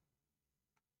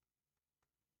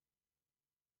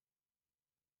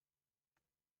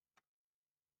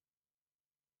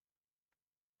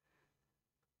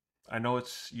 I know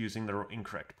it's using the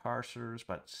incorrect parsers,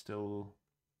 but still...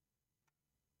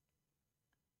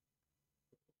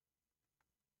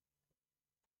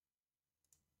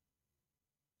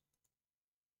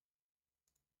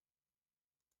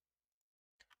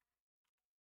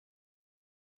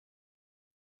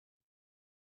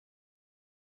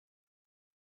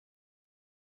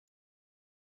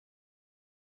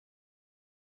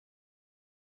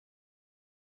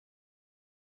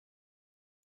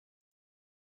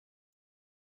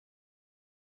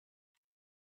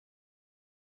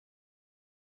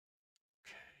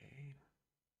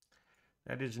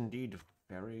 That is indeed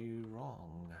very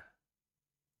wrong.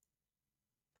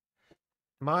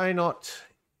 Am I not...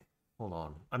 Hold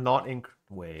on. I'm not in...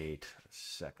 Wait a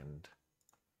second.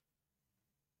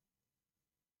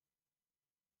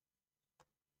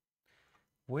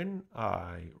 When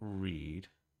I read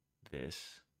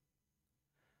this...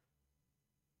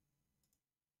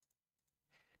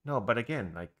 No, but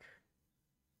again, like...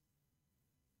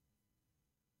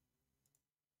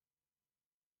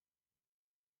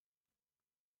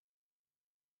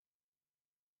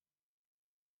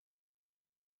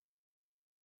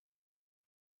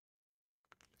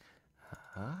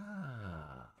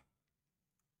 Ah...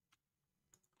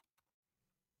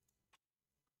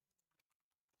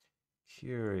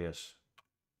 Curious.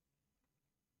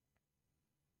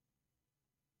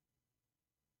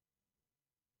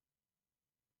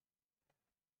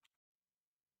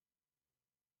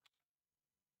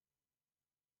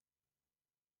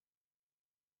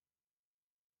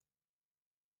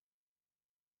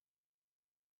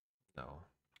 No.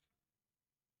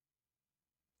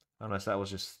 Unless that was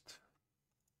just...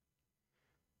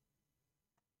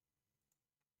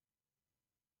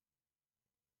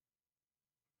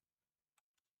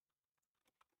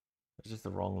 Is this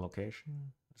the wrong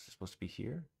location? Is this supposed to be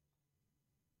here?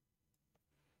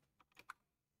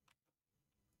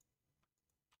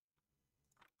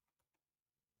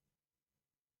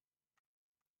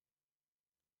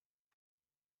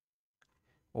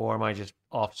 Or am I just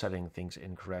offsetting things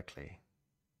incorrectly?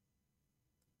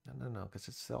 No, because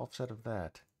it's the offset of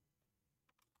that.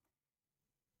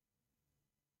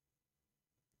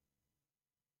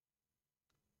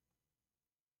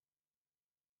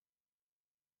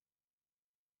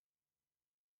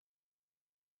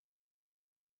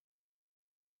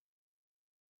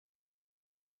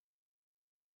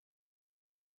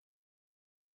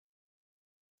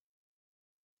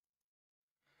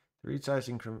 The read size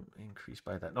increased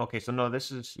by that. Okay, so no, this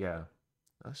is, yeah,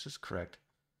 this is correct.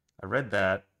 I read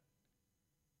that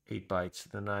 8 bytes,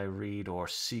 then I read or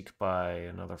seek by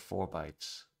another 4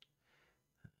 bytes.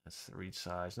 That's the read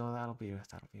size. No, that'll be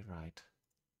right.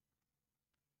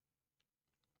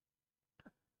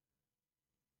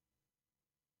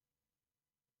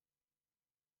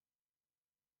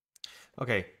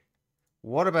 Okay,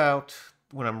 what about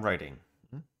when I'm writing?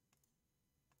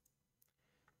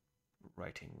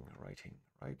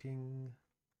 Writing.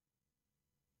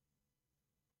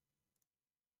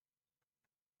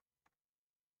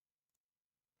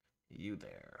 You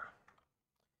there.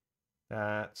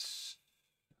 That's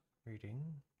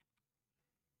reading.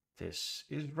 This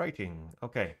is writing.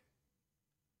 Okay.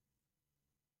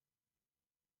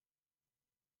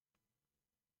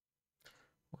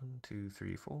 One, two,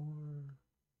 three, four.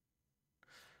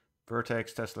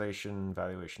 Vertex, tessellation,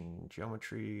 valuation,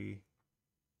 geometry.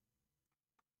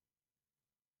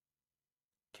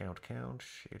 Count,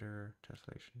 shader,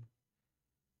 tessellation,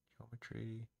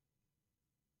 geometry.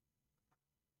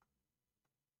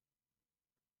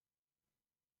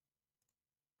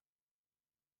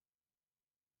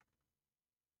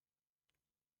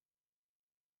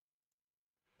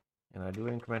 And I do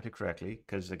increment it correctly,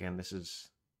 because again, this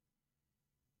is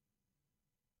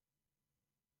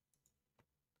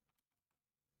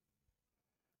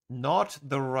not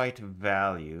the right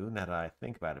value that I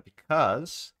think about it,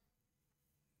 because...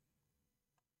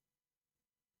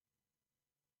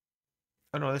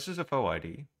 Oh no, this is a faux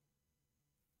ID.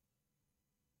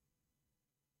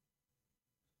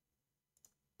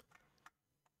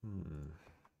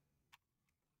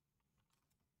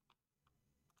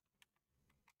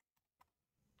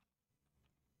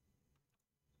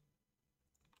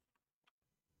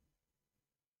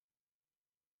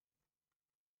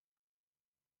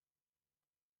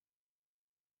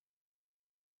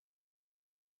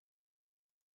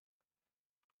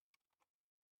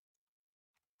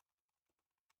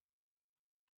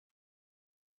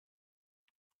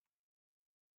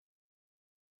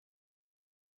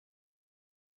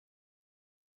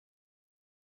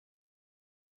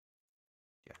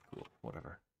 Yeah, cool,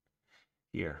 whatever.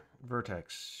 Here,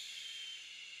 vertex,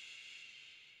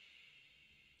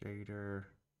 shader.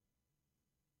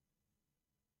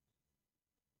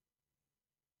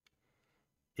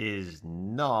 Is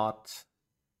not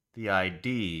the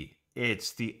ID.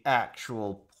 It's the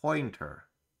actual pointer.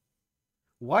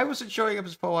 Why was it showing up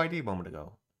as faux ID a moment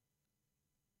ago?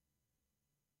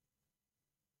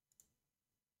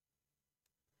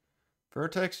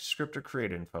 Vertex descriptor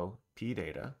create info, p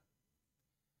data.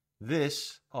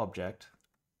 This object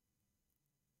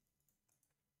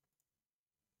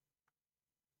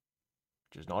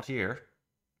which is not here,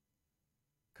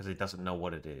 because it doesn't know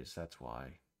what it is, that's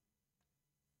why.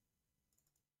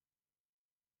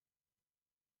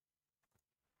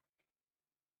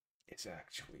 it's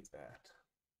actually that.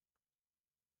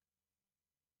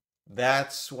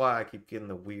 That's why I keep getting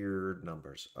the weird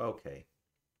numbers. Okay.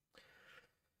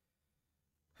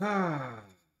 So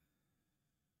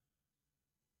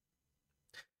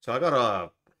I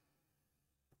gotta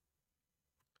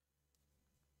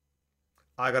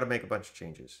make a bunch of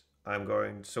changes. I'm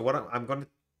going. So what I'm going to.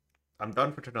 I'm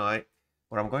done for tonight.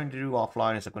 What I'm going to do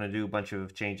offline is I'm going to do a bunch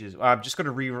of changes. I'm just going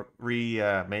to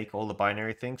make all the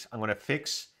binary things. I'm going to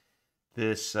fix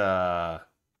this type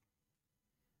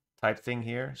thing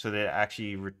here so that it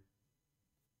actually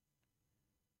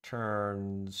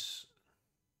returns.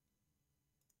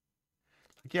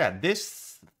 Yeah,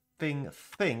 this thing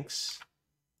thinks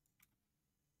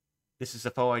this is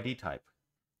a faux ID type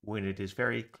when it is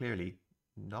very clearly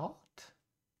not.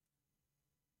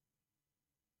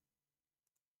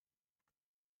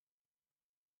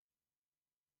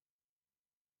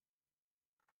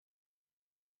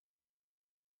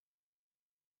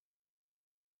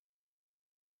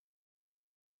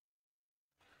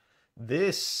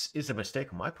 This is a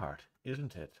mistake on my part,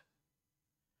 isn't it?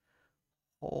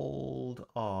 Hold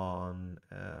on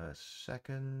a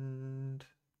second.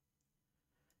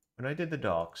 When I did the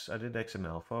docs, I did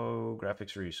XML, faux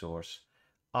graphics resource.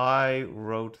 I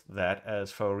wrote that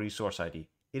as faux resource ID.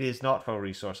 It is not faux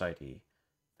resource ID.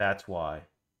 That's why. It's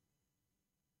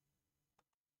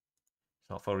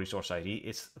not faux resource ID,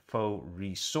 it's faux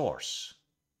resource.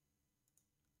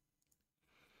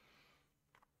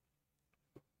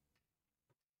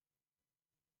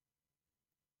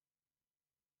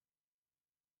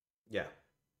 Yeah.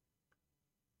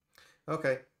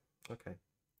 Okay. Okay.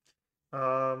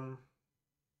 I'm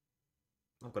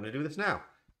gonna do this now.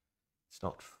 It's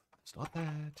not that. It's not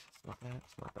that.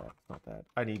 It's not that. It's not that.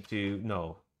 I need to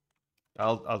no. Yeah.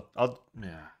 I'll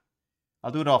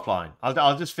do it offline.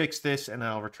 I'll just fix this and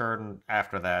I'll return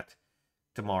after that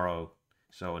tomorrow.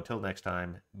 So until next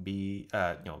time,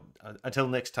 until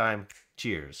next time,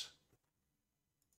 cheers.